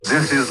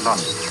This is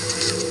London.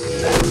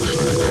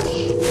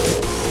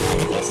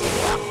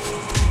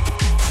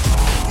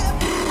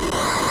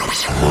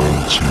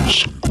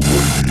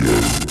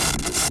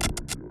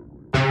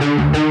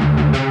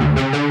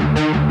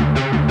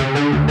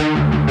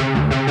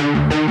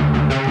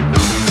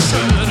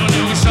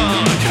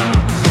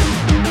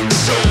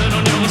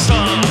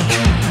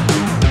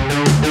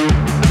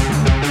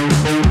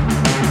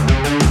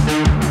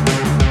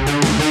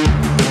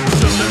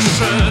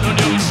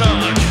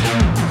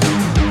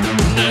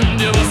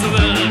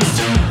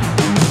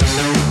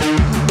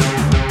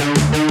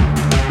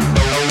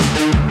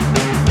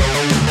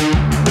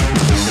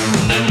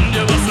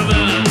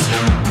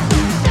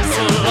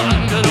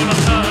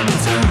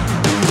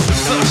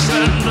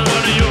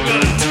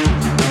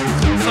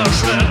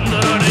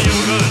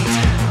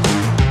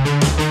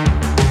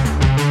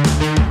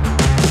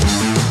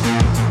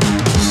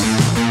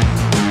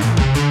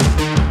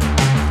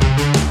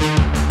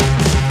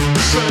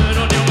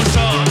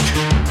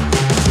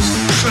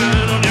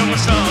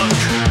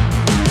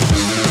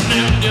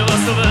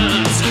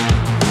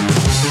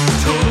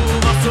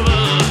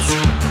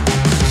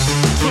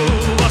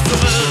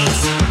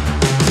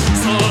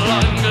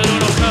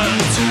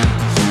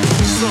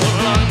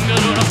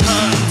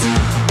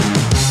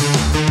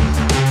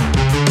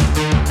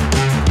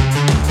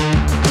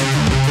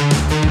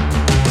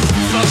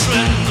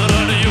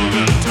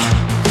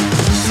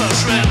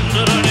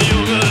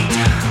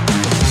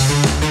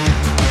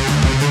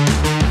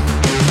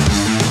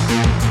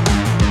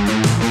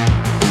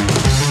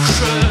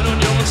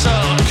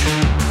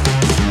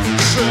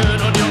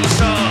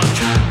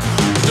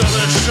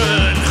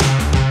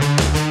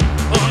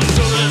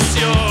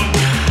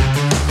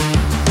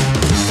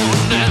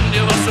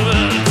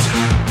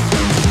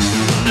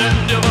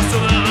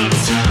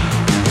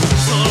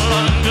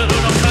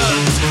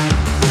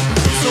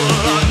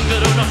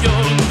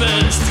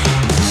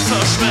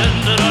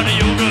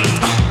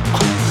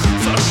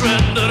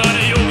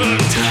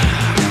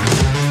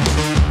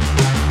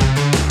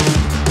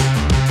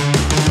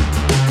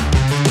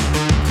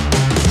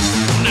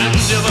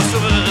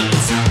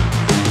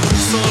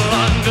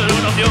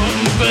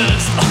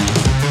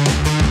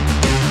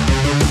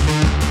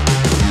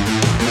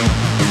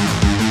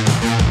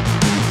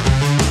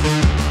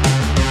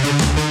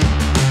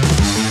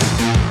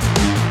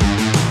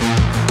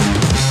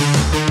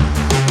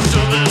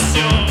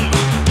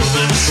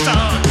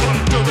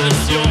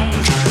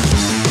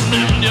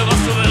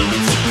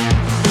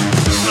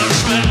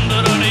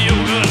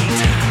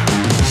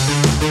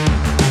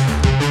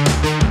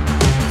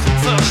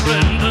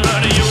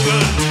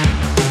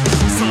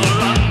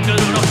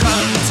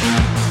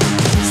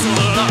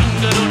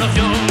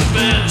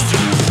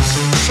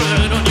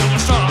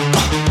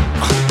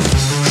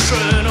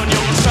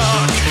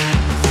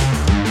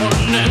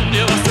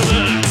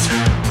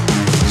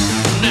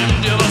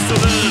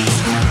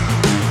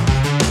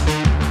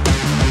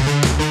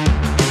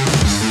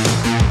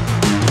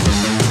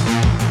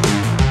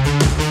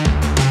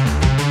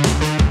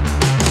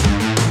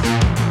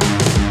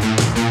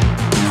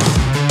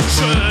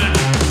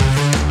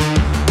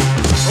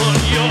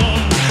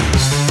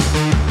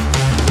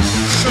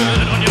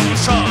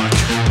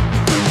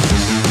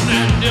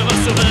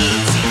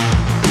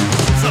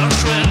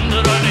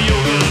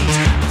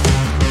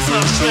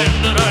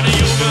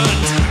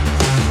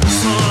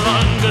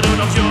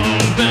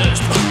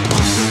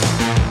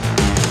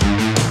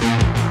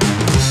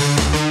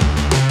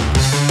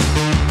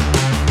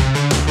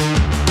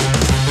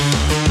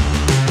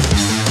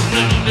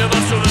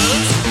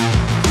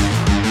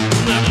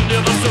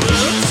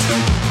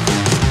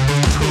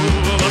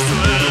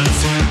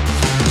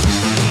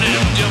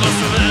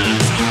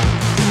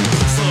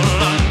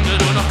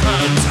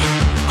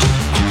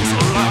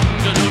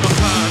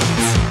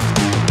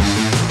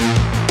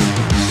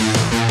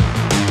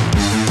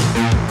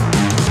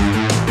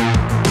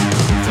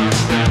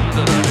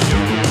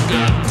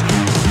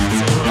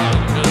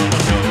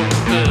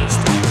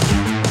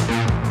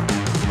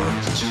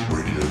 Mantis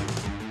Radio.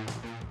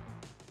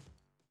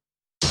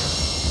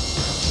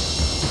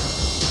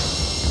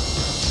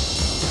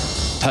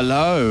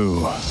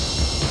 Hello.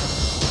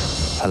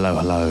 Hello,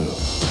 hello.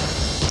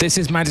 This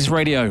is Mantis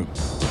Radio.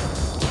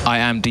 I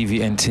am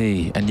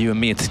DVNT, and you and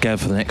me are together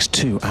for the next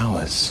 2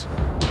 hours.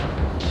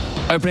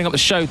 Opening up the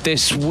show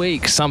this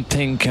week,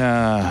 something sort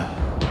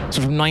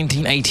of from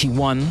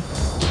 1981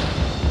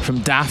 from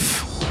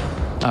DAF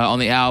on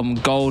the album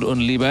Gold und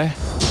Liebe.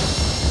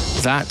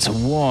 That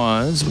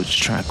was... which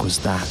track was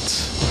that?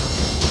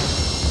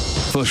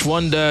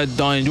 Verschwinde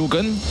deine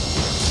Jugend.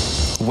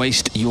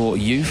 Waste Your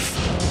Youth.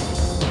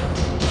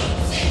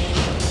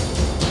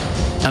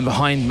 And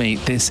behind me,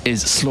 this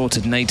is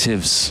Slaughtered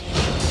Natives.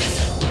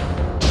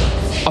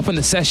 Up in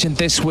the session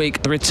this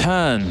week, the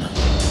return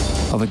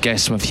of a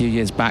guest from a few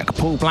years back.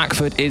 Paul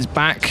Blackford is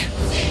back.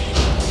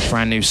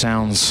 Brand new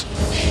sounds,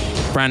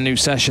 brand new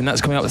session. That's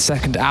coming up the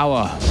second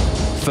hour.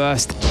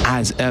 First,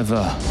 as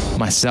ever,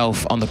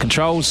 myself on the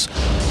controls,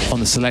 on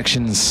the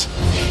selections.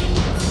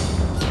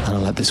 And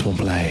I'll let this one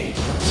play.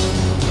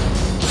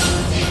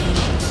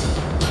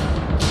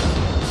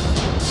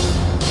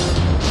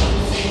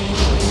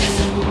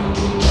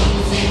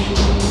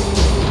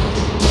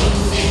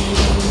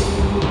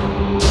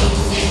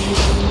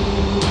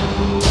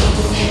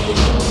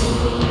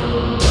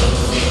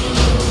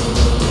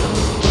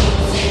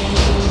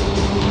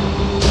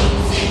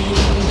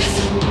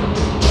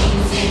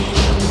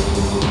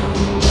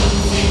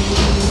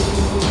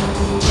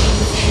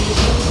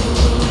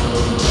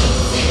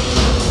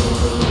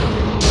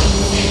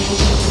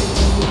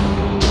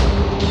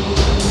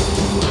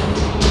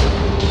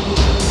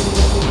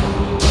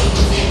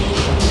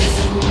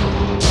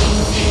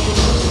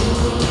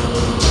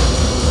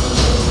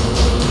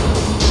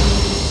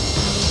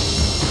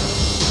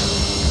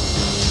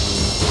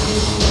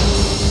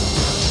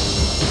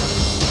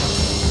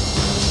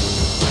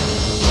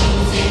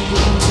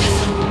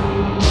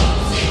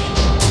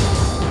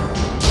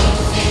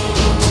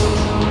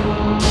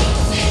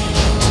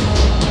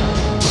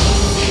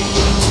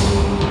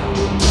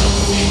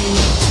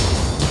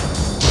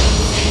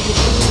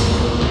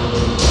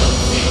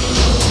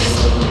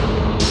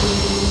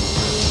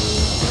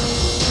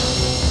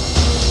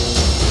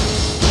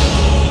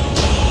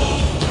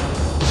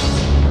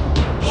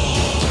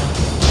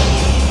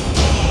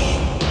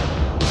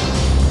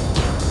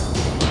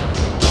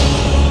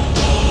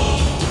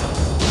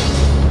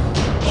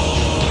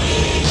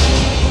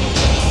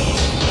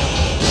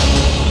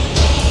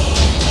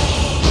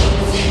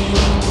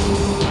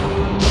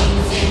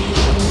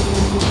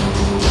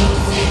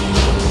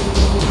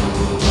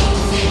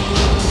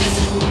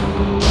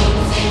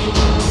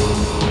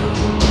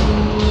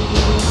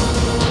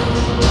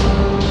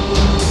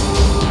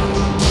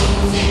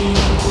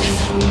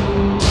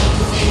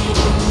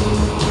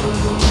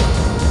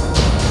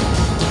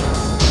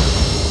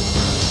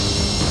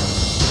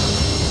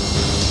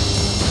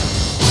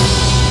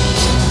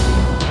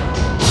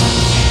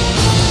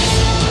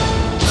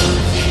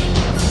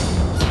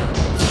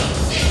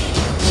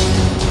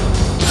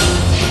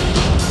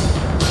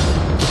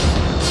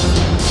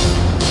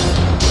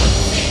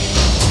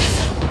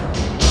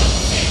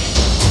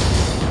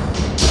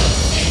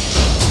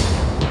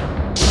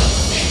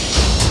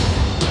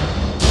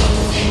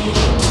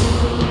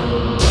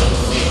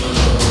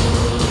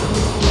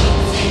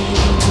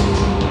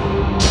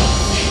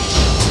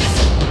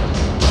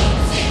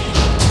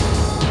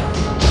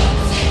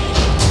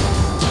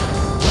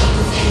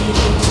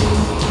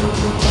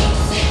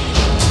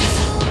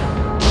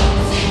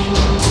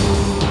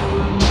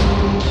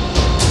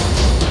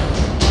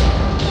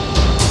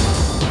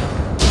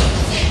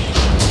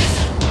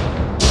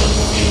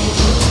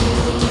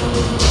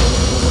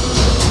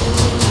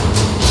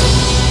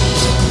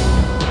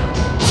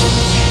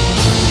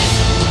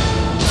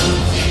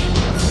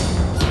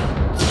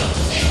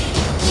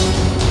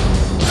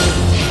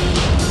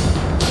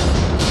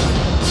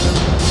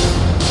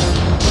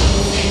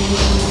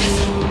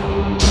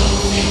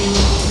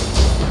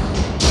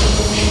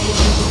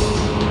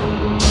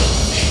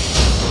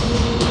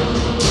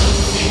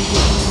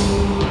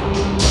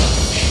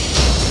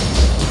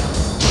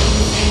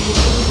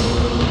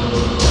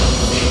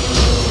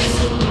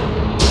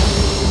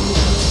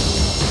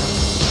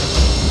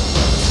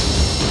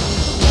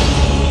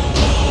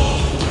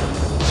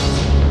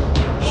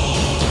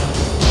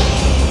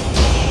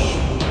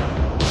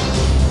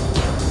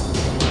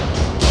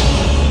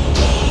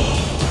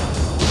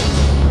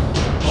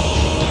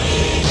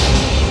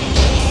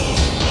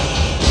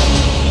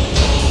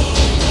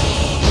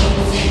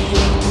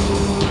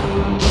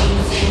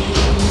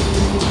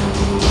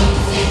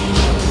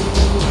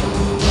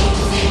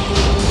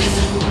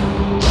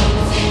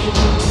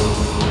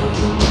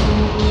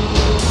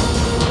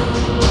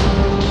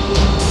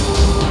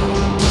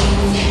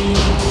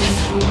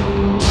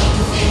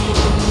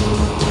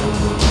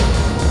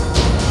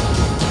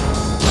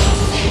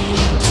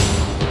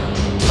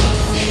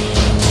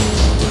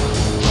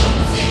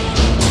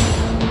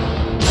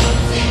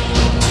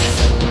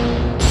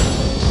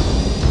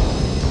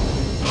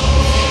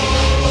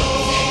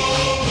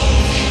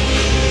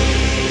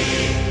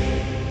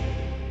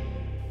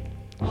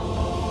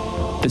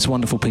 this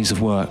wonderful piece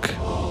of work.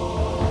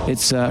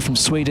 It's from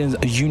Sweden's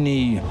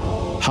Uni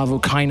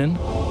Havokainen,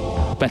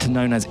 better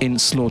known as In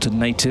Slaughtered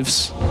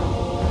Natives.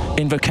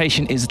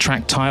 Invocation is the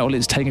track title.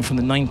 It's taken from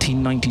the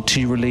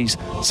 1992 release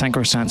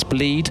Sankrosan's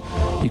Bleed.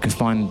 You can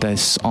find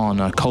this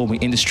on Colby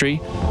Industry.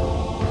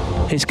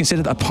 He's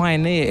considered a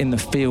pioneer in the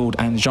field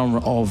and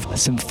genre of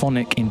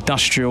symphonic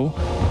industrial,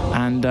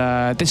 and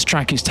this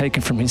track is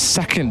taken from his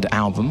second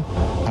album,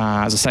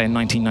 as I say, in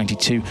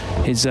 1992.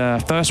 His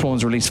first one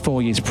was released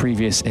 4 years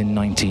previous in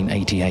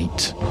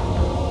 1988.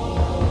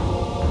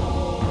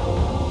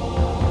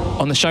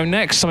 On the show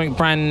next, something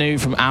brand new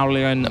from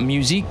Aulion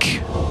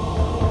Music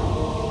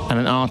and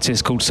an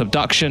artist called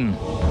Subduction.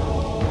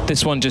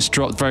 This one just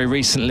dropped very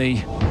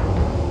recently,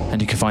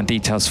 and you can find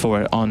details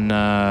for it on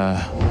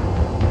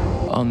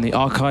the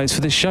archives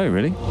for this show,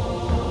 really,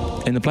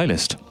 in the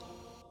playlist.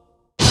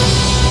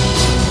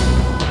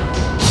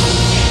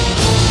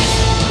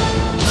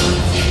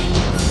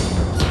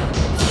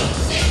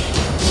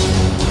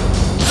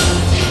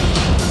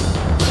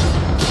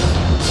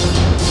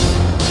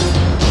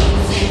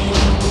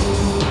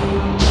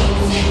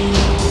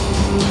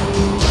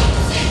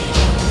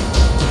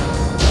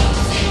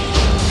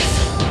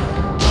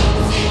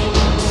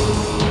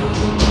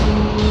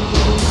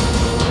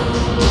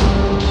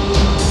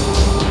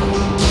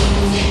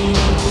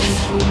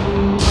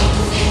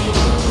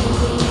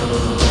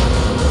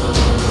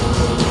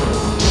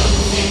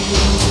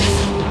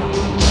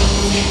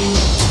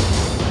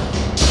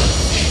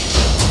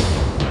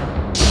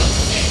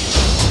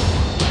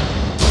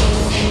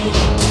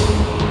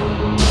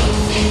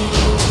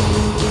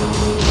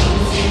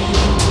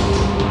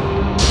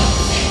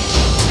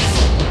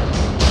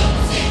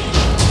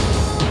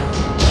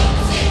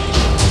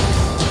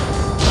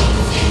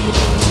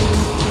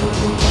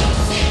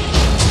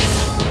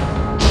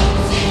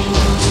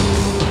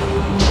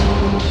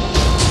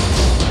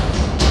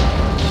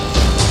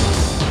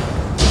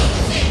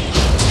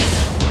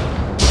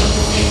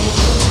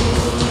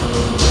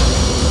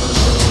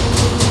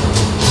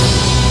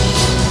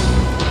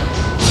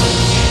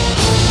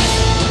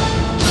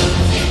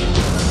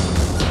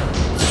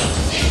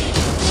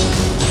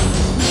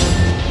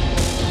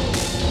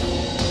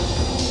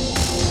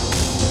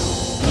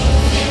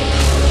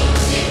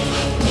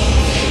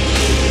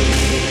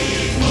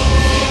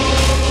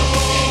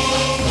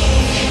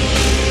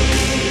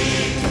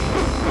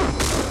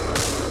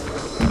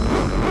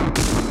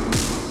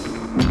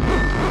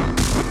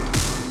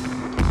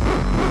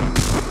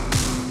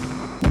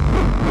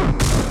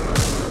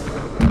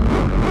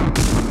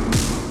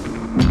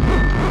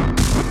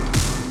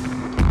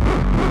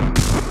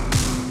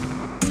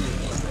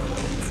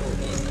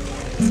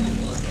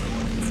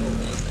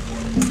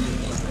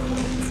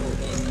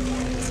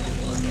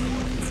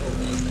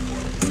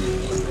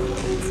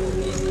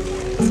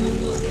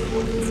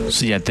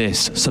 So yeah,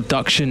 this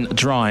Subduction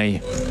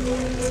Dry.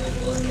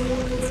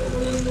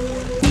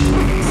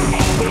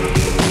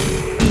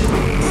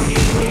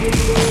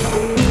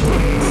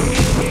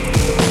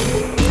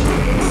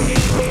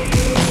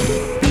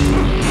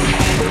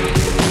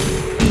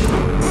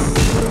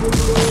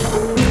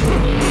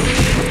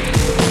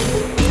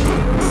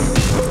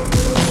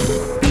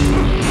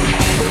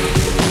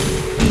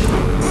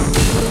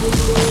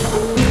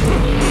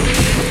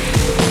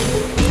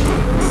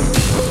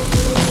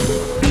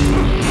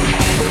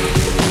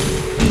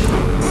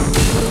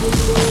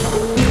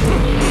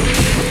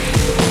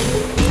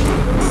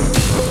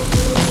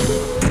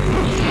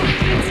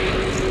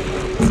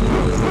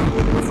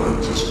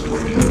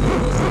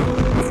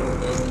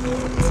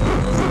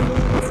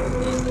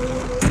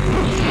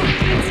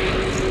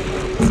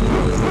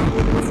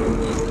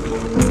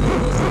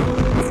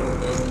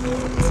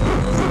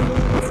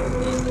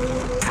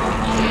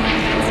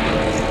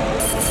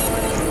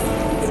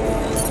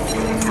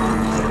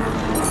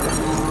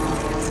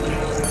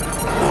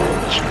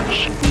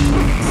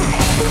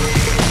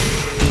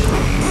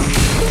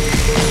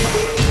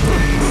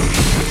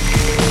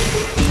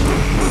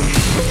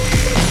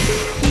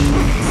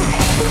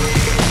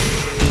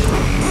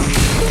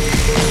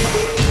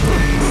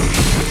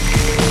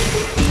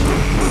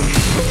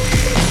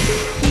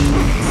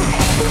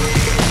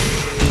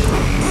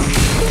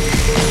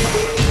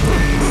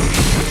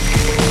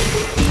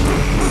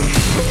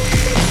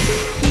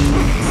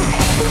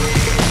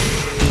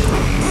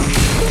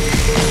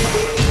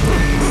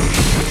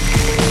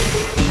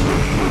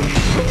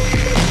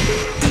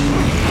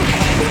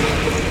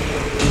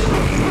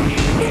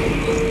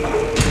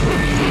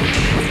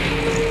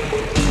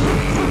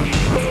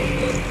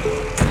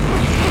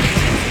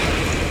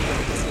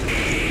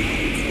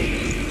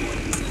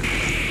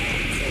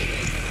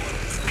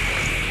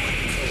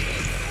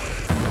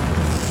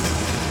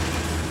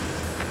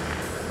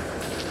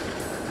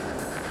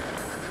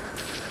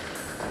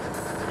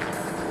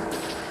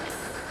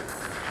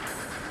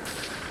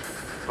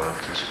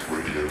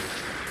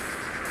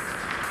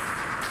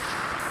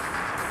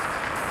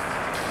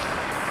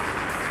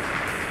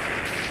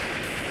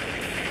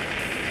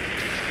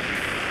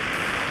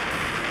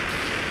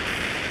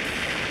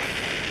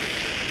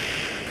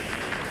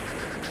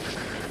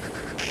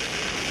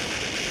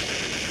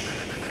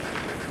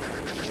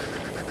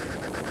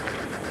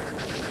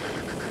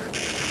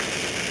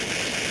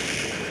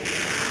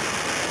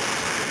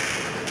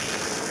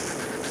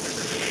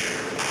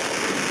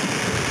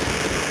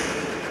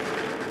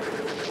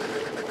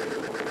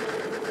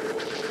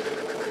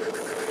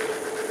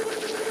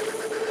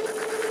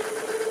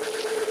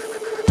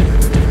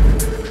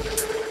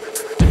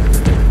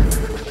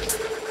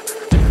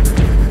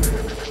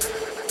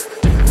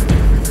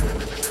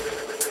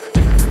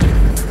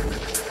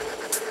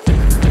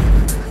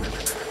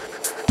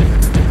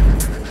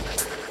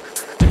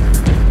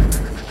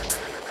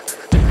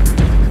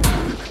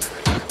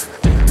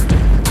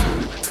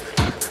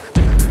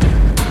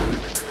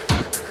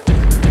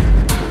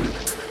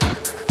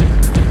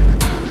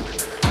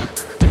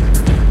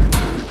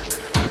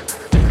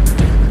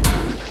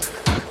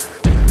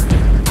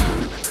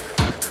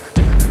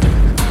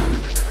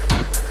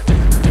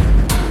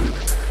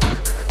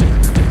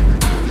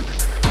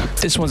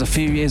 This one's a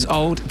few years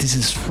old. This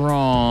is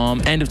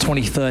from end of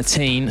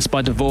 2013. It's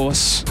by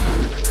Divorce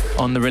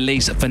on the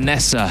release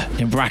Vanessa,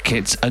 in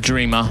brackets, A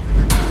Dreamer.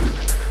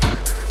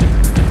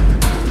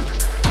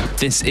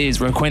 This is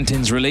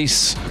Roquentin's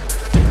release.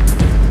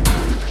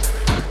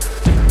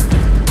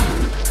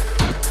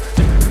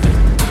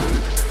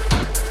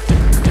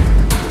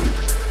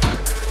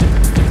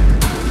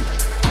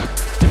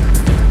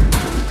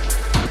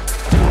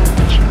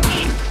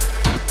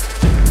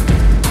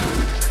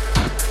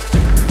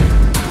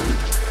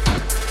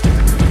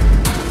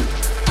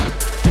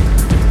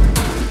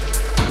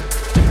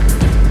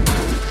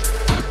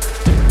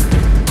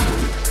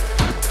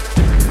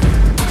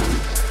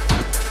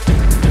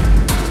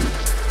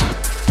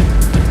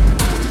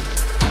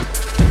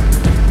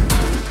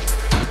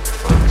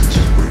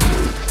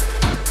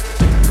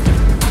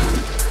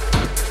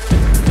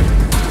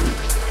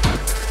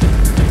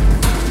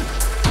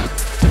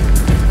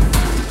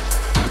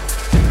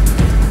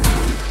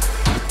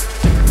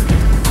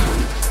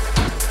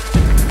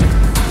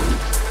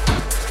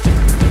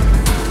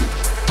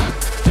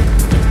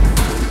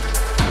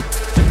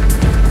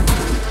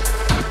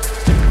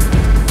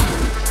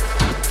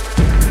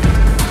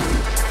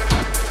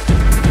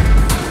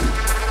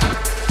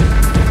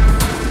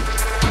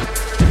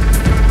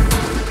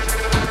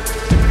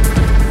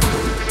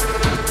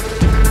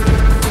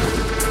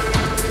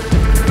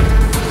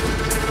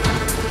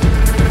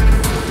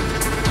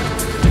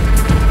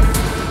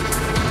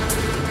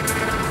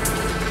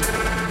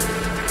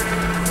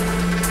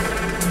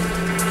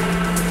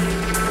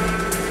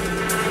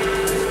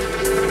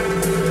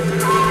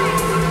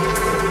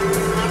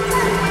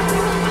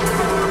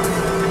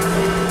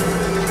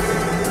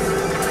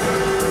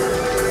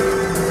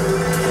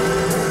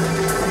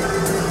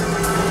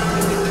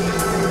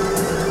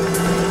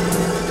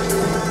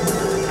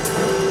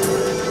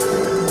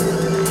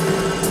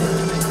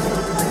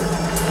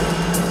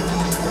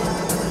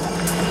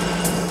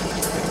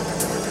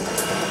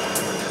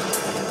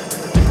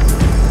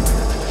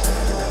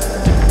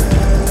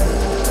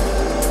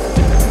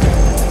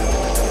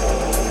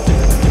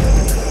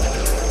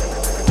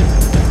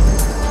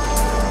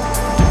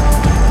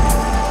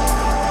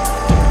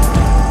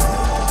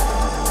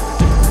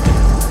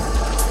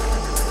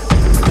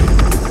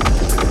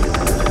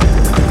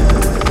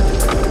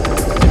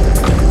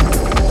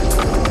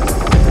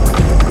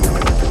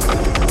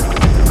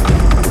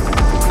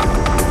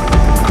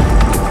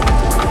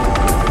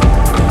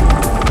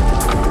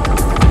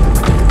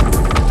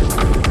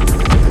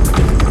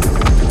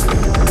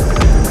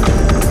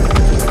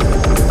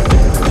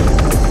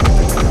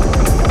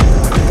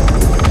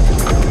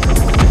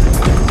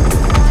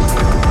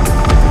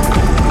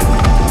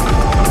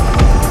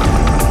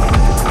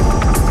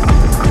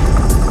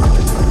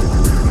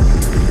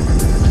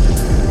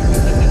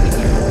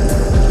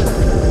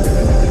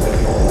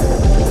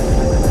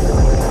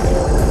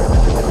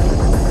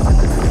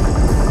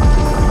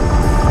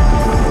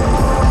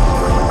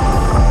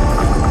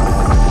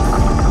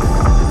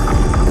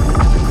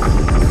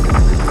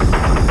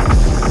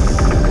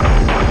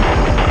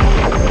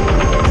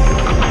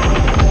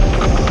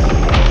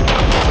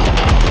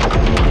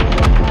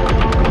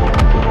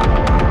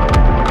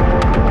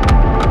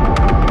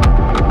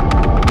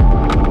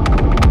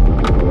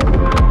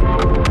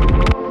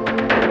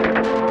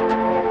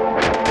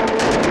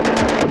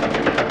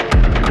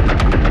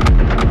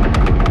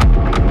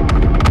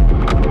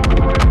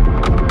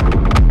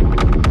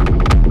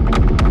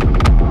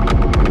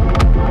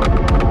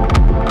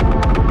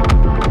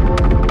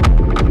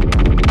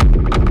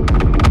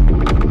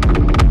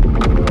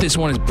 This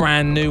one is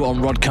brand new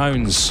on Rod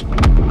Cones.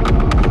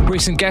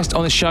 Recent guest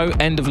on the show,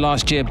 end of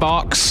last year,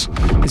 Barks.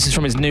 This is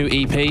from his new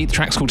EP. The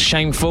track's called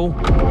Shameful.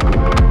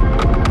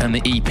 And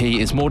the EP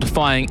is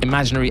Mortifying,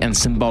 Imaginary and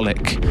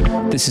Symbolic.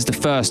 This is the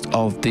first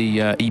of the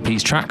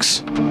EP's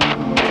tracks.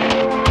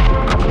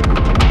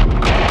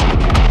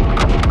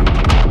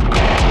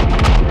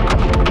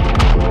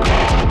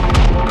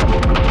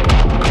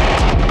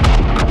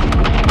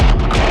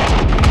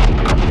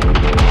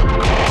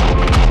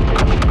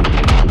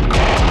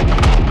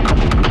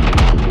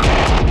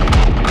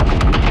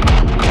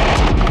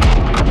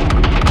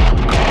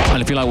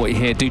 If you like what you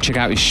hear, do check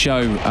out his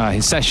show,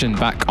 his session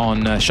back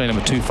on show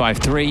number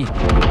 253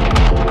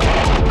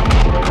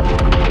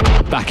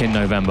 back in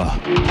November.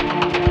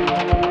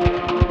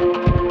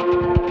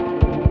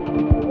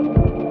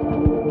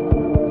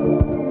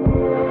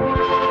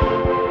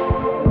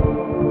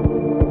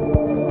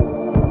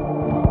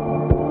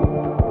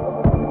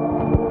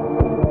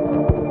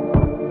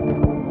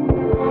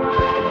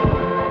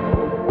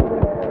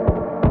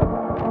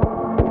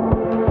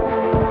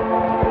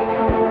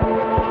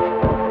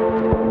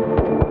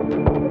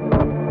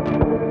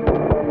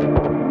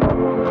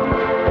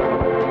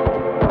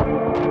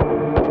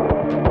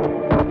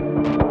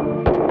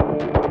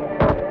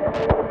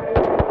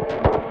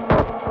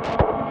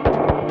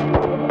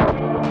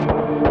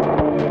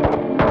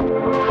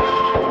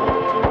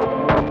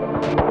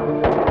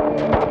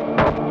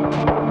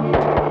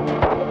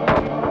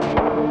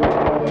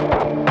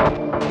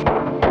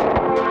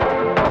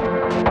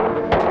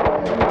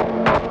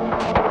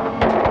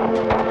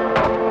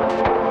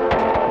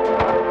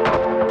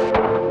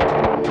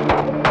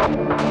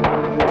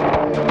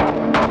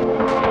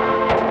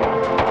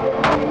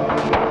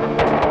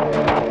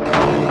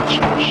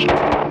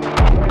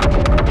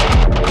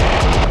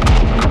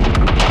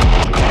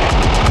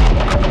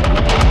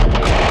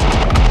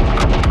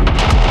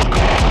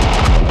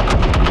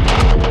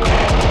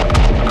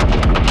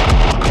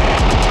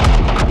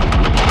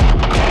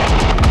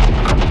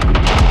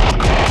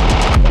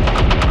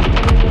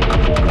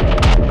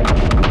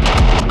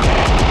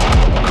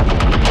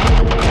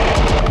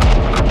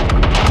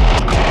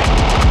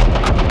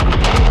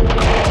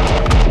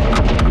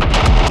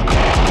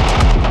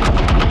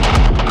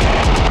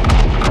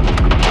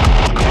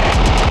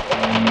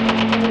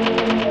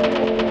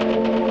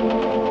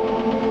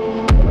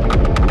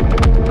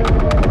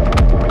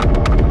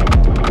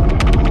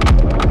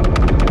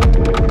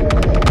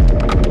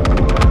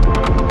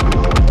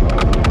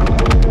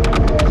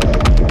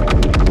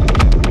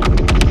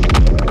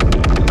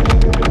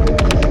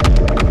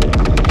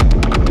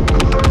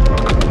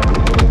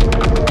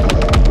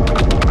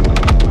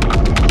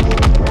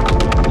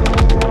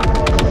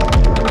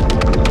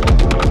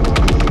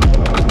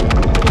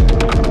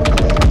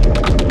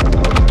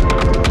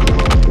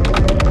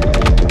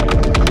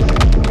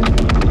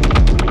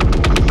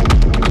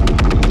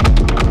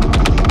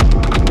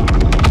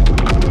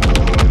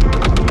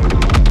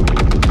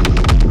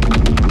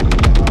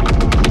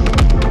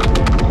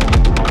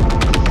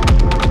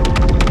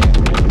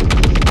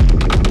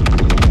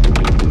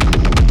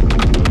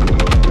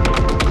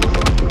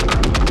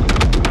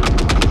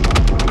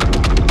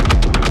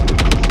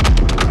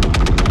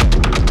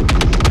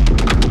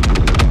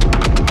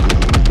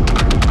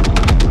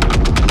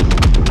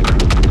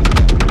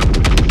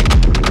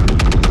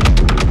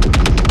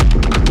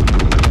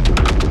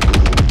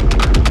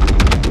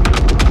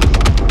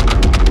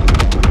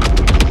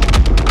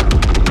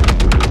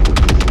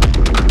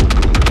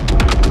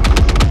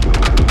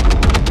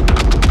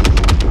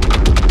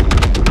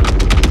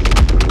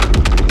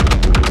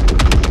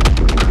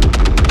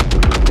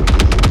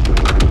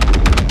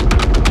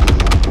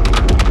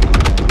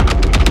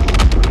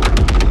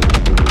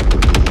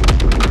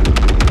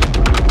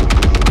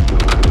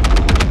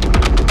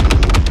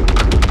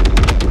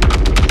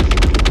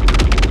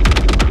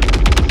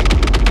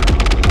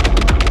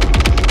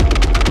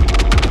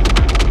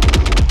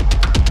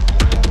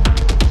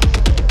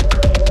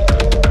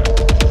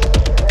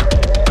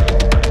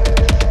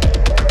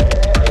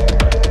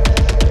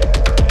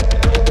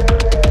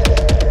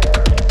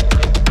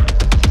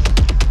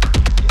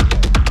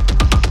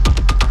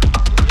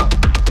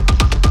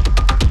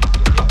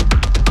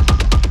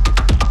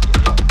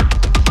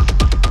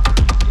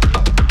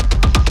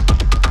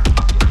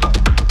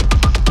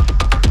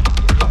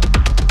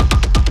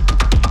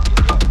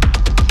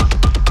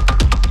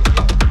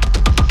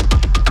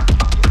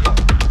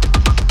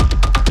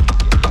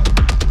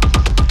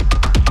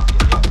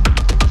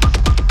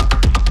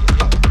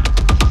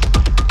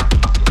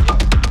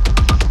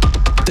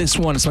 This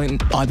one is something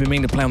I've been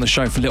meaning to play on the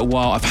show for a little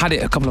while. I've had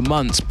it a couple of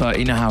months, but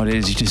you know how it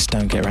is, you just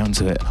don't get around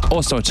to it.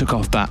 Also, I took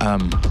off that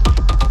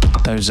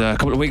those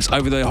couple of weeks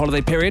over the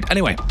holiday period.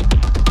 Anyway,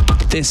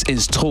 this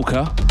is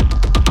Talker.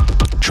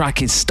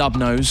 Track is Stub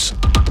Nose.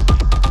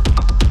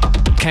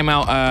 Came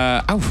out,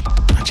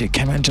 actually it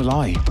came out in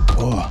July.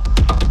 Oh,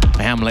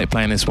 I am late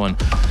playing this one.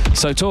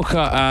 So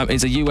Talker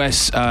is a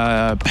US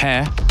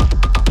pair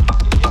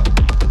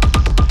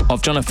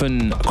of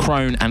Jonathan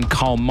Crone and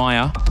Carl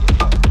Meyer.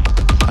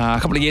 A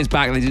couple of years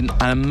back, they did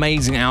an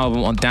amazing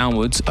album on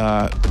Downwards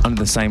under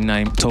the same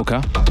name,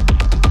 Talker.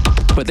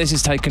 But this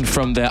is taken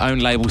from their own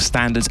label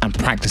Standards and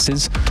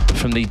Practices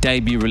from the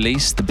debut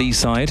release, the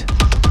B-side.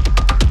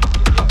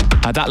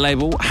 That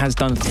label has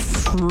done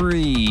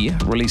 3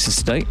 releases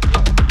to date.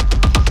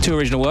 2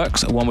 original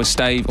works, one with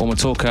Stave, one with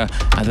Talker,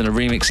 and then a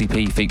remix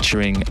EP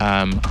featuring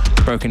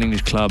Broken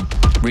English Club,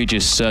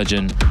 Regis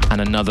Surgeon, and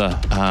another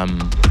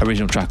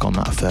original track on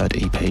that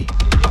 3rd EP.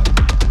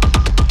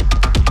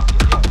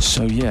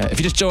 So yeah, if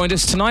you just joined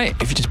us tonight,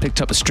 if you just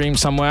picked up the stream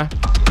somewhere,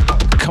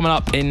 coming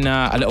up in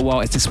a little while,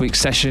 it's this week's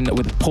session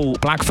with Paul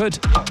Blackford.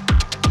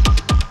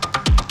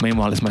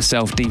 Meanwhile, it's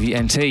myself,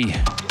 DVNT.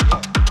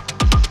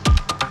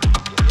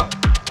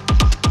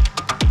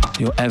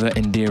 Your ever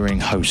endearing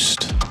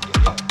host.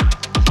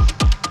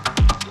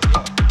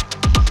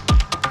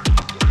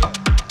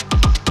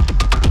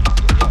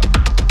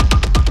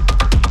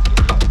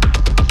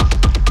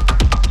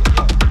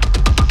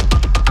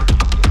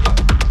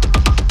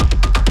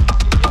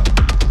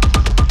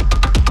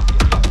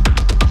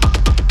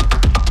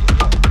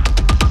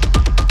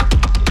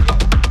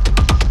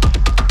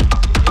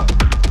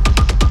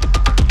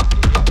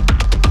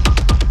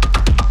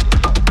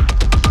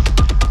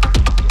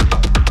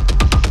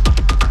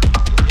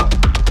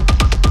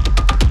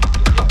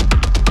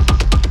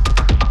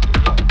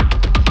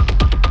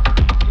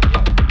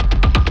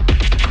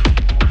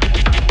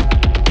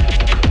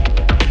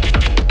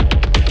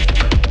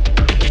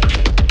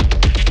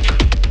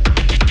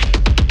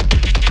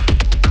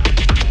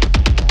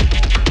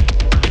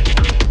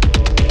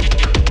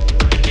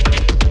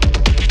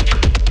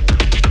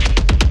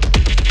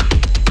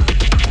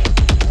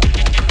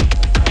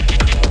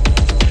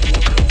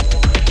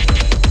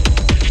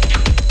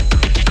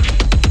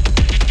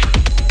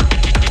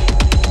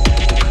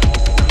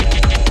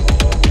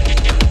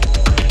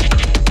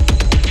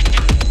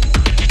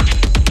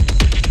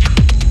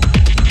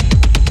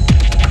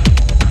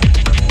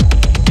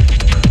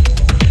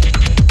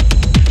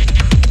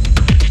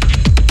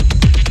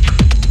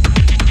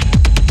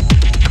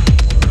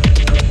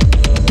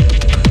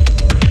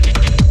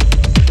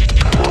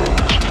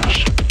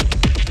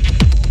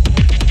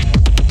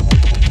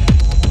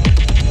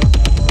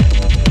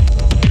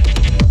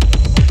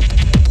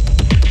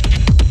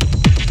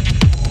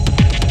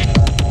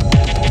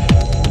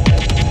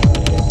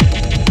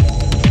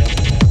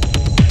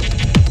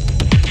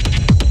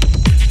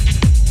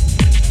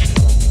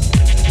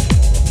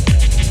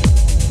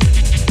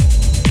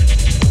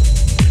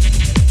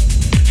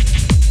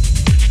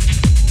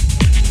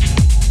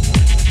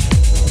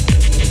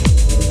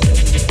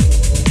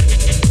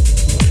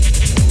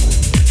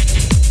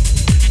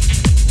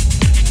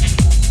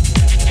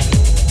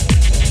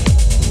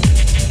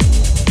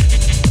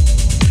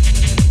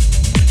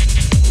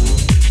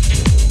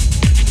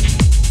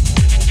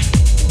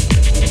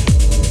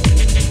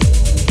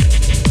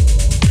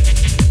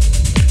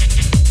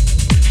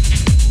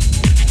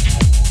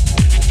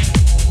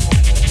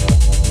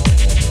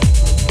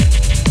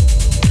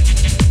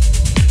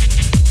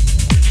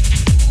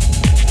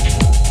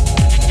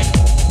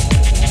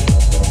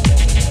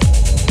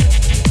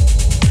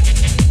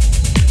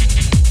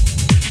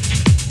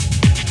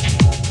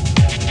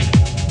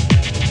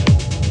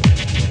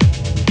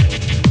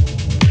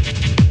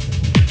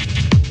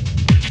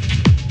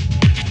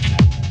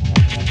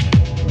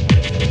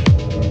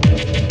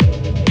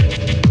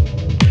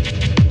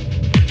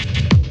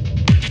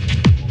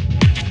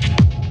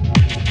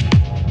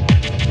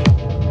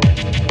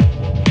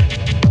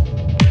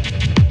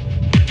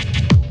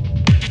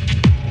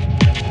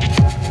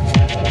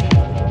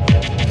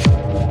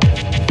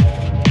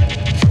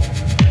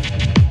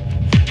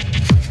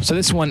 So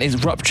this one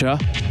is Rupture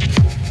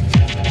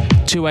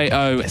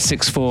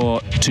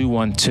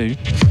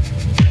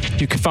 280-64212.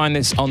 You can find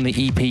this on the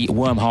EP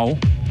Wormhole.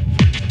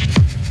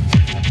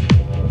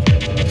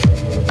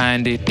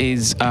 And it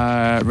is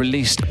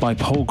released by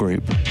Pole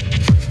Group.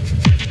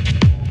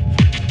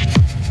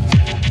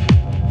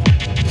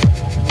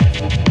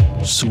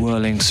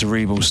 Swirling,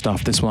 cerebral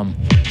stuff, this one.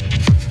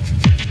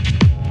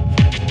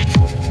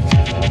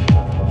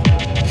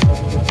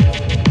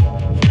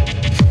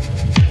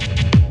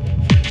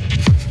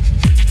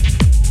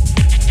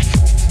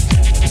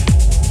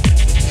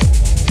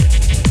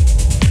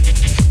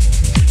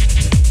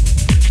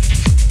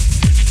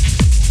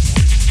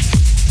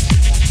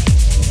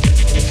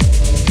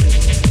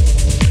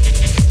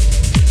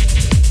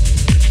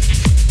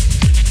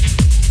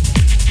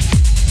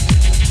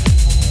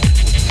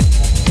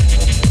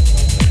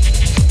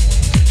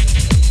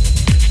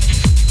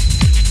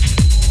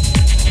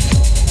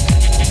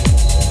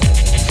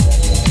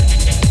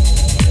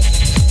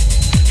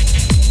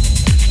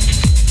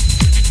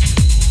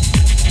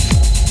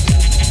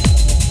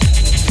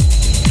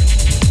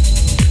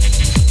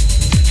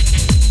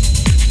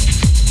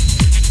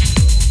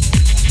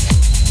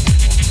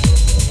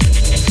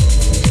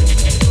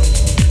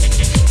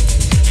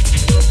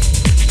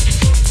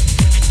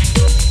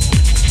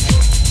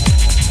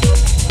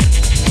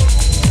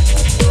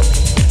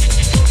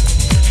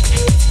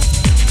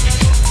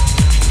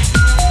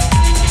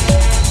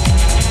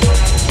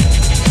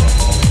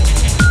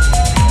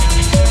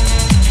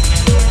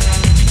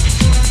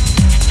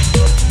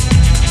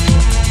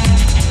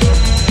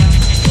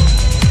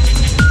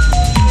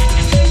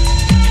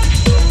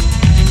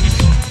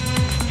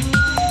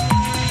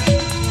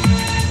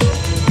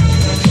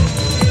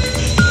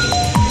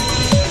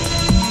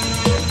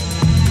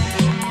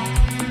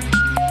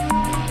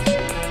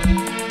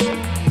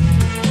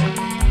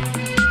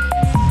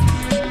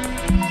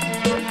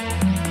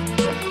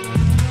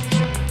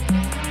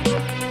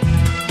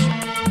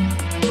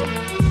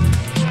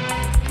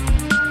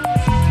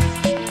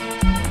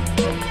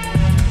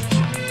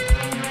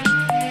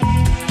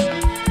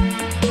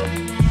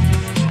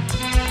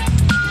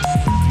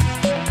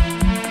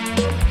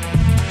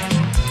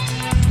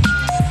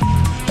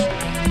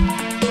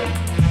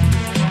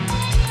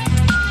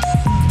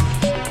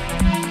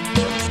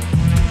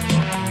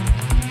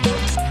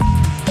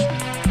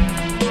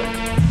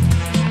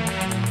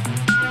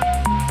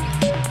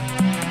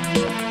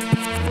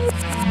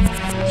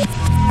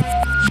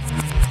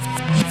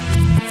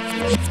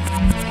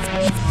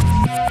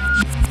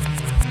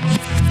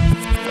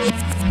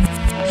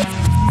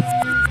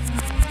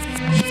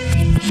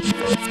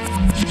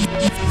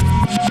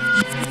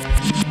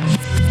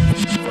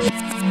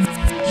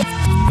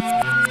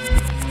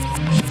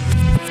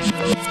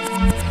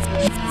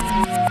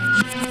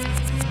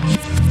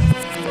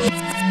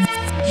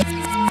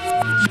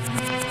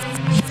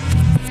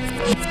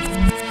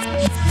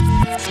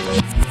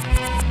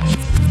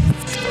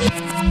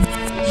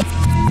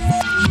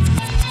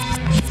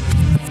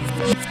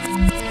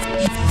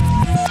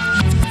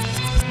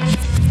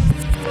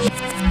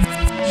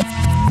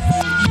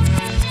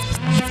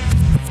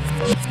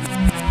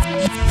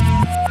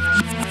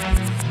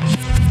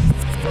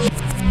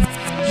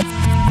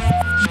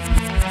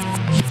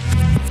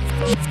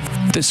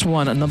 this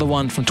one, another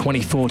one from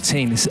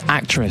 2014. This is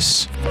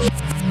Actress.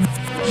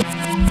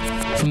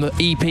 From the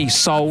EP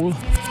Soul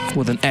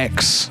with an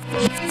X.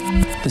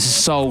 This is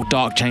Soul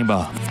Dark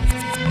Chamber.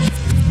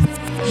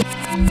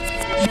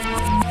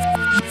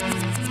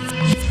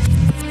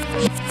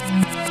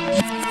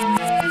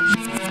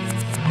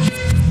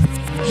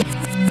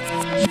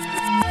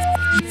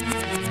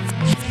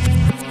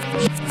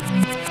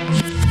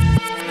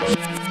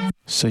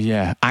 So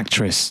yeah,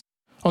 Actress.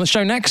 On the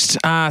show next,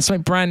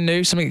 something brand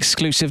new, something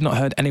exclusive, not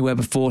heard anywhere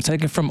before,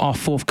 taken from our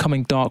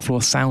forthcoming Dark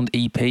Floor Sound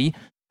EP,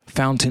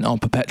 Fountain of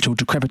Perpetual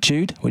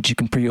Decrepitude, which you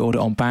can pre-order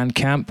on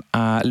Bandcamp.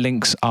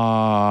 Links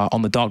are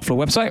on the Dark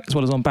Floor website as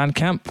well as on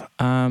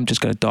Bandcamp.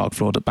 Just go to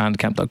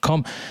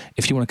darkfloor.bandcamp.com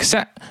if you want a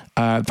cassette.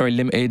 Very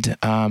limited.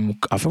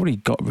 I've already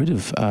got rid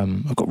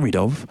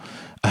of.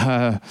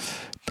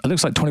 It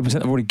looks like 20%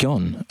 have already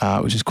gone,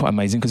 which is quite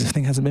amazing because the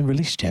thing hasn't been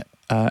released yet.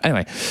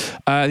 Anyway,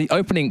 the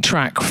opening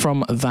track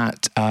from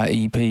that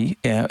EP,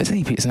 it's an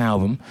EP, it's an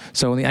album.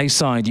 So on the A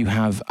side, you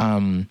have,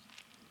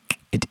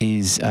 it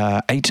is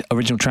 8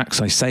 original tracks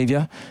by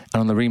Saviour,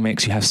 and on the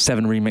remix, you have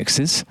 7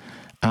 remixes.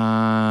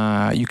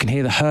 You can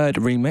hear the Heard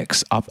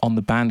remix up on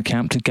the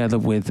Bandcamp together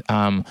with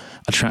a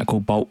track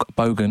called Bulk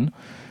Bogan.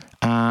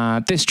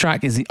 This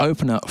track is the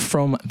opener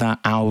from that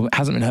album. It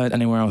hasn't been heard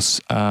anywhere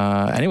else,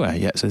 anywhere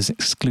yet, so it's an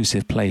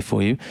exclusive play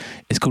for you.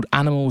 It's called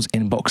Animals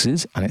in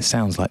Boxes, and it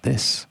sounds like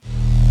this.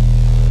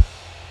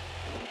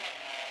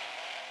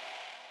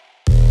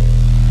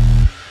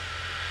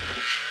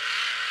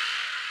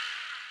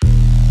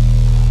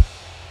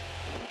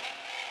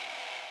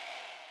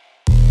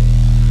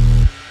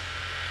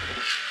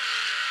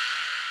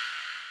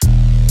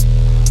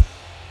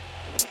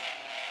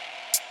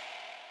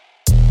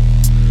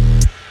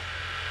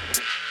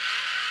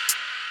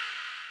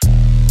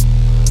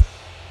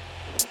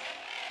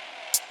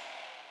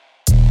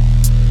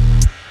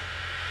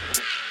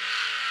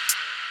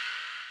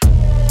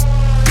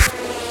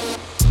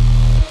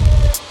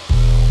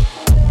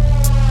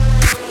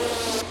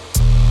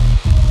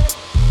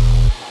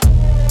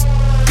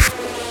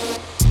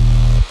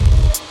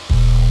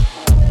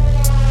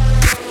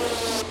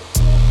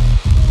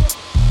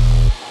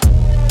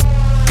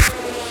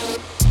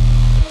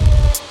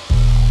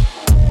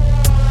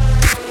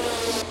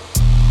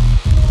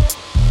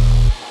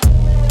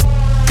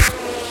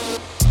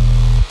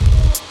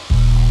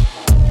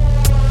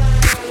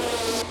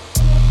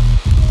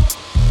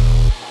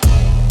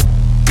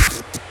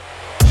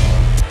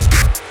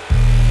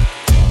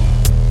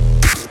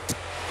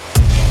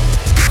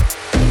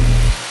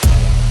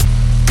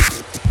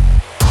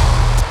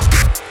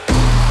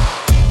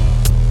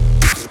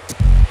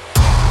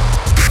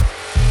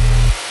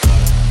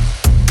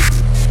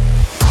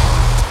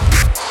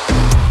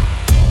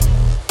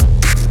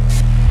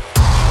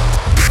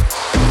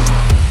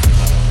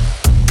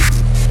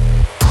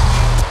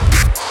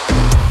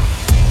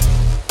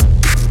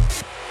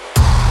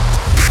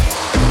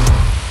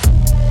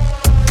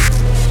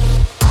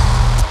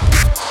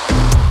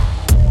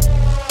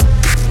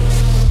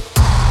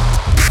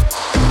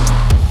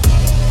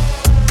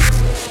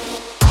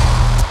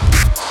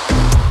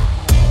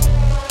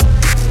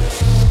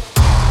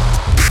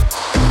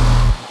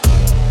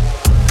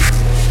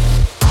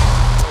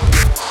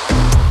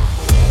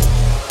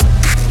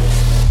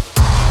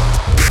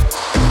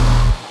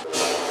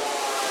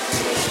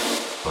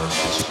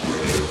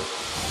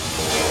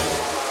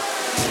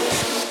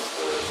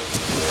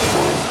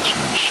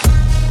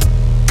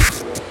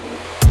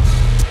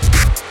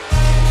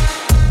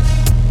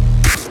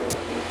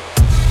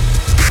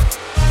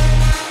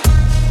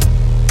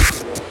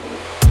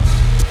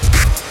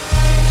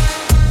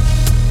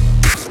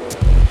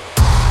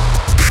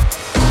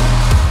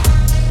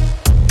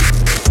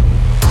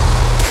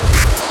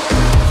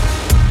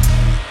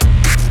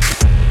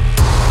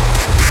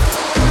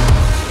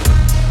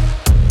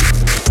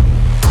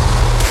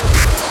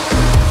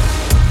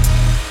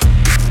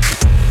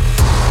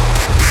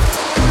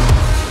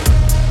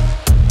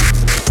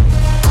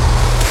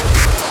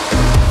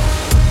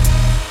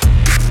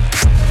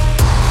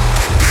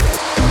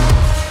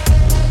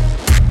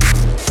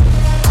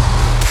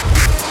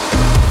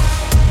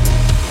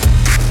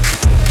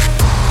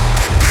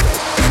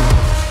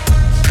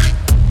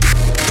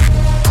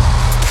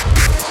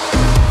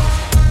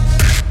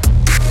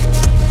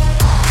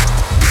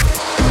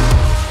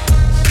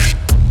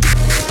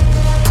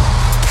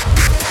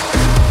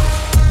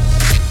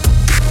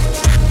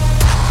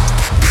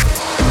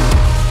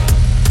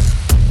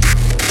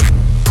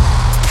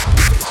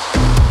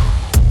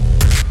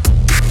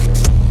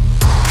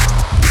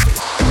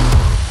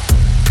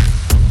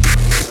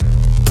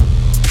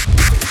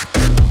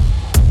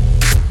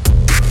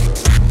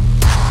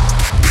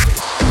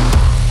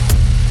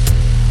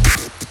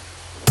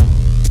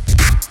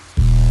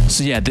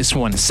 So yeah, this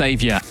one,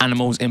 Saviour,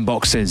 Animals in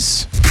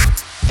Boxes.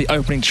 The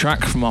opening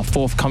track from our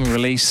forthcoming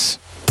release,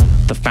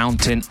 The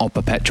Fountain of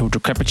Perpetual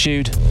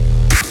Decrepitude.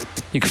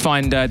 You can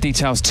find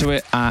details to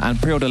it and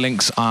pre-order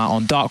links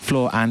on Dark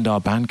Floor and our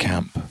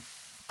Bandcamp.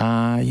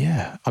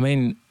 Yeah, I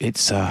mean,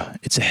 it's a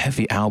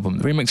heavy album.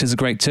 The remixes are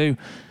great too.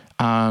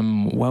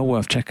 Well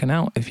worth checking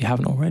out if you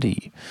haven't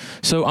already.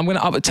 So I'm going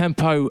to up the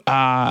tempo,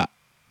 not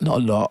a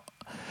lot,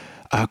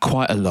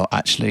 quite a lot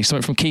actually.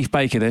 Something from Keith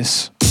Baker,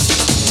 this.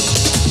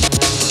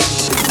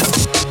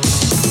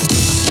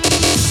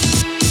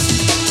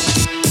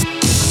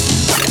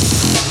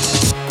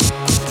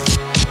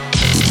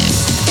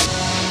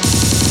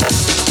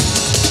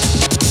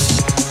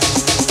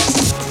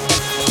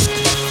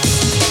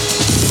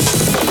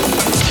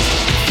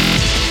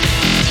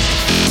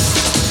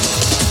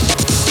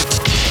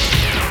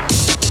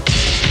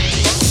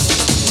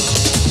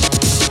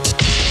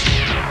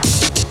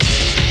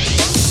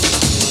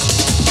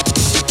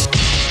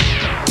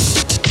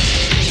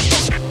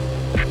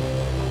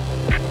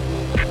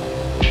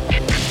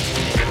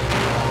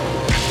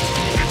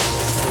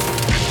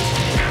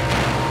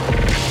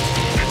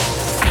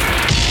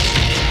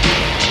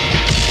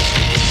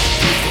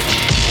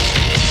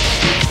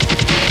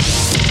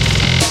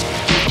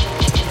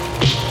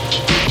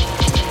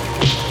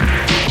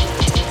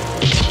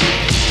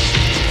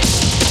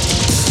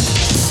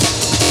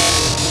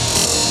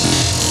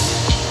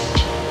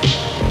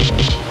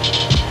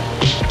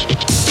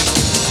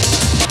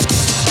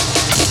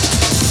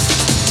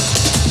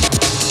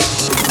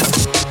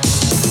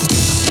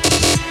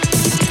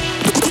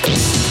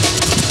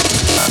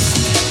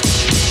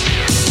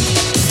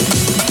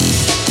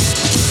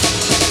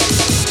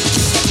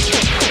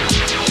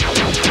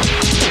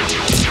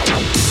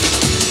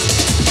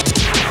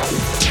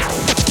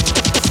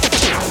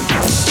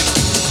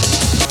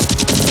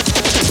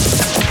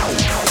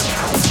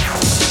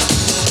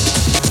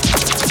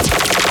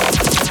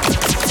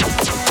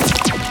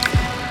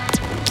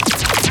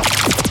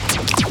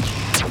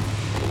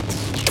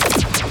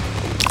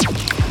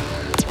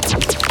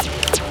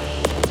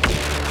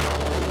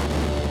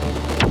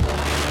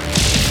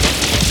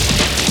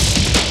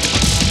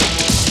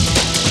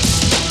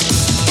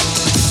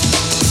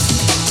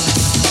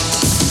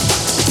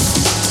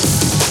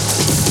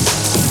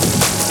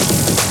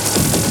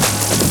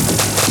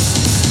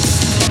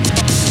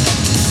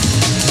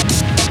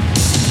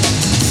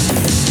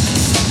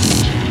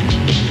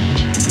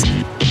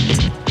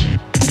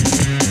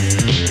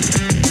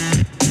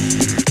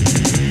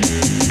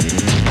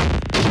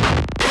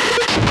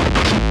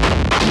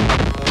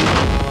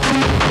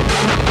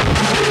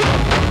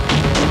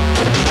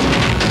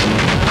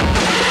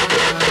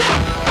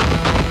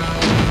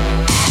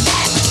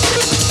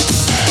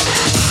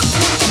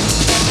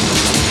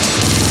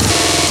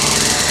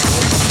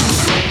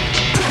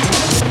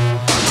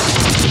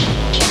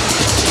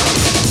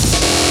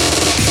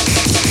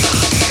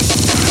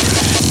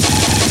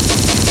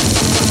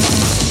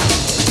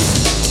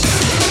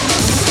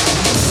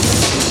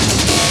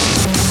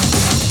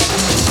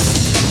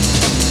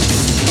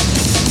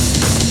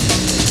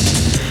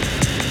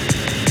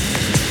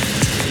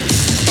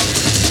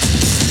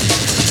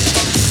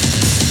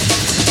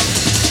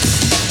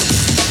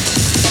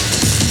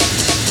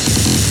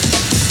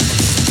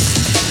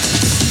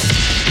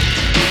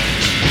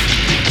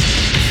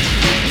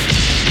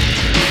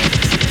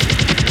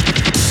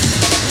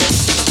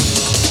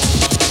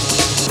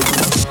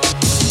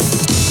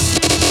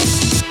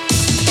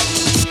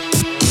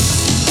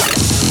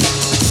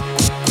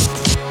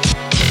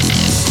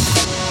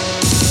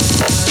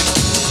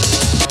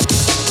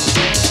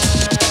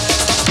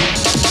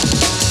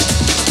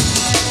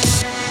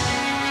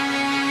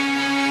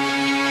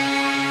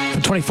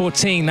 From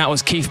 2014, that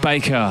was Keith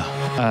Baker,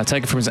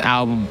 taken from his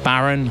album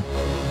Baron.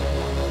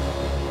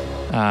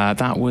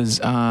 That was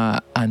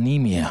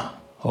Anemia,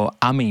 or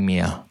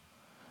Amemia.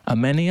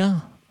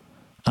 Amenima.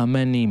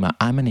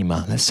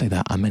 Let's say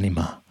that,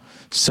 Amenima.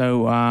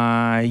 So,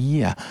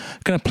 yeah.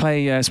 Going to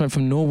play something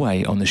from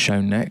Norway on the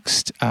show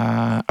next.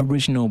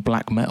 Original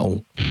black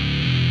metal.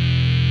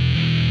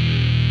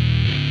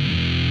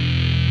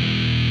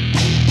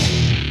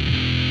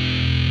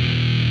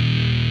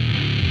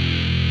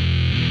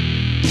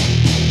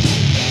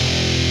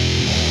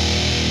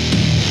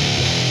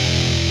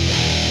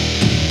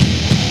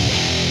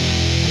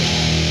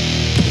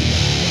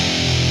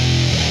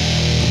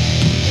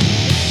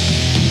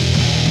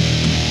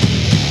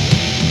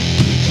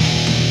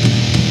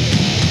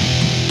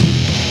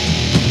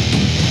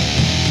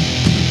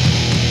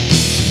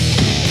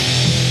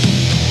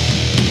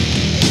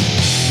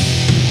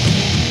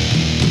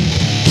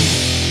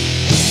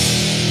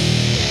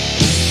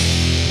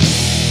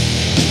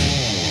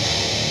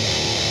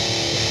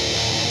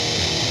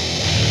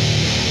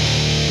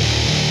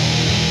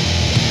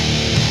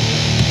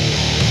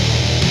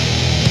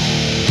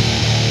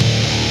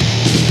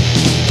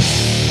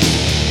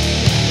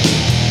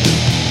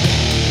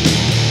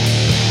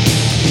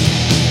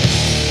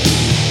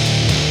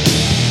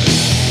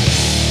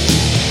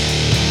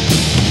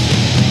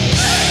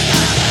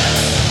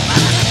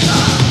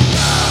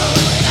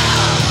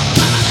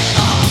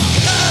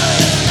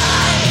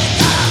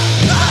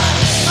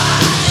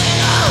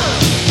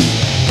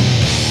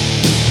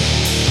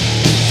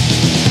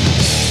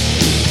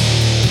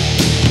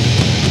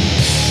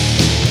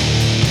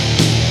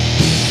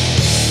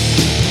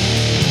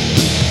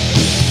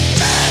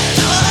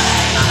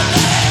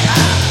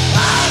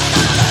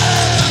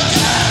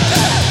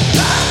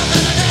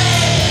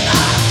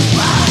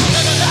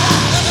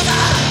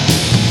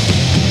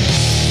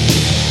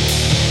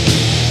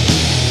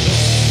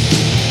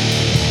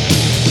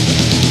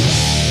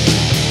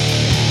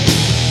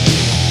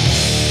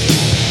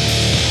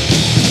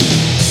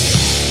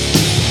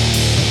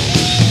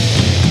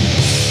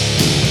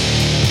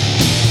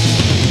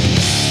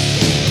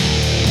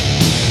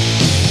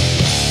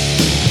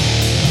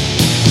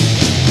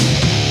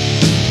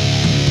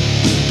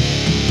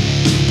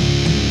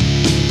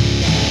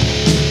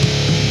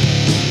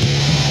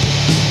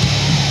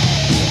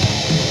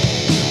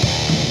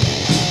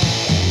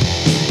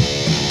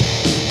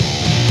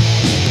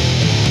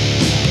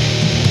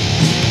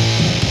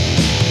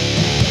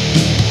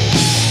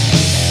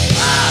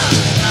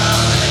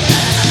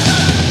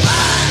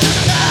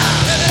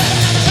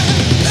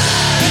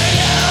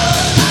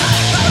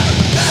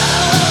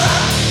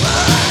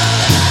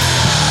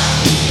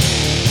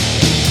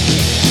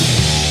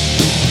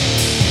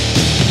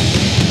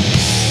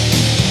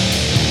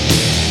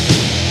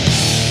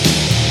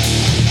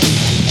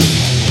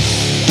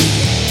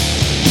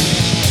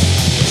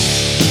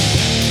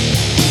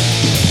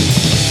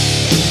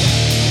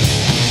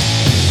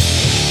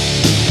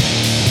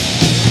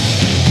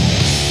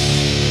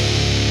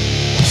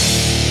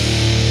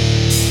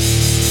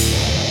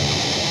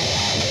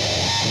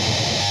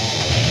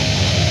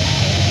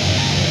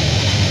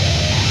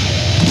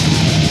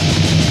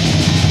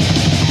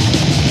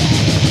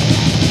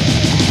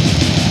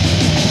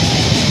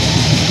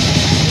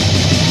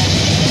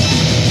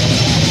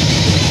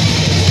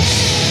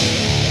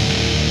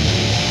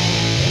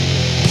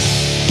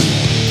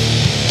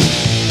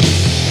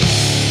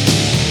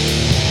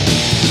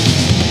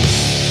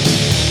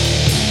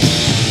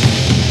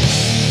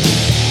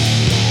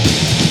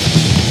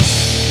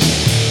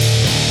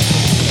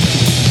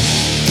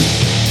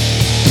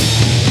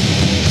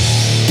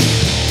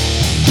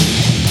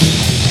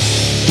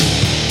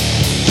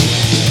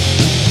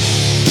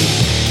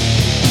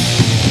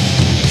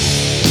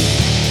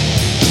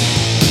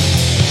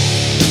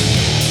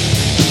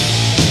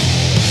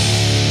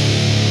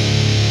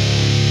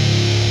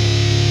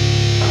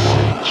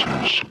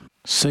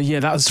 So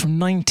yeah, that was from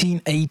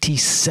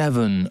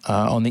 1987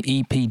 on the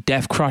EP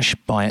Death Crush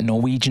by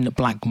Norwegian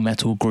black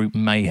metal group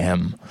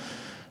Mayhem.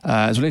 It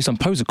was released on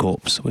Poser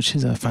Corps, which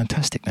is a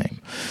fantastic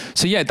name.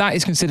 So yeah, that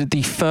is considered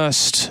the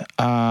first,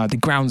 the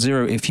ground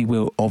zero, if you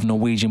will, of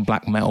Norwegian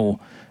black metal.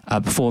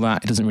 Before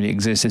that, it doesn't really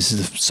exist. This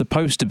is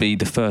supposed to be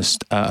the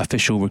first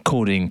official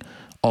recording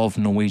of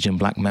Norwegian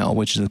black metal,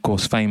 which is of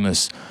course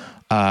famous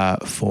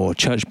for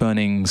church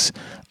burnings,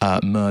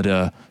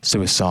 murder,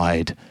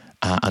 suicide,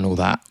 and all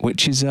that,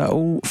 which is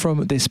all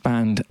from this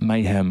band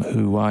Mayhem,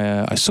 who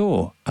I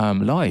saw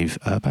live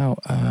about,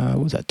 what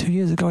was that, 2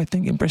 years ago, I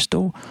think, in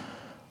Bristol.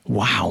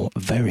 Wow,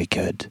 very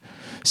good.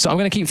 So I'm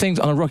going to keep things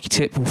on a rocky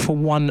tip for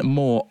one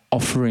more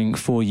offering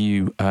for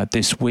you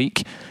this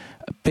week.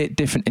 A bit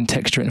different in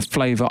texture and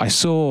flavour. I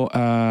saw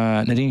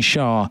Nadine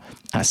Shah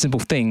at Simple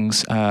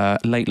Things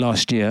late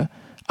last year.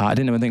 I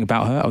didn't know anything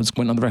about her. I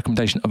went on the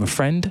recommendation of a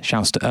friend,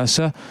 shouts to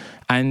Ursa,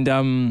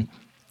 and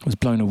was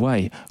blown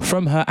away.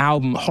 From her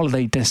album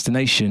Holiday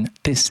Destination,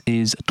 this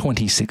is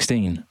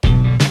 2016.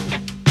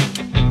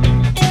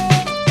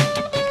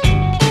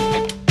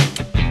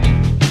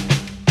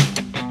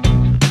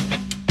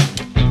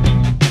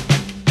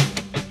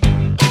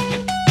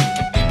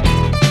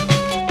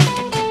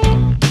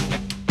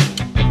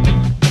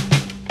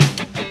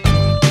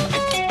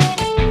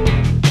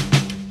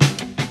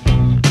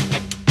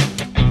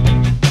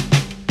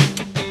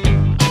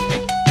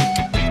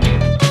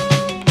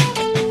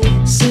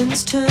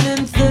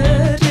 Turning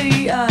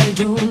 30, I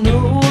don't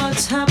know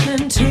what's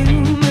happening to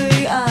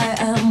me. I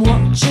am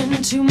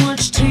watching too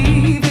much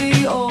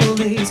TV, all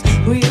these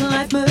real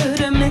life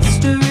murder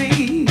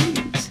mysteries.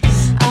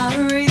 I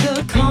read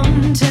the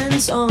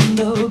contents on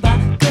the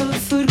back of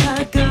food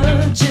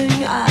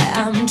packaging. I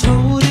am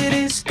told it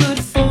is good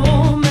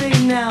for me.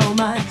 Now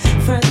my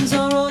friends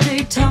are all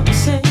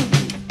detoxing,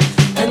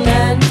 and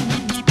then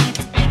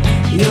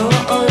you're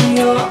on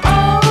your own.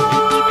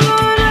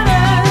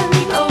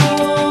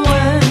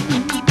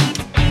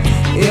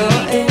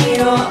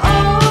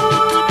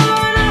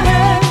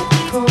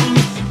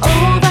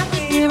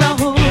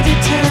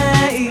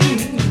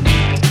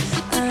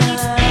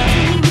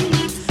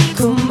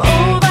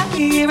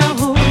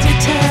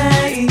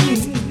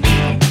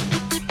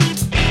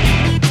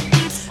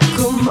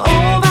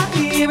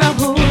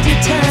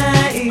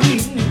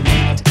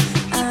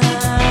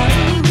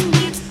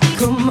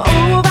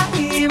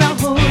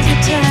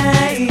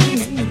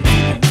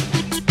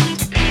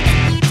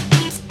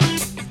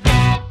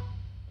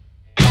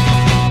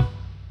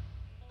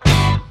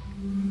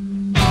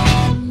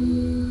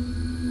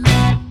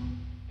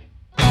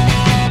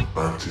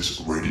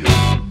 Mantis Radio.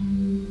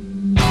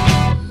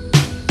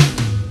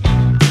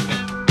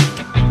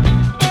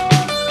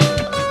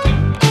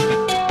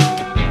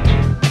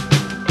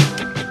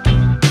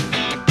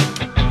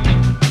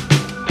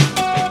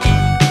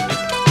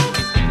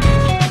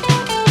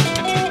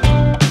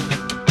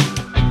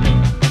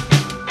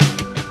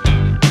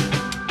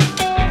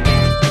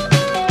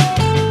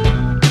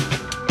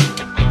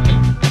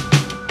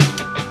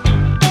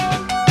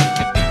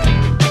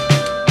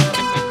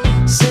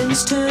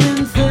 Since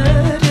turning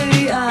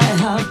 30, I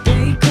have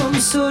become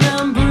so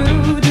damn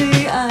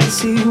broody. I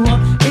see what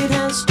it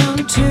has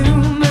done to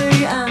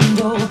me,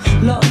 and all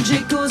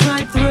logic goes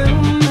right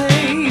through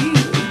me.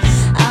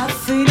 I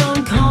feed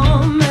on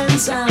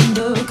comments and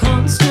the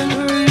constant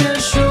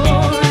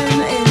reassuring.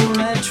 In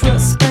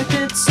retrospect,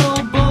 it's so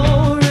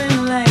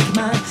boring, like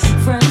my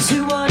friends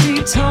who are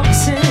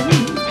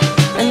detoxing,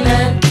 and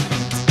then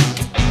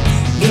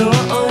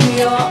you're on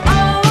your own.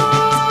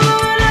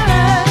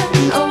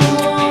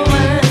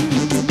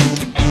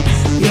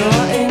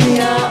 You're in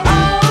your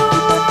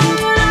own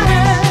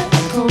head.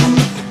 Come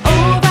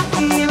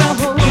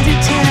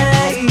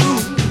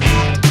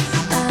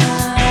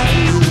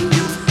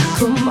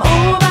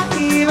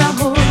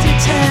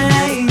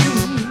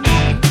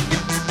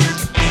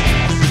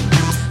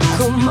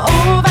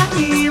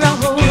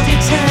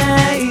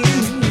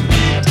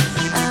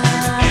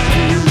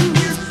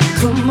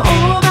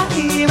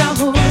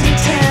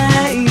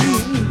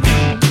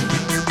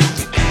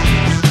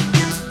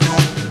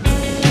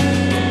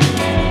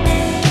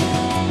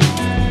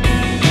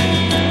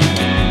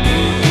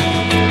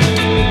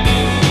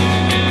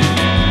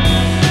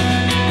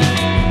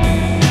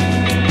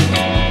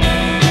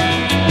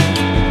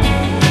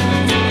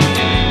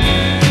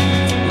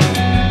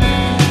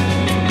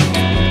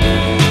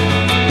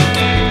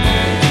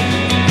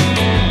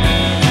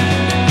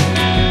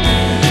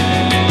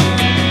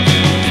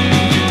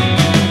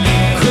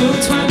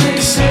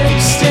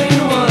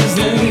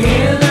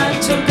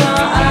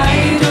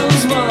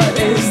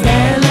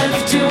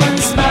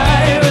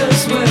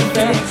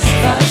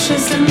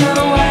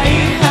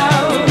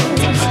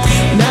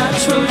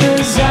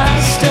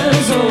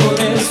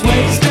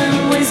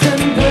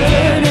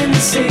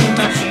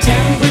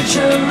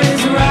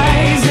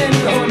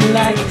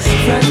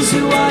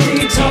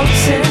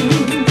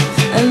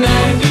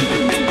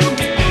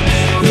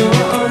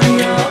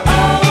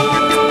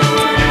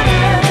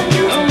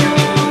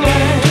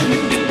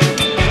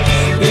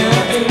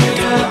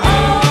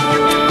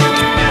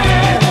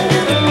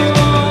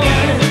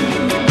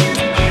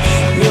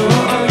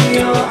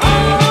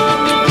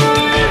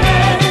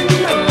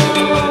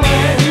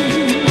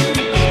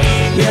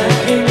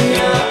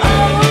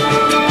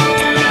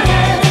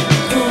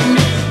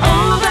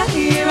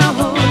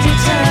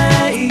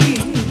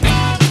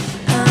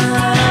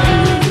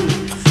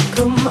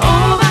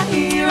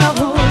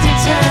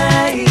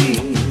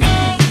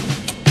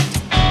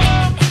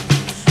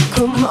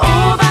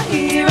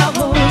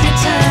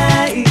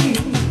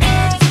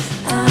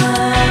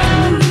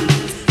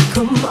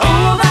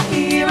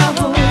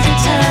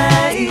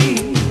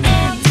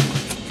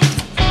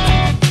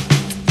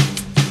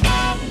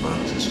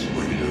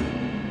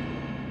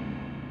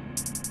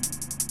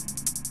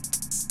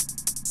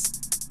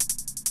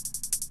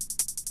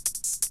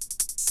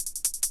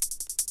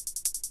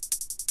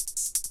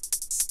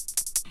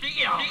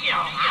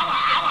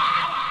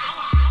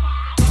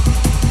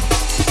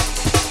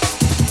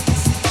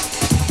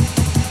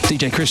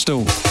DJ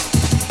Crystal,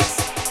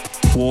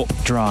 Warp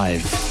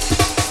Drive.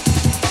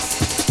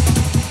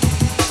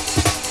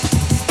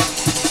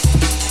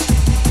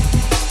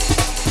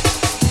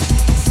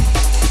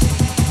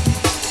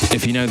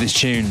 If you know this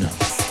tune,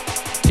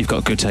 you've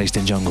got good taste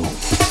in jungle.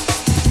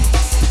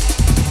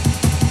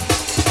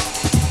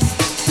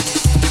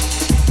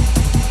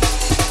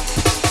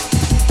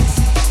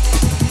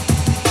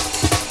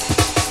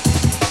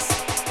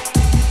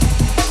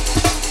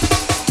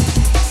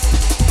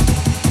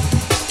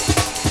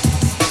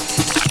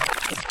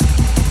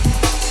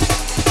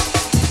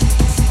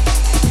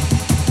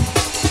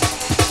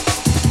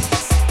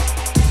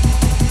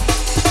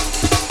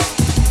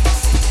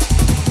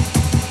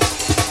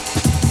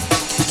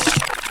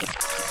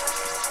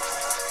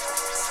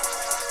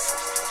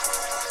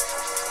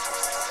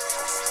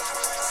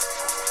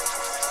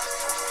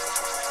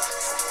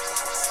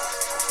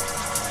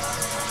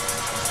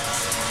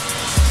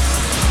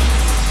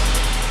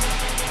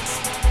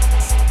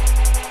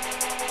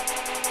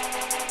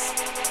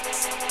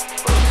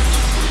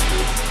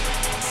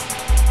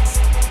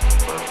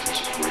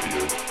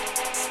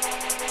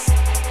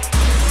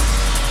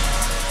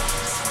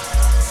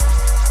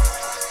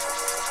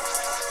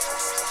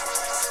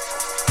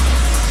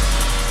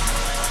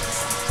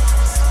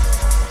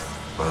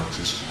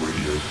 Mantis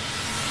Radio.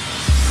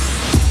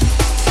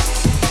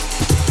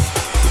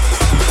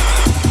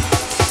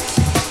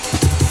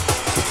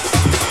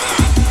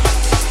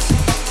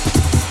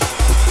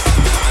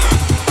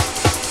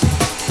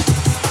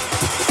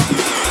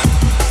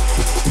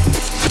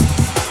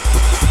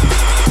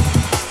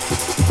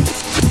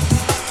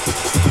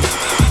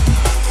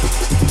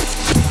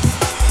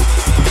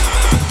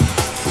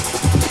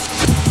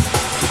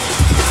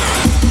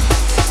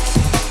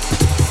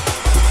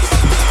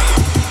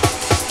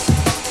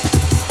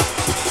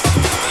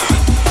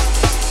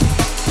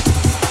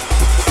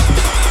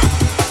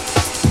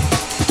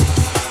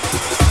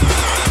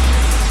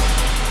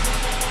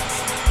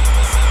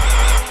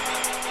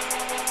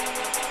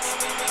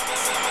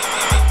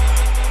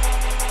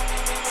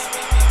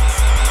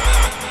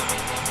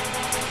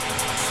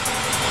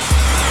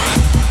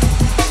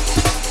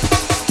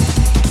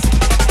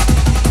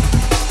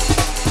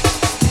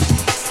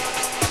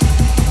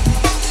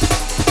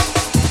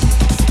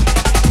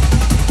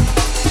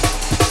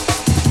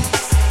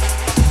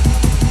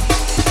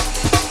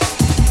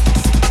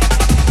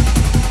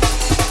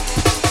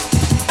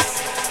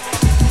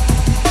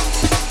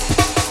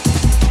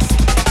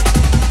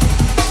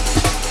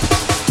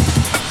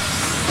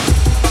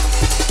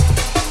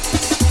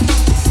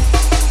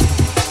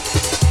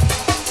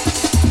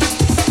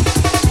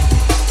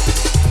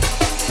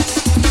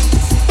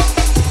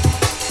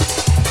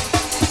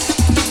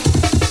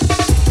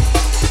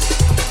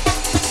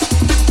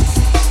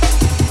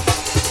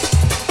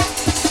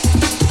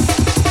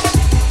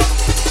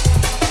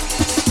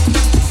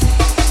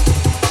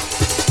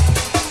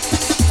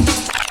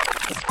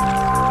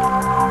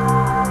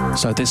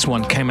 So this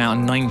one came out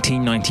in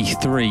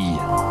 1993. You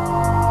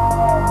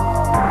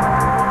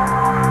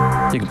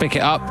can pick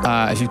it up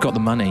if you've got the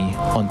money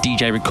on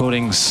DJ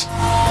Recordings.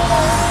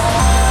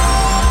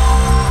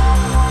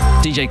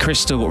 DJ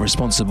Crystal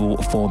responsible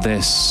for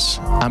this.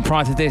 And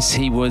prior to this,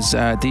 he was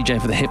DJ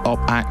for the hip-hop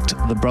act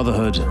The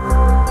Brotherhood.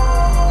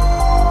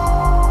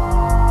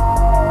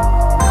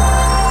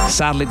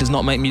 Sadly does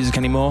not make music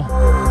anymore,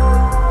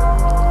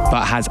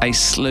 but has a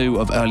slew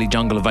of early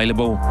jungle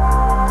available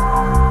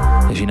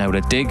if you know what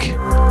to dig,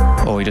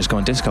 or you just go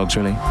on Discogs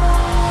really.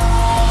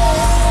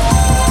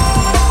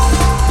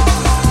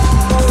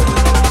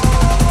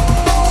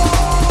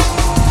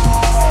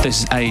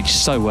 This is aged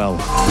so well,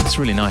 it's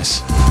really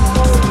nice.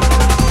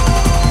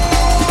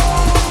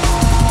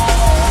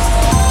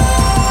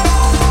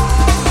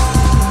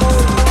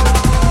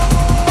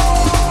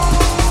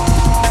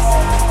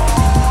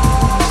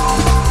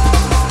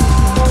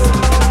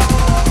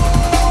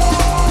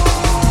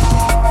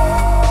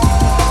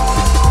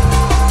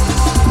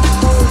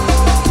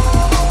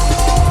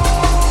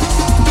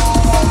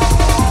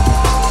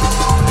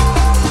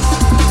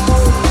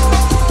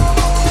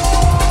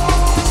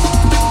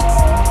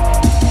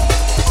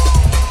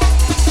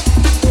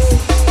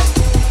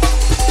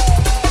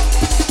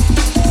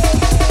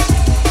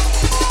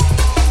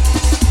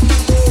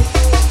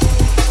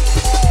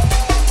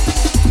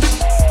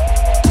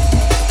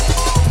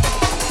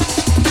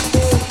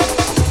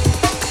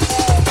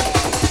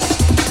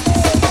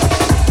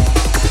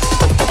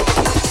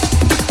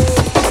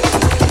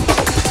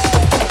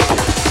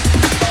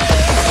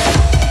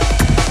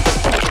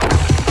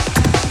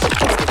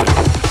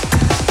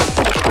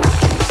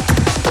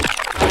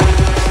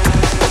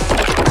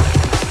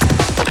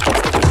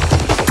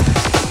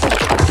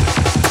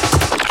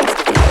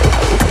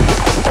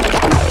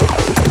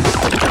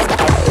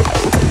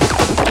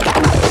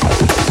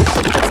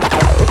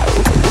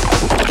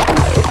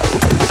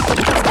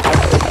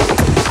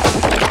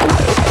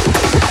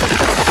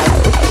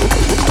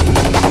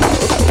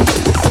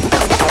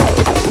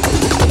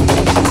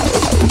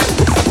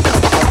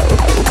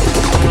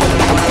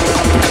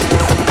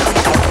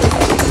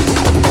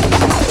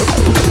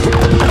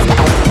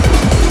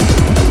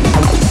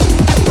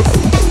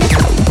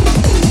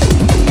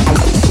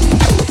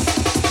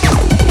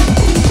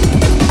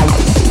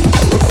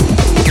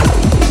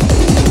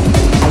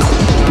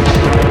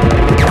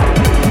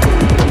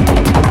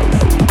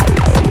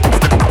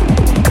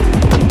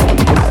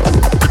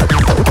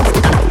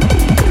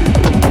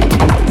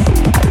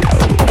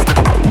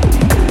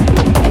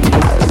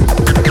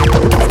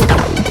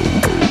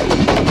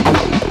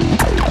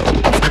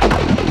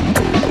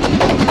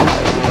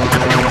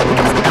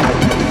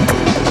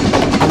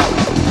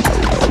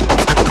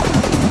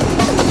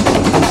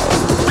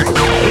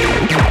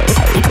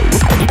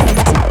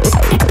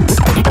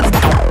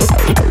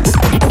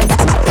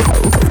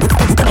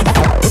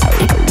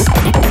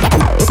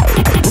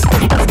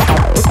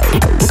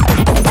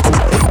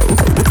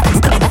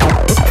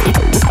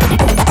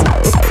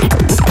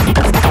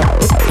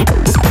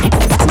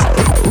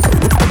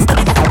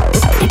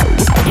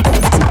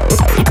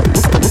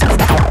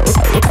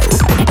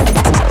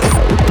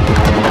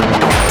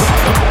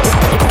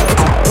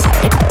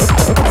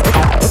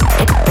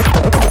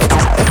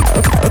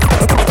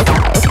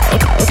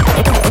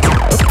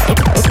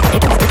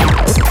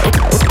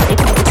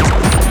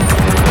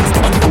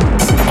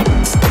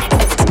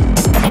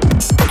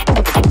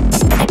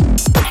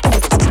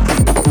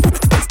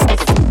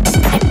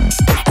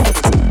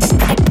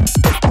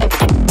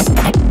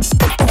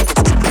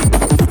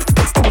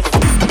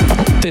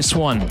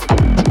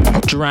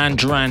 2001. Duran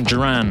Duran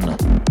Duran.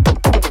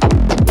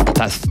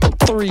 That's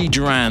 3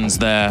 Durans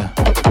there.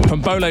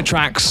 From Bolo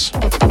Tracks,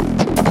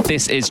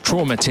 this is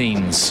Trauma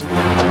Teens.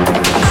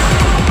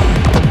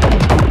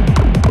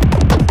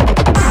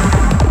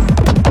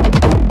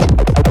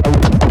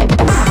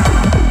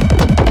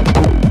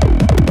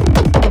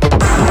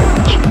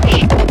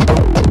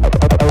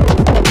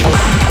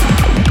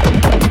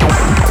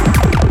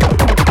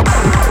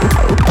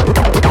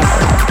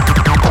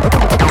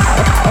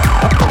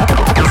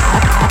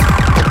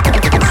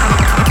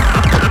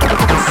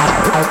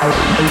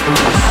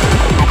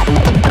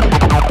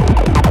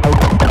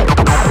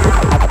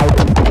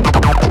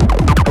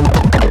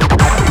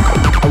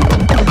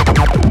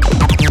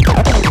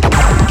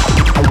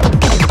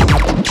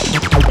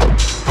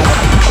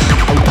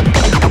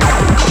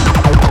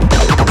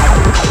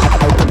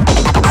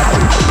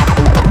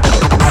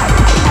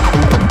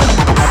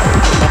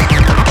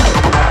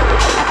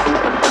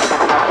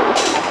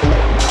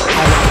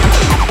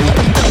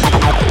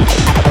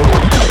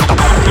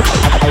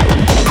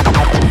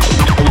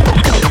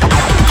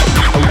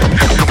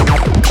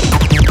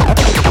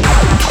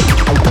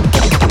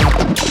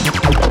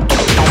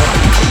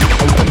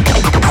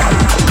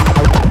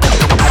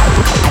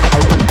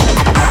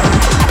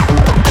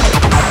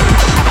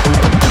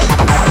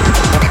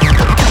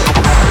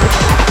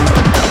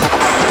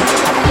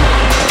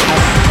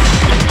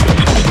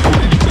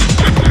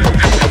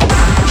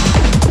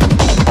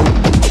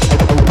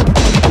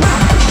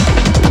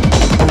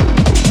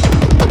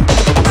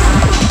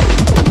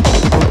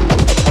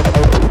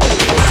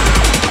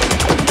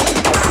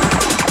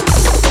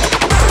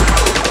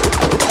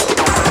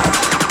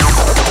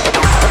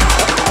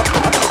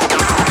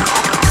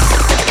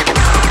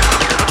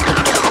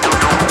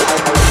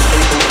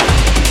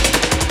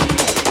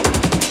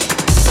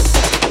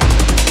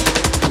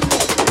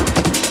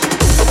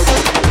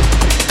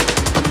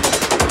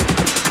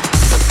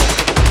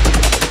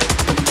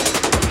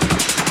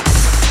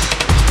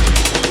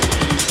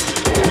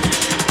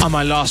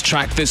 My last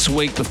track this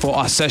week before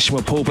our session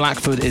with Paul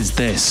Blackford is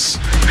this.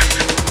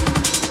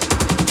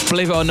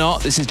 Believe it or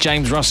not, this is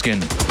James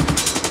Ruskin.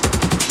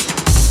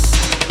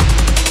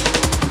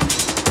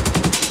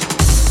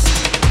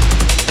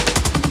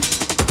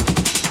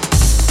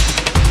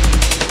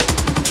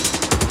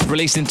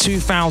 Released in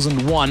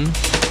 2001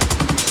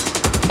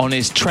 on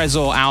his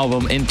Trezor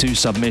album Into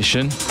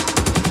Submission.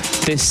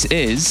 This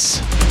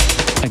is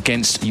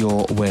Against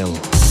Your Will.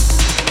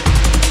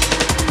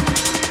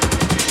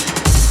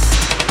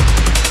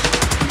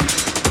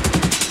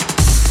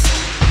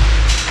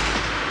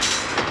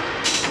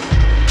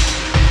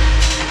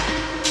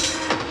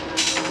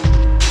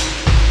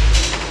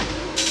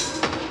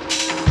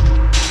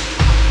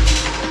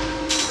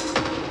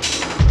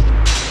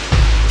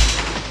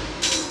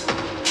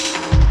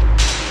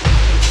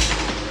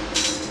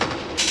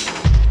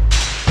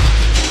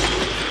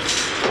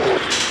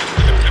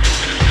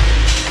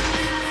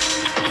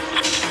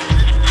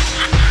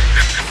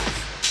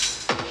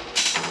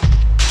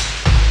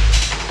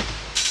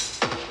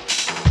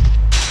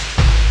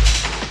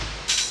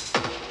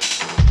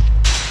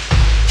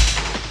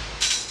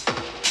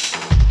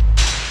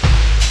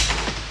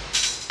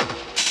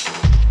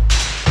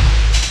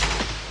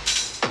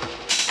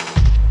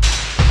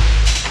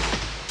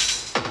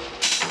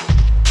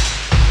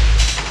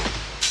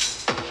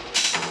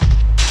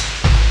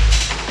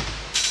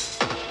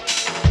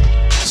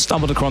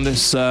 Stumbled across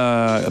this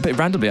a bit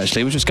randomly,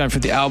 actually. We were just going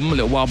through the album a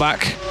little while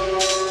back.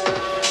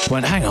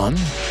 Went, hang on,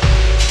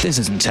 this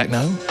isn't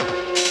techno.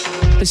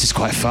 This is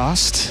quite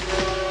fast.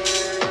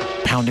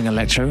 Pounding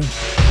electro.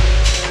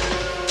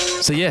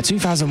 So yeah,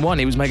 2001,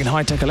 he was making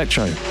high-tech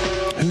electro.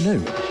 Who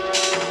knew?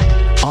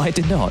 I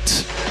did not.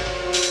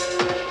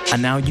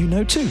 And now you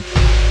know too.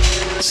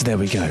 So there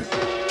we go.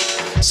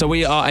 So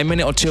we are a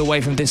minute or two away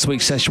from this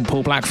week's session with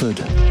Paul Blackford.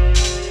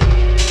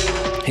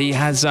 He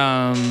has...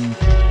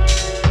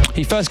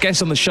 He first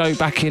guested on the show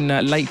back in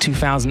late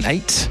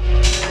 2008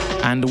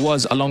 and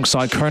was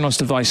alongside Kronos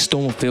Device,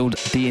 Stormfield,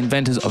 the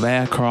inventors of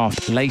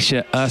aircraft,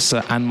 Lacia,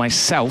 Ursa and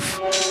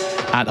myself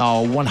at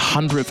our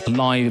 100th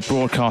live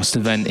broadcast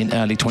event in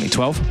early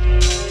 2012.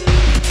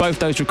 Both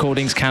those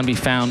recordings can be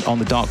found on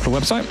the Darkfloor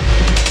website.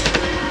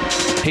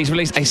 He's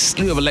released a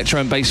slew of electro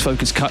and bass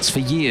focused cuts for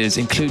years,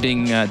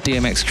 including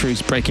DMX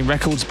Crew's Breaking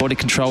Records, Body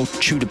Control,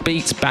 Tudor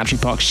Beats, Battery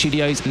Park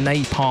Studios,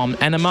 Napalm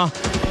Enema.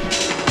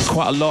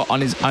 Quite a lot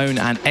on his own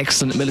and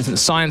excellent Militant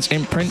Science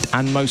imprint,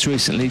 and most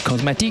recently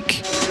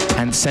Cosmetic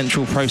and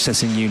Central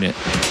Processing Unit.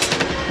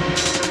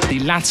 The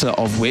latter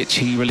of which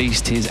he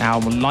released his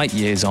album Light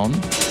Years on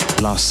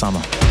last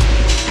summer.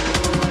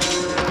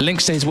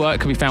 Links to his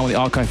work can be found with the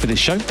archive for this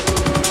show.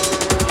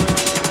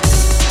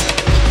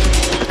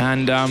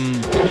 And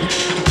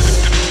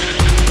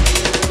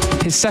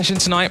his session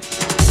tonight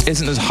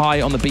isn't as high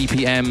on the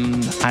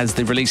BPM as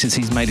the releases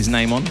he's made his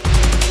name on,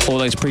 or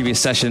those previous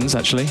sessions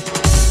actually.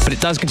 But it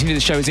does continue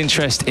to show his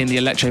interest in the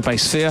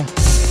electro-based sphere,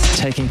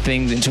 taking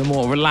things into a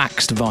more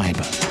relaxed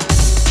vibe.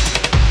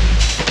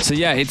 So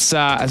yeah, it's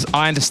as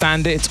I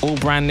understand it, it's all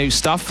brand new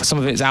stuff. Some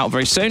of it's out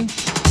very soon.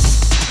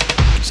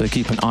 So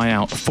keep an eye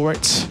out for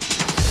it.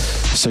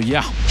 So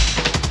yeah.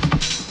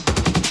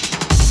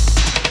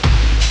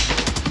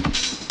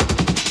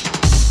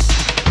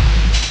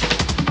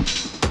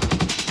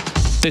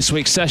 This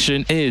week's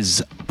session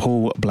is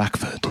Paul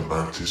Blackford. The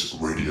Mantis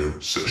Radio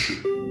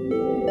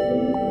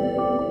Session.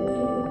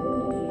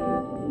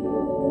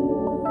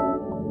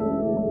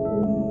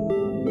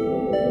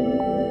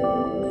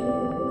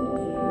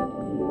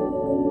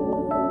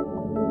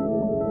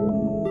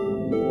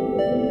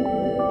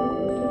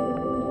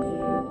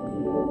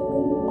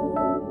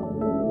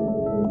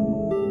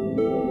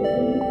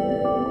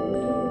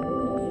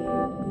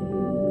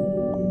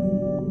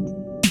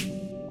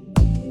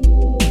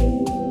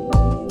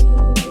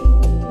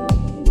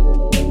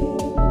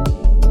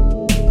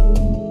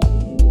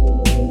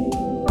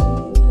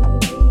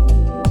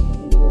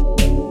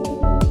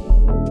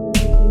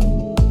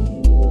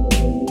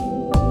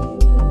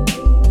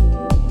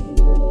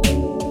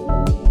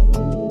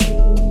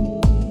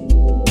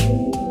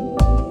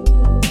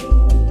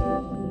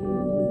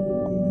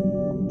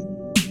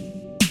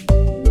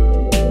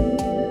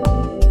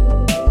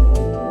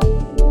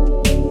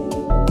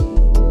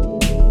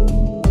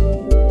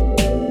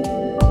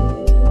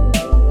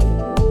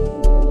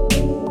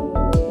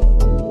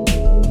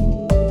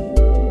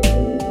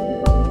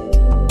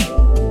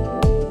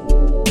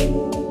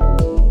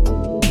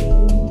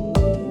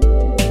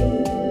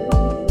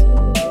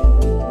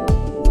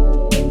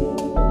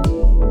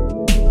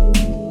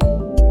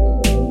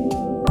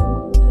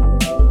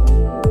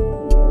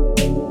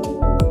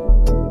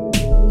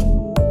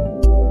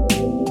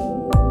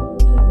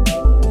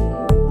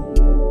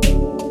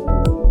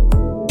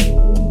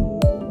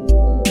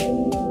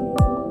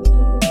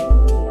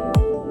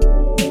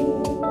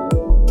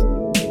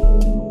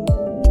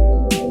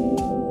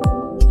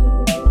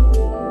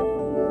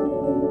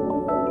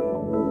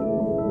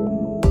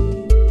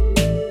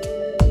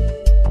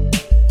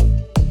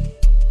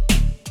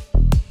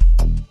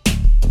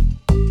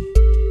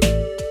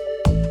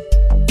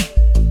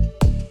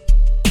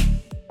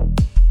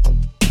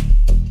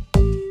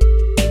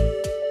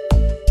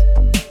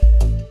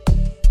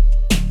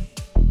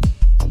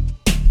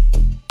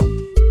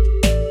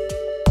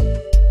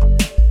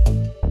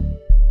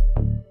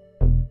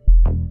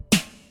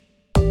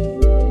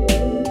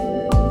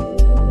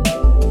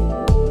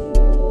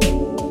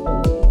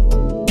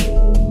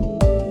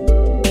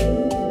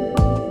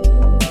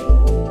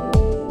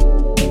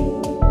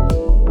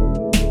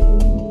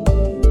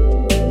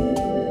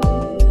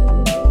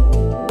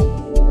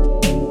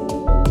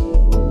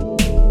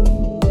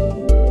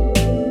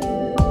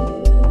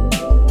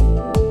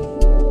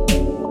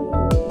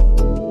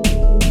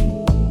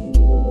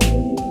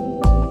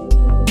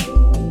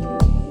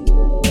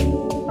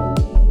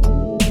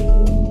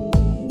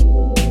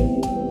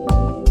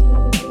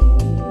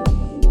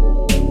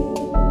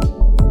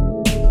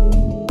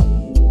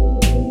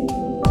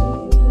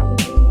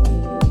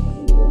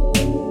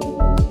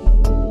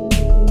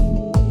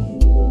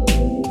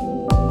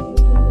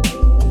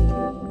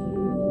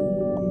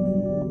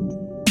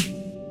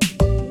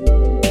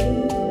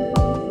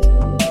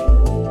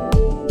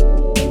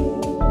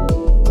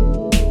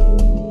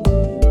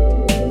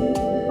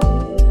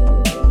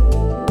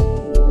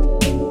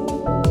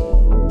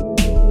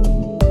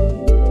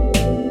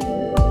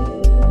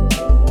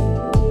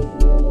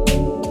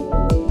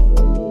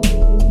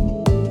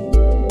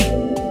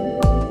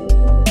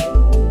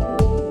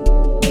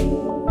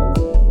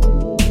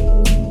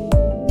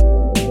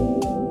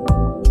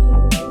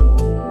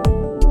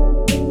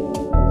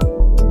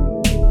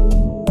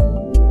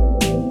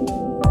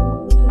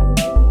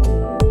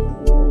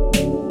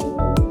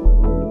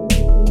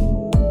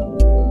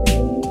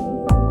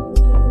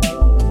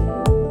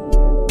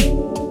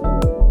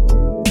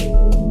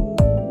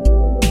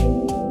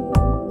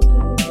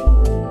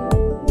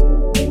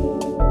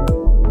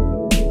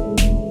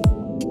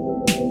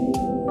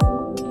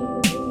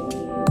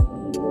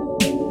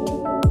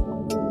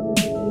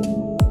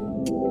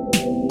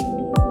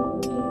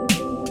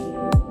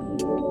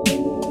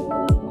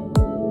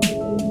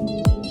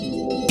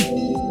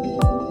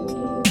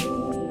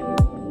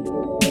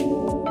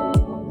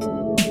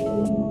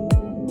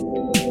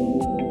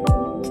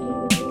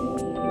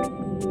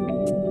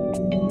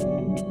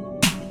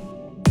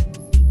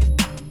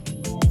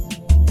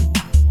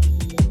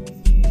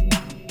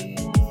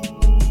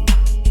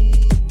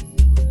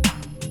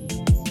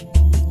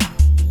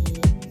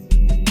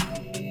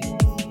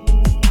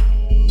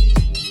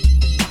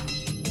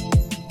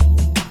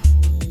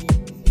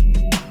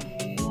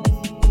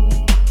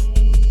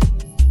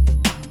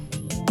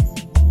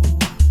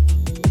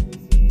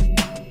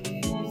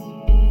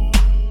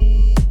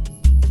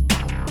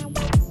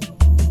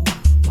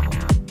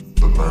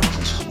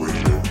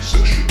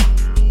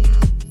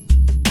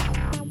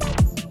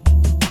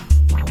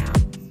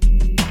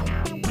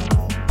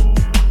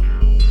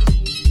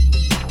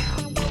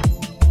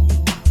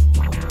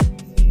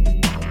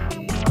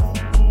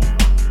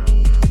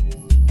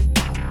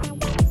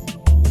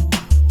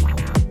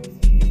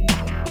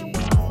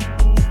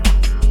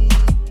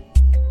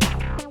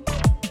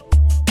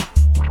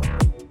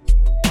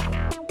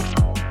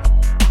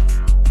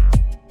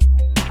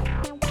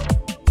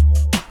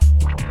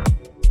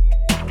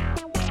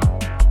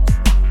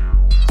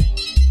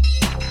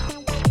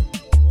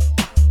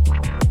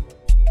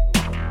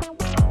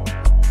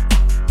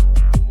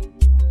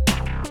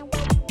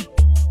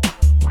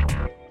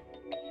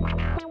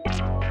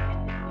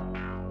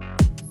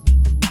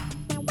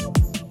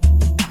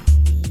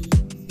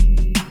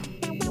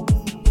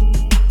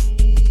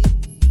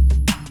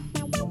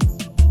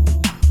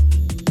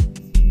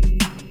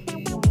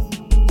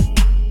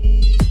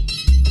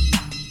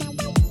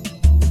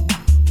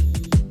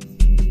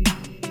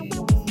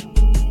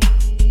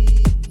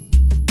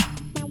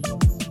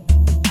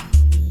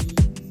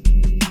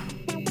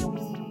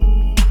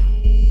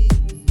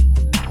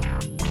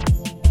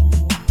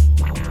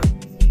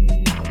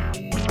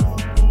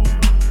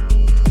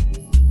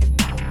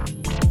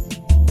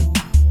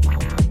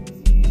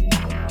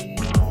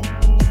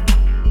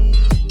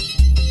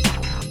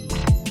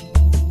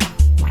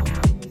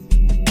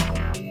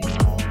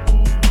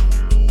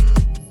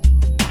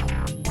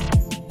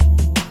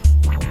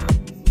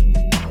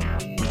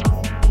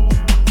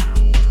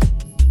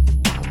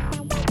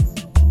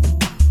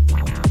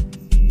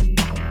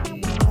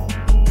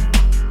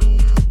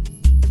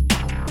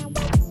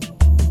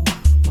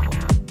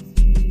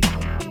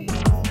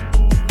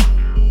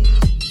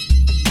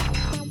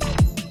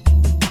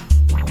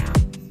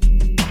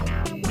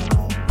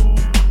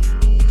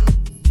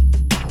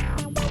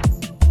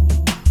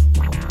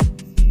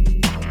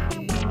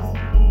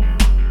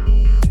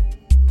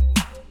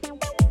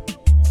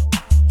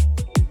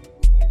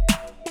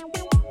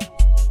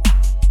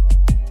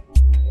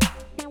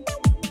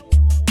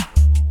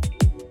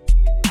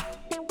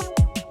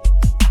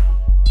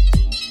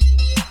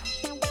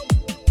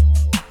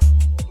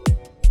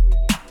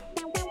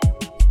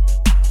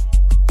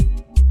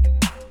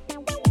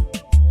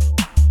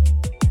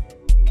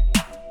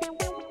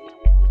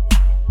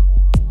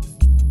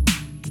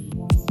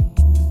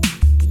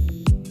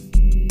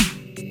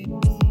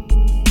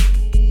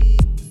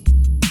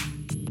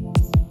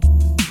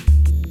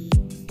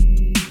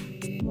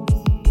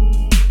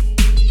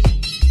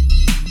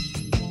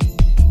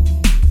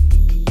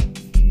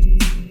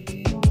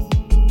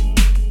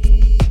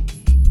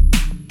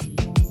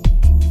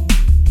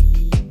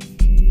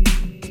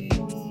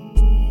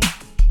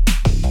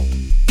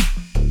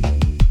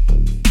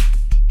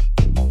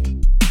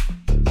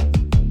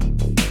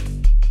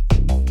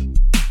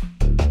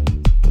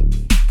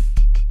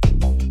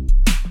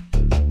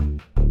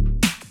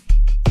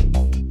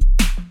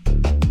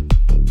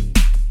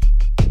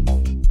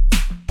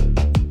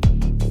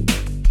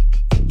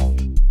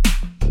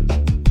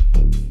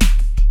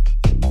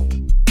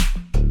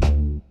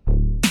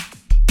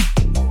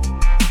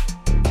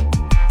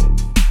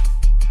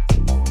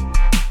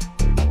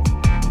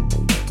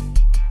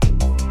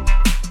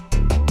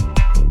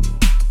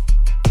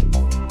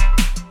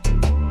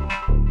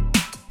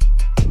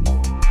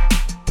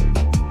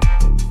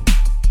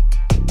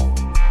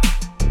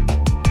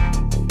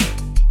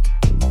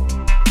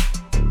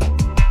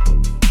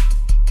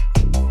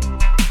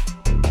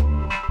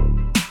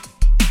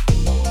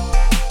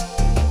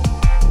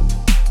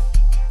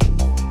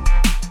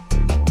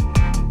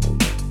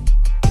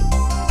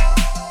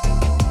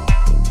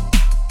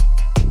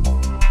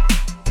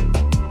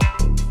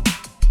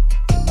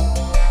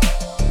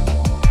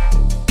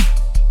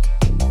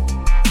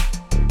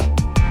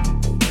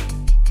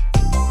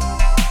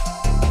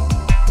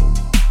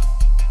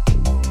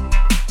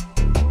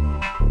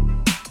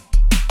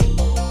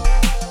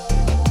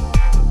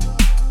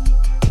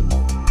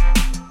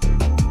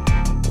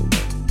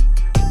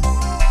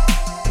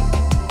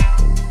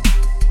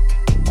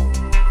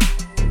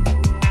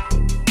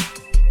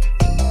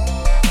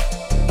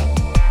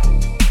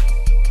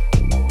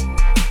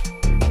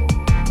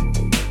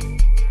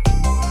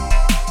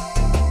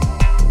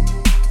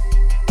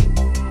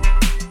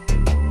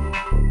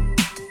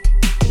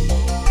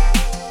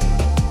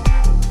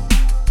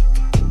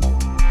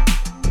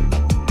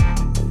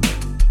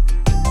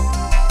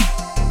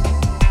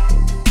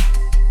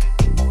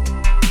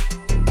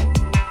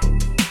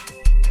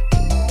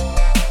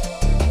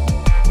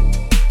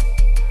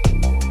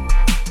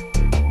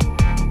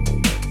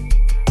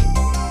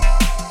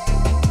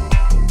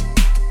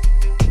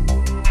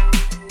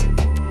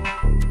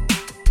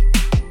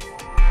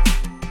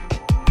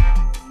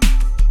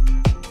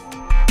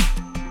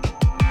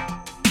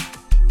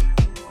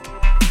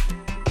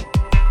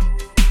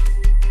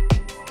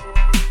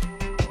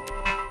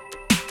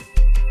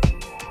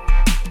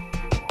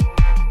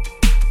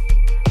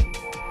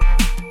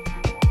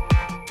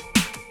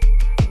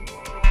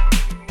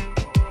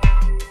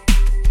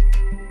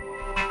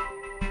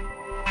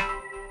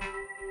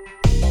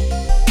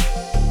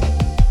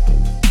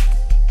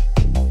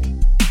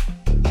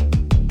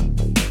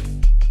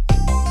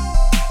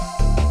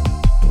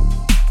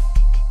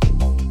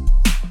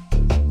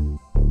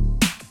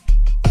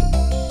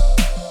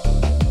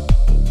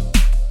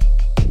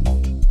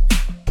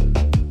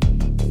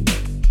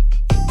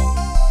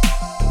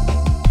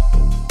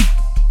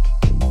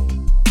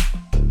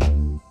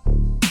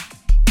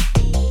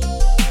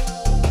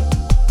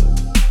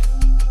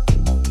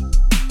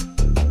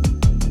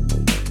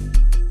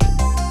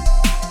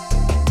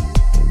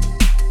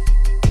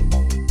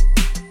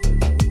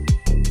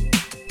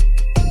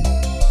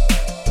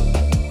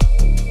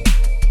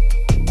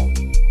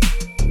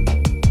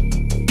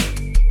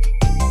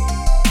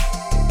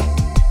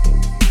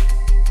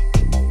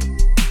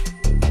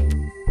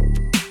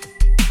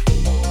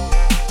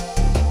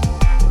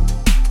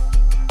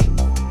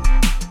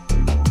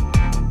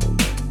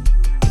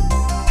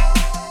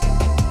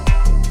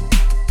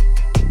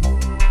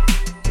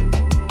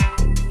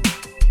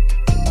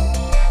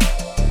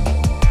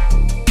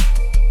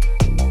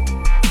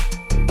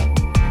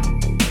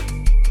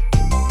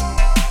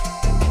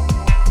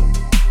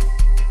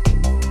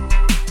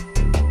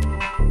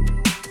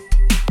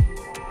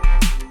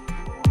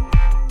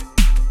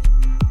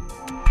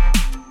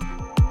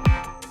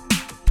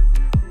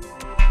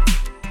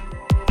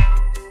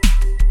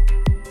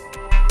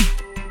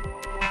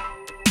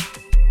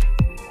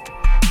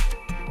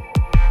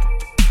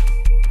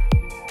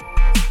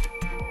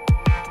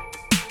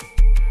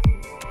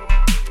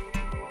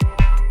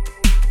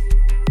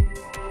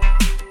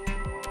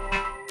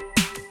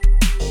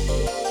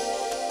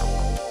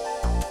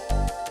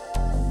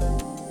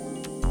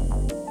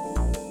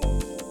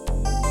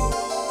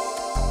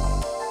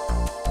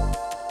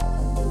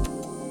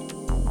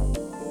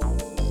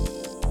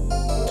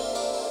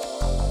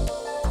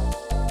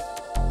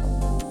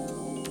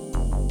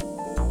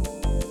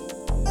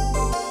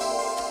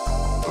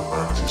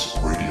 Mantis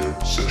radio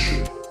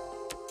session.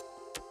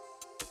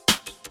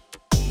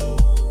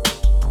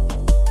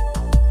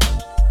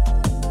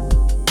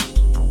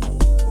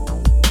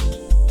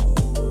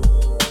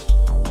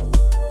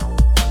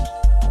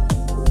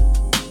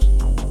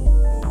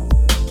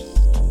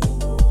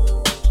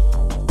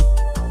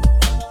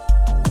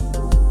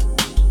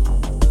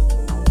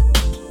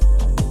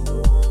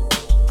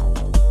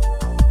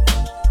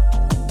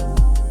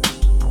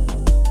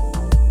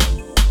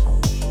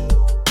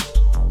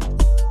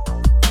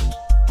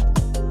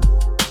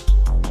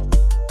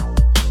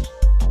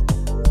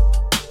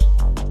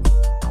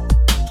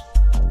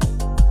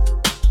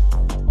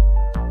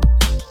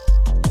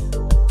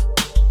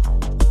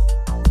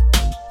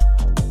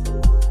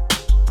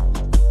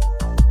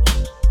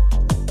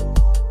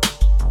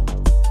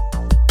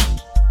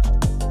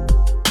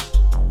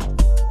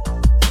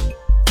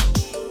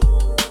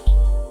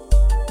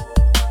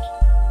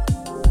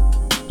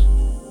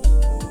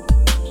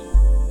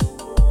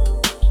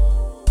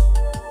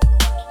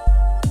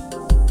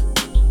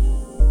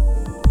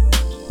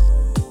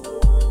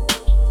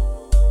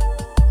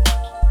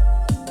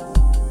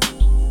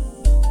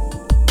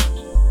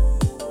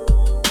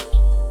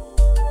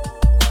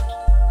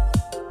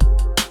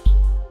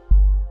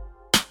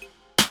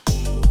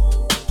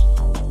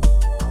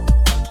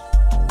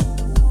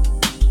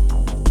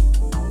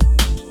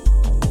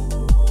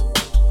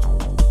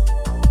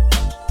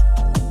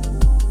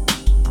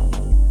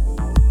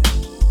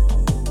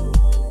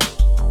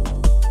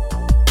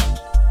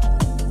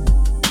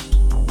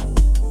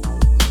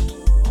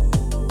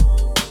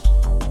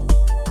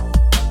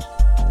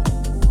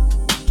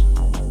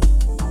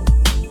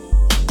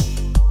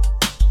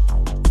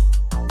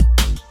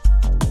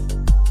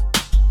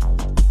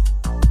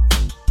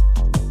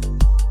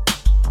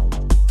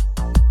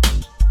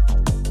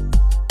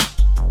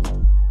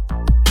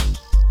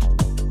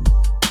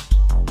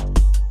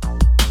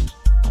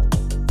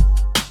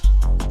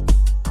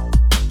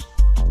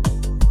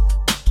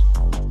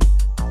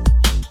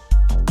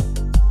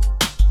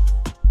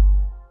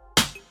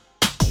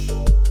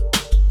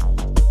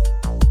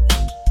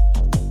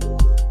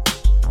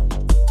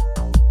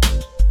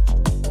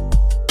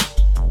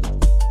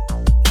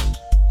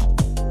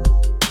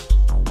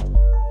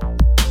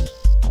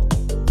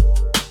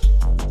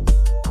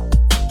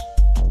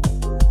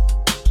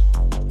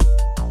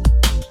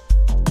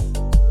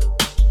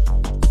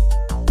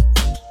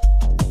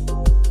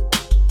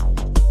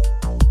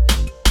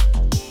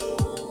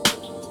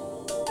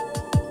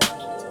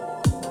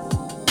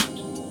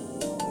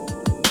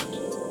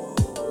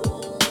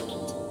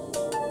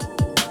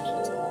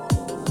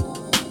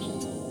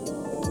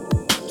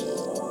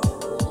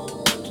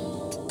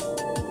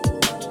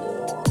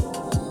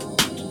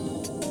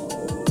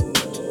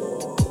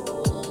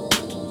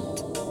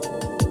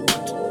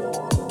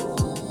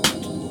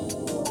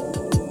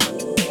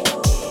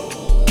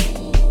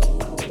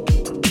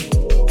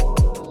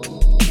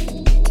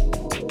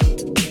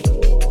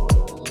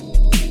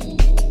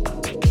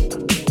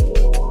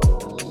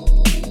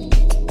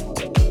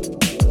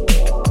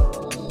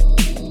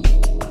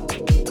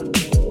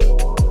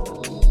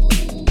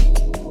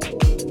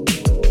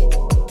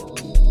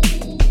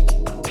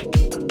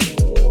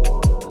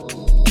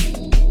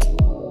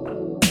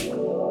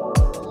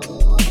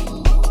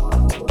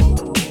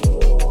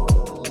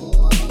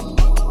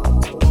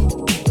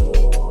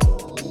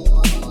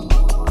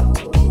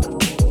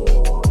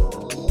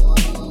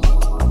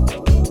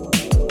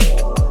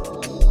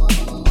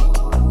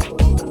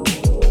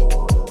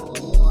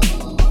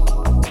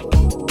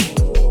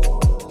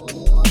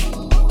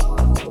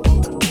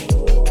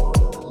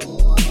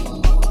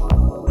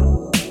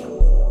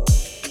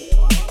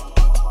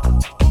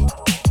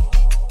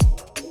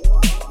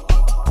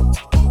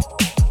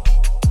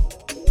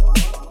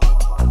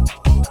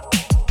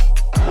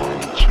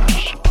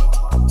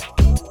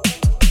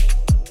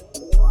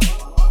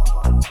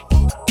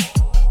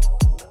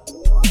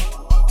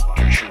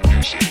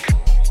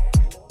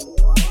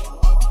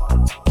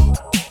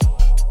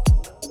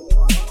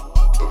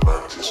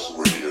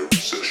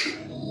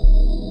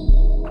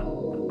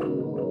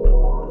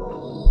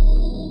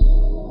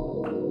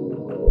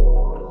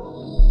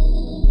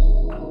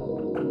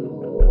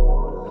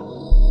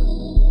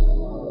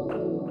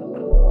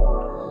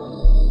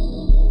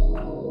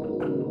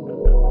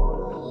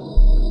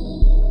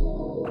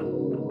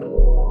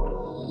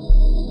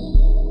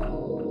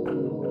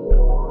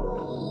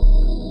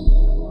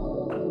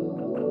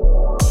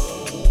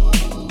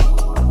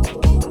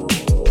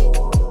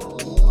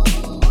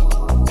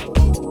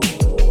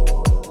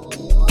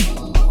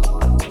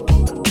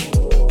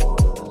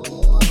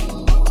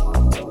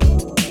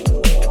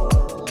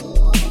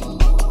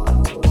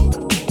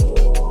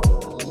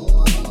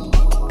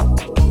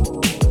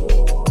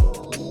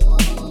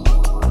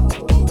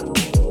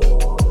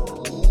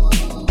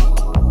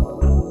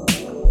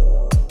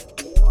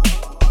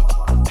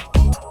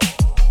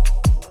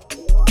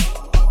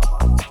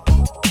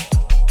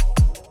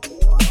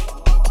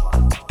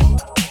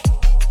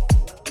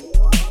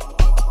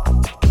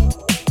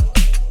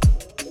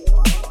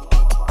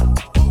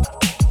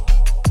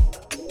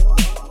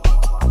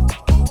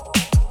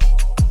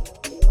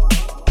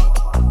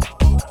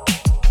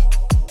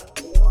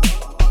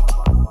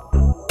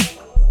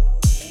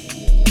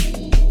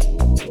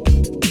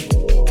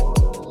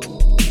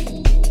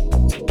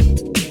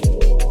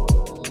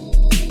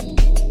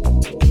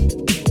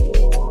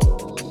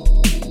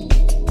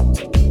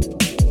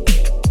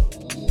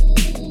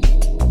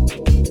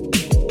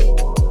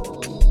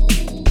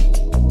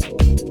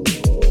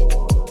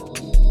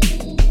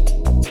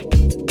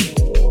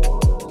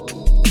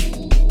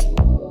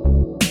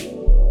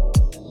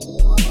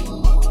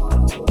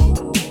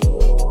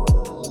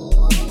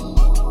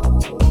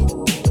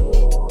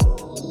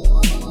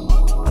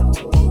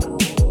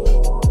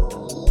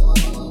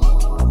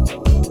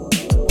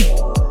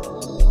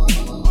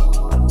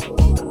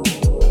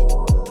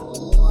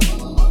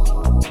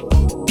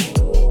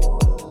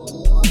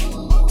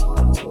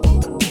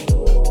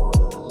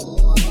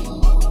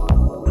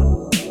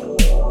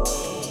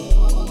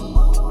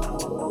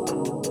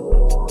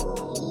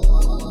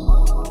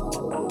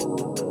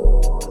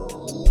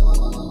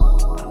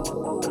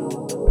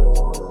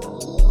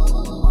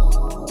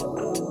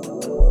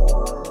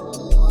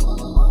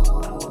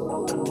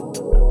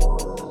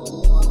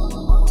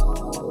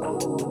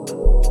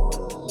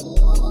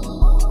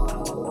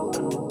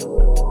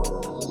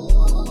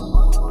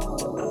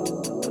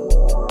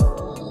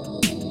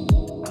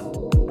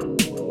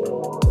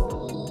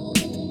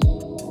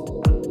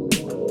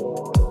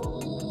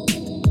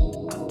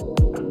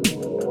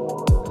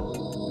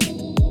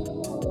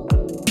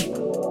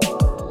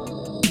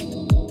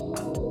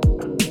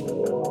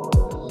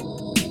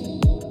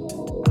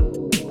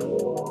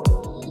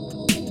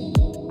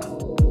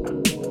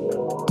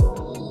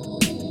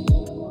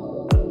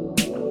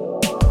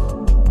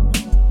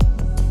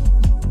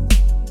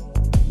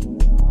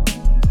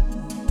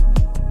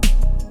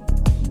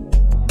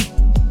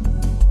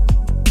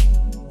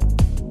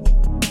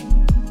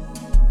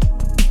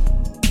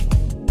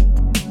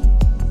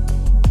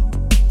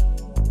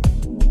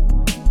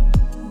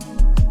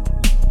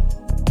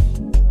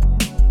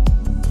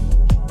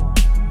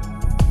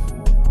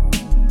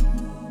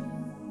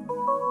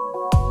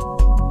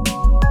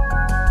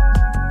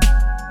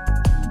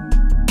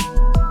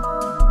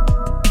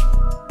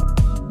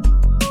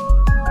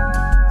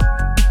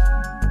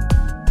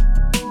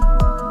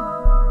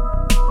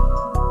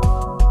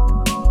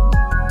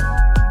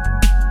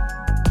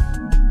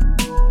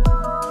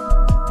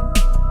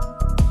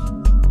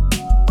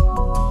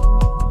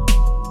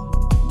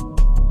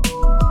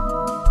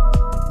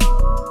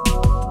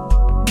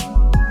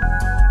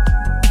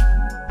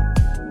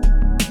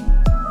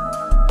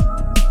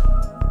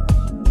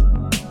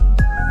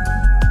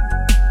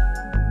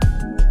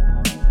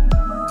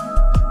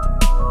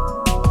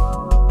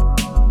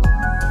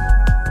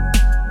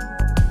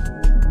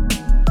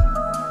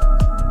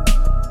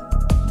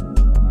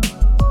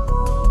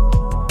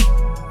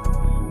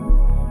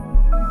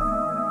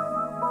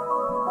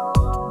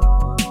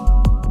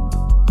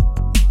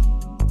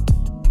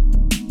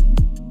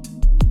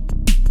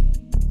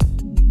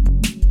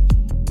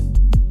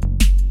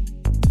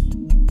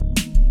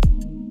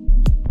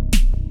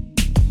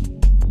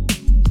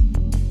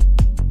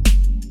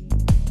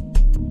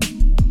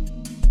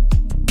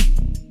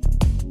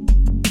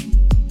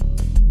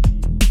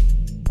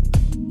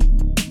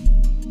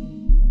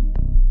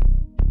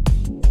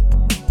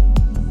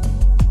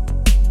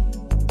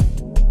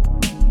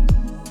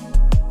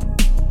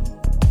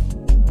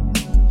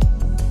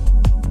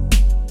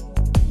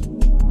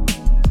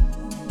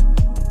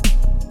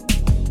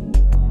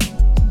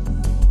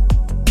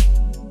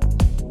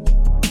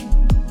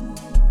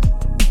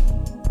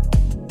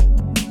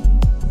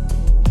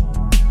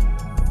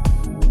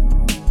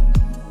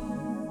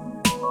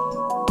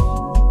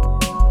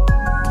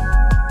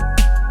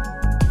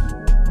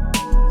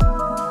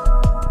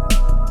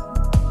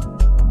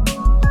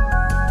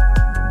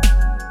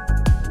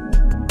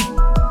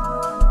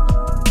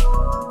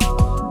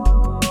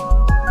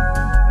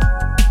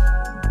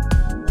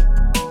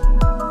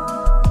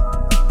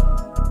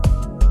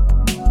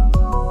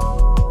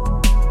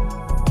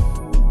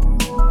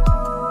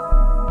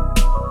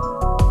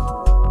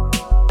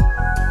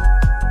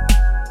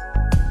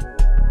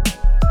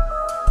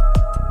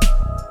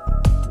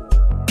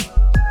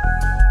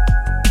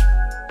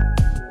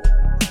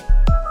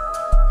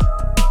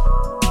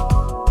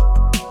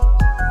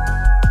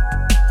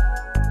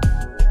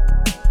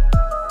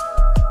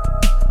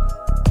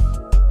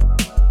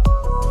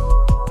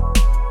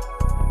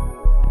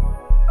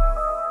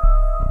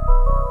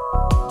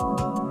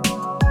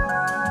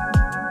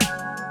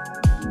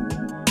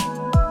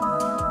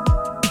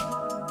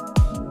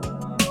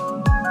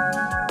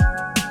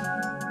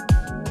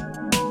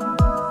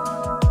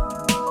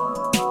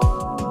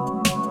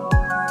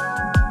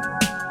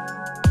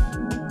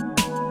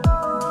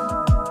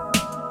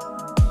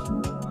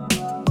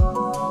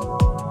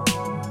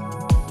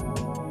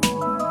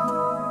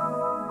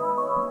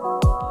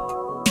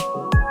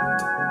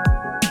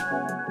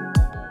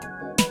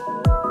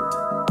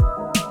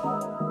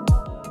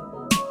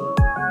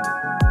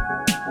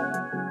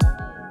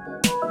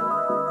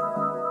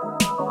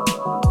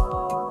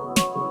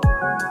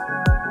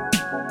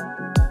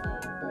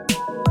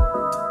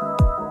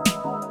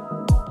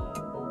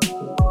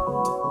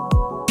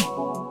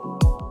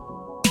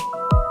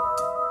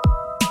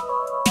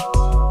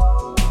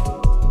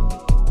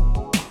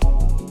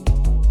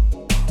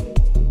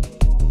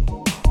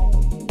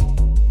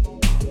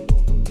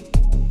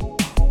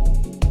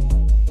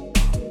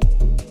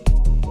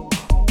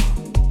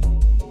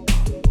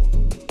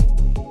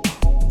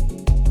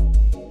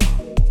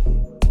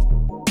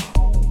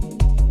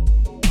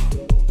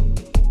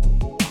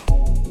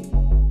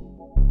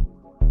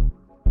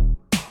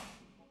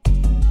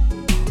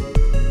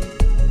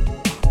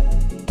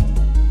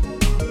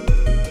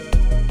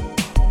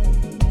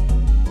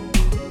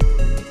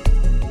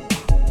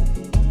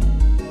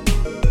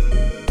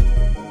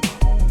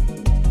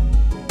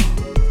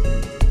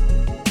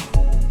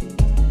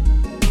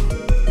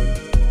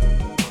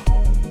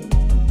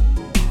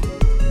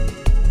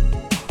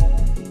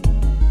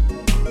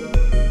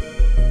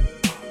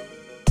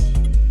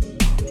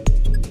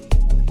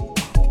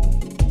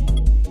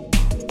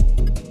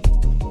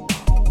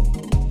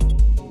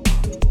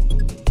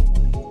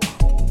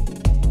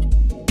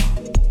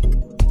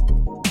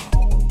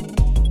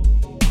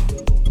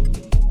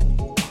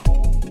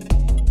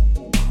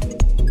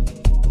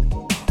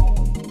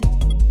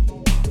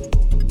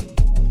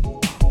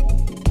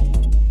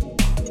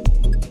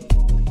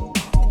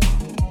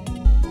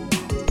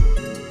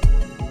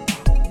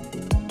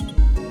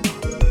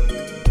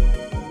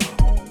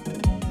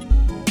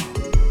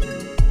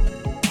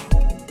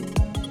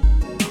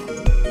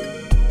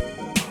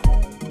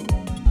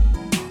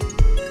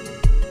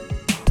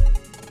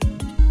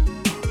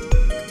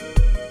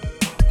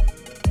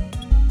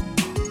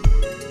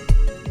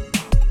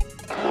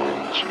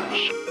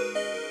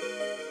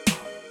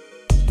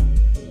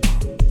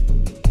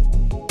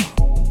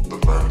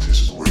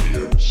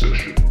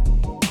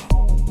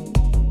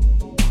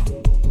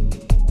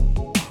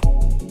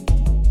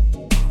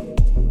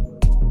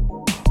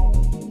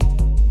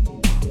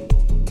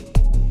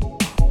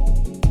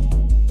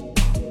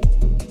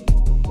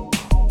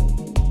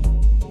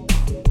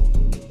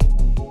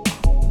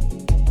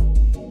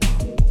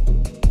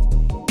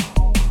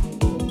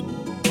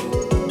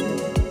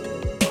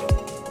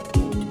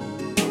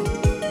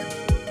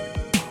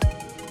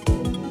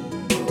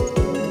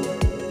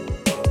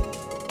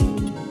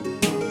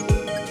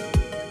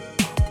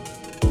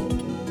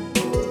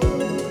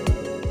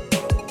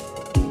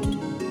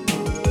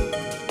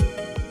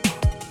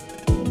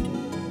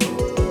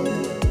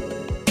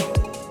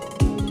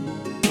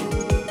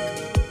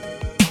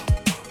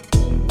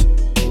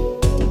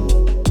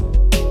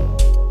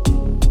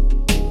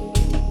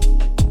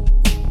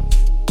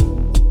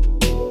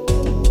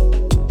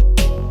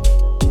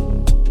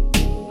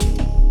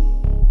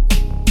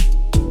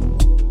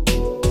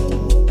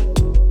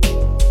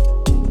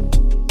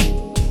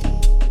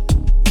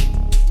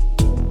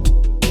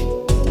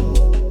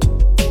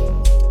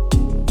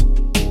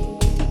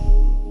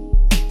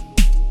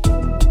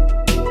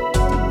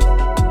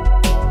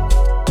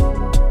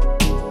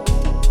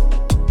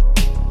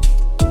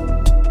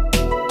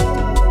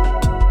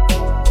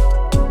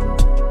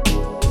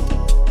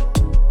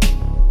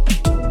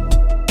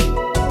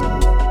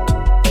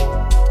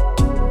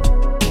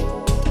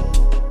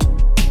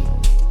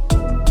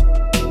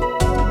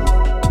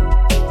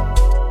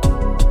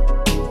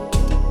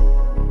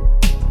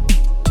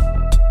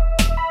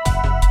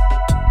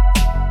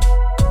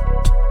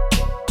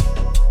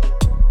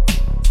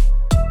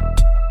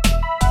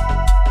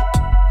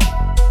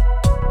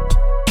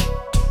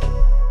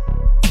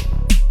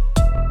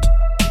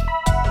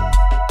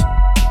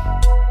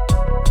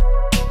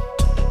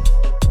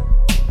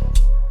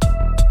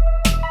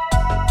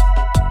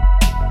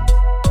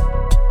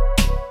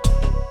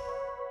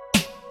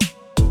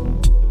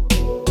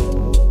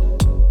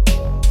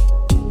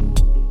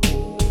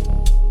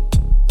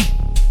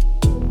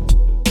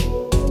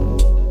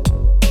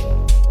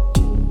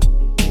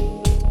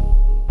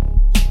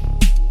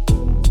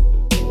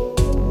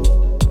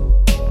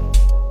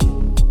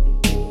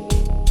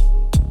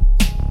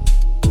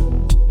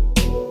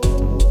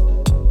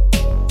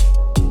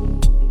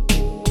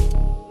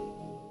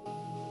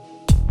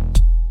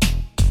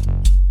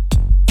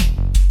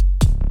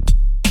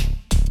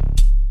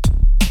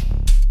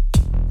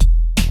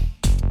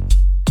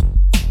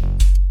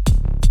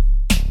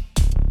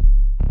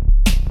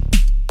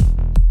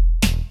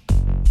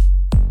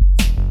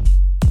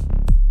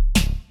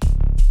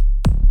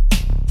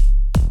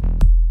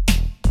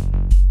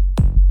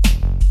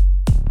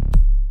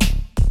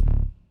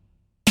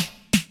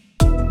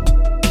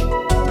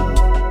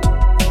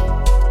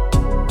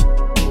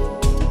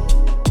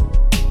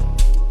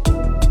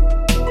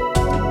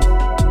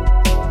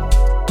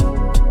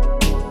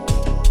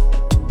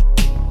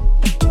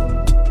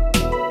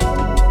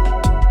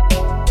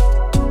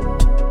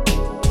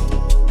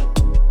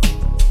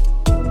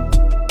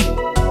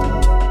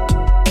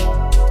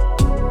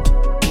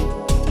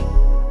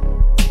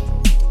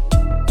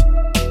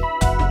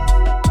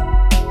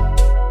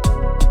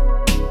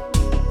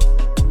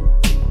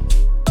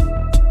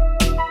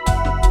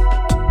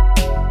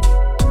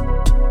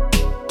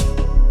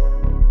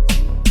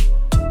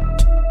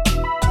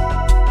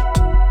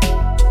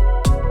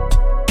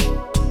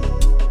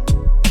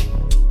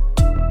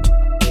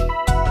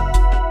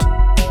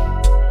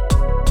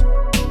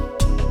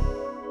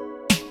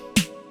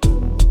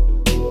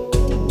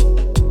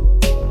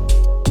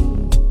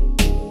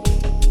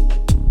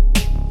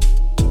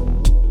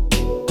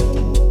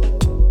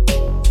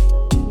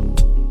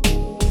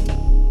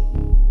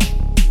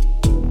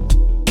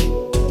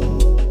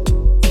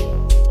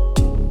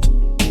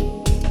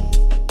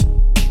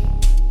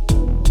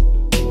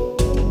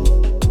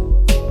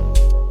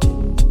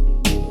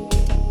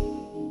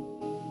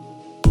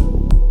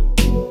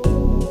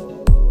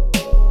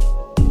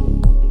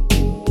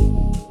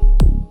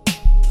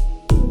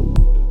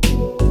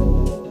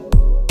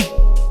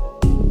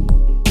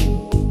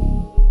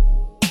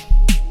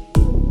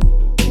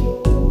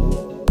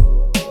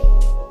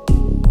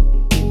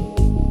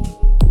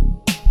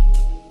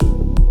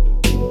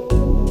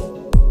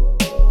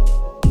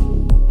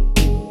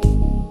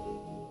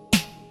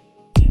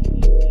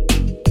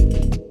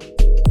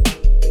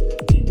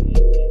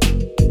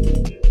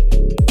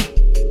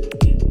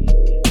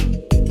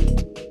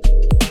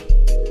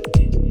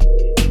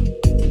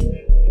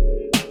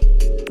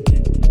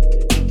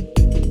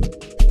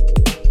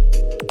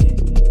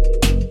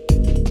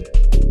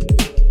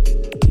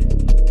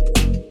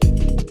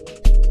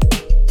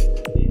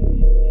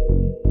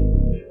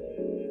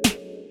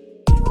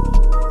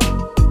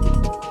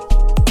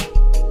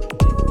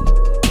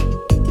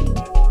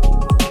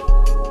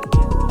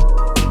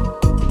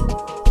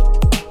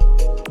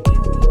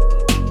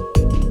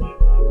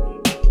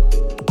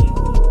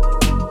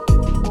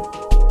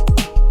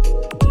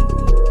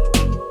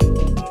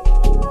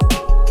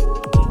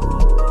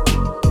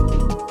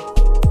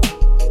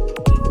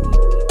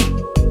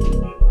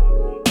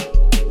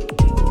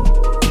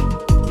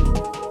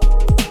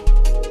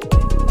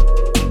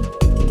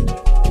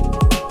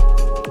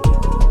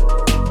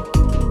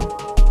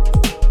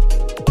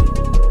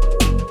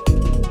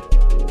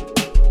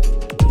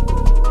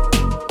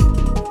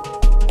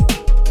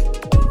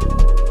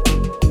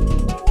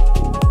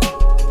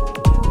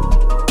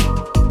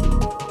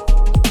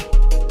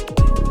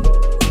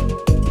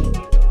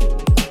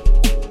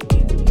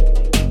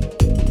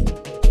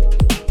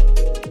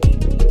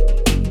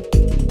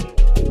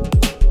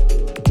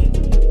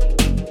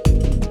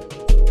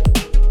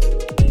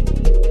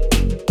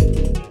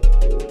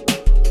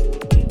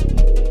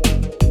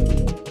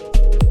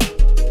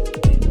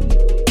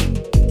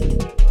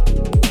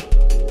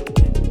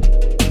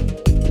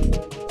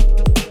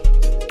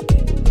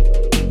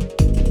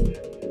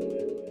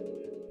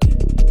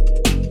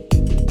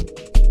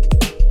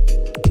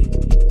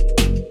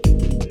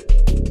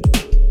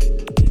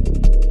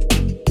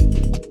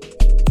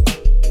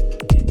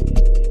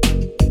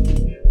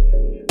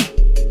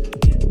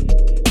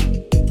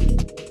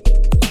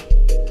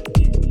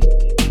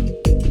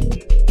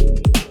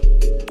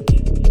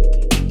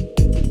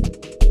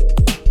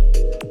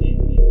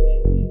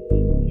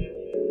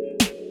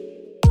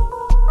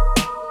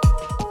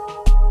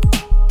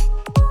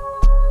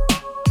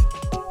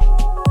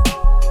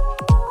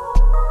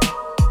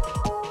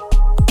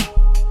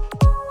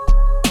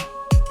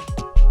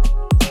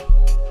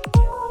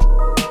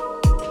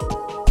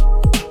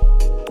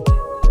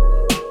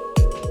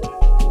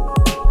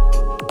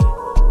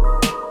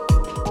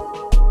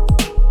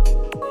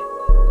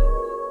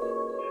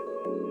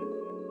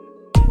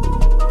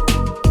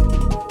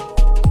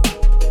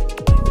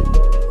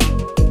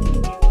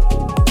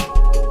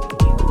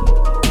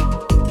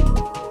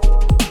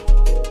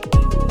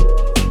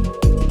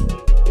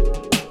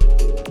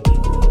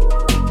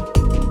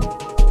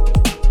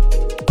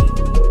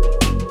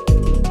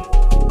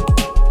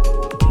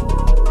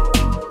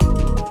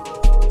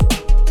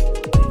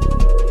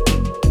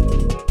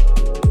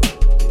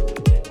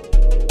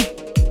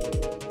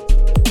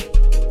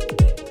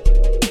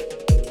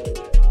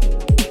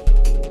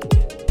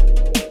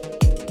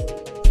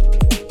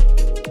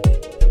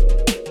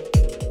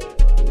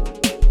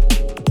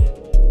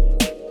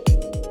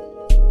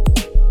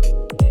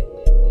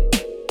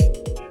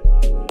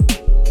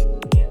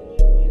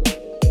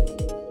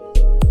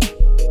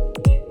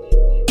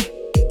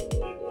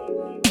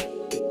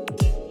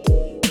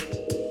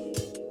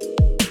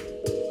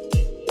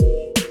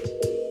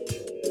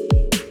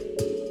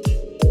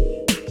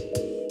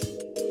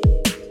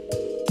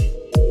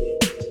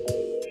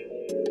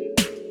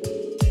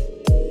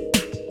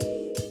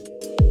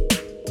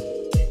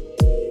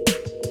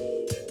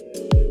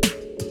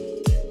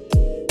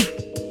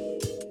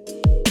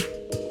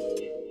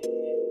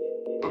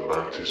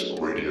 Mantis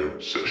radio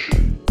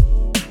session.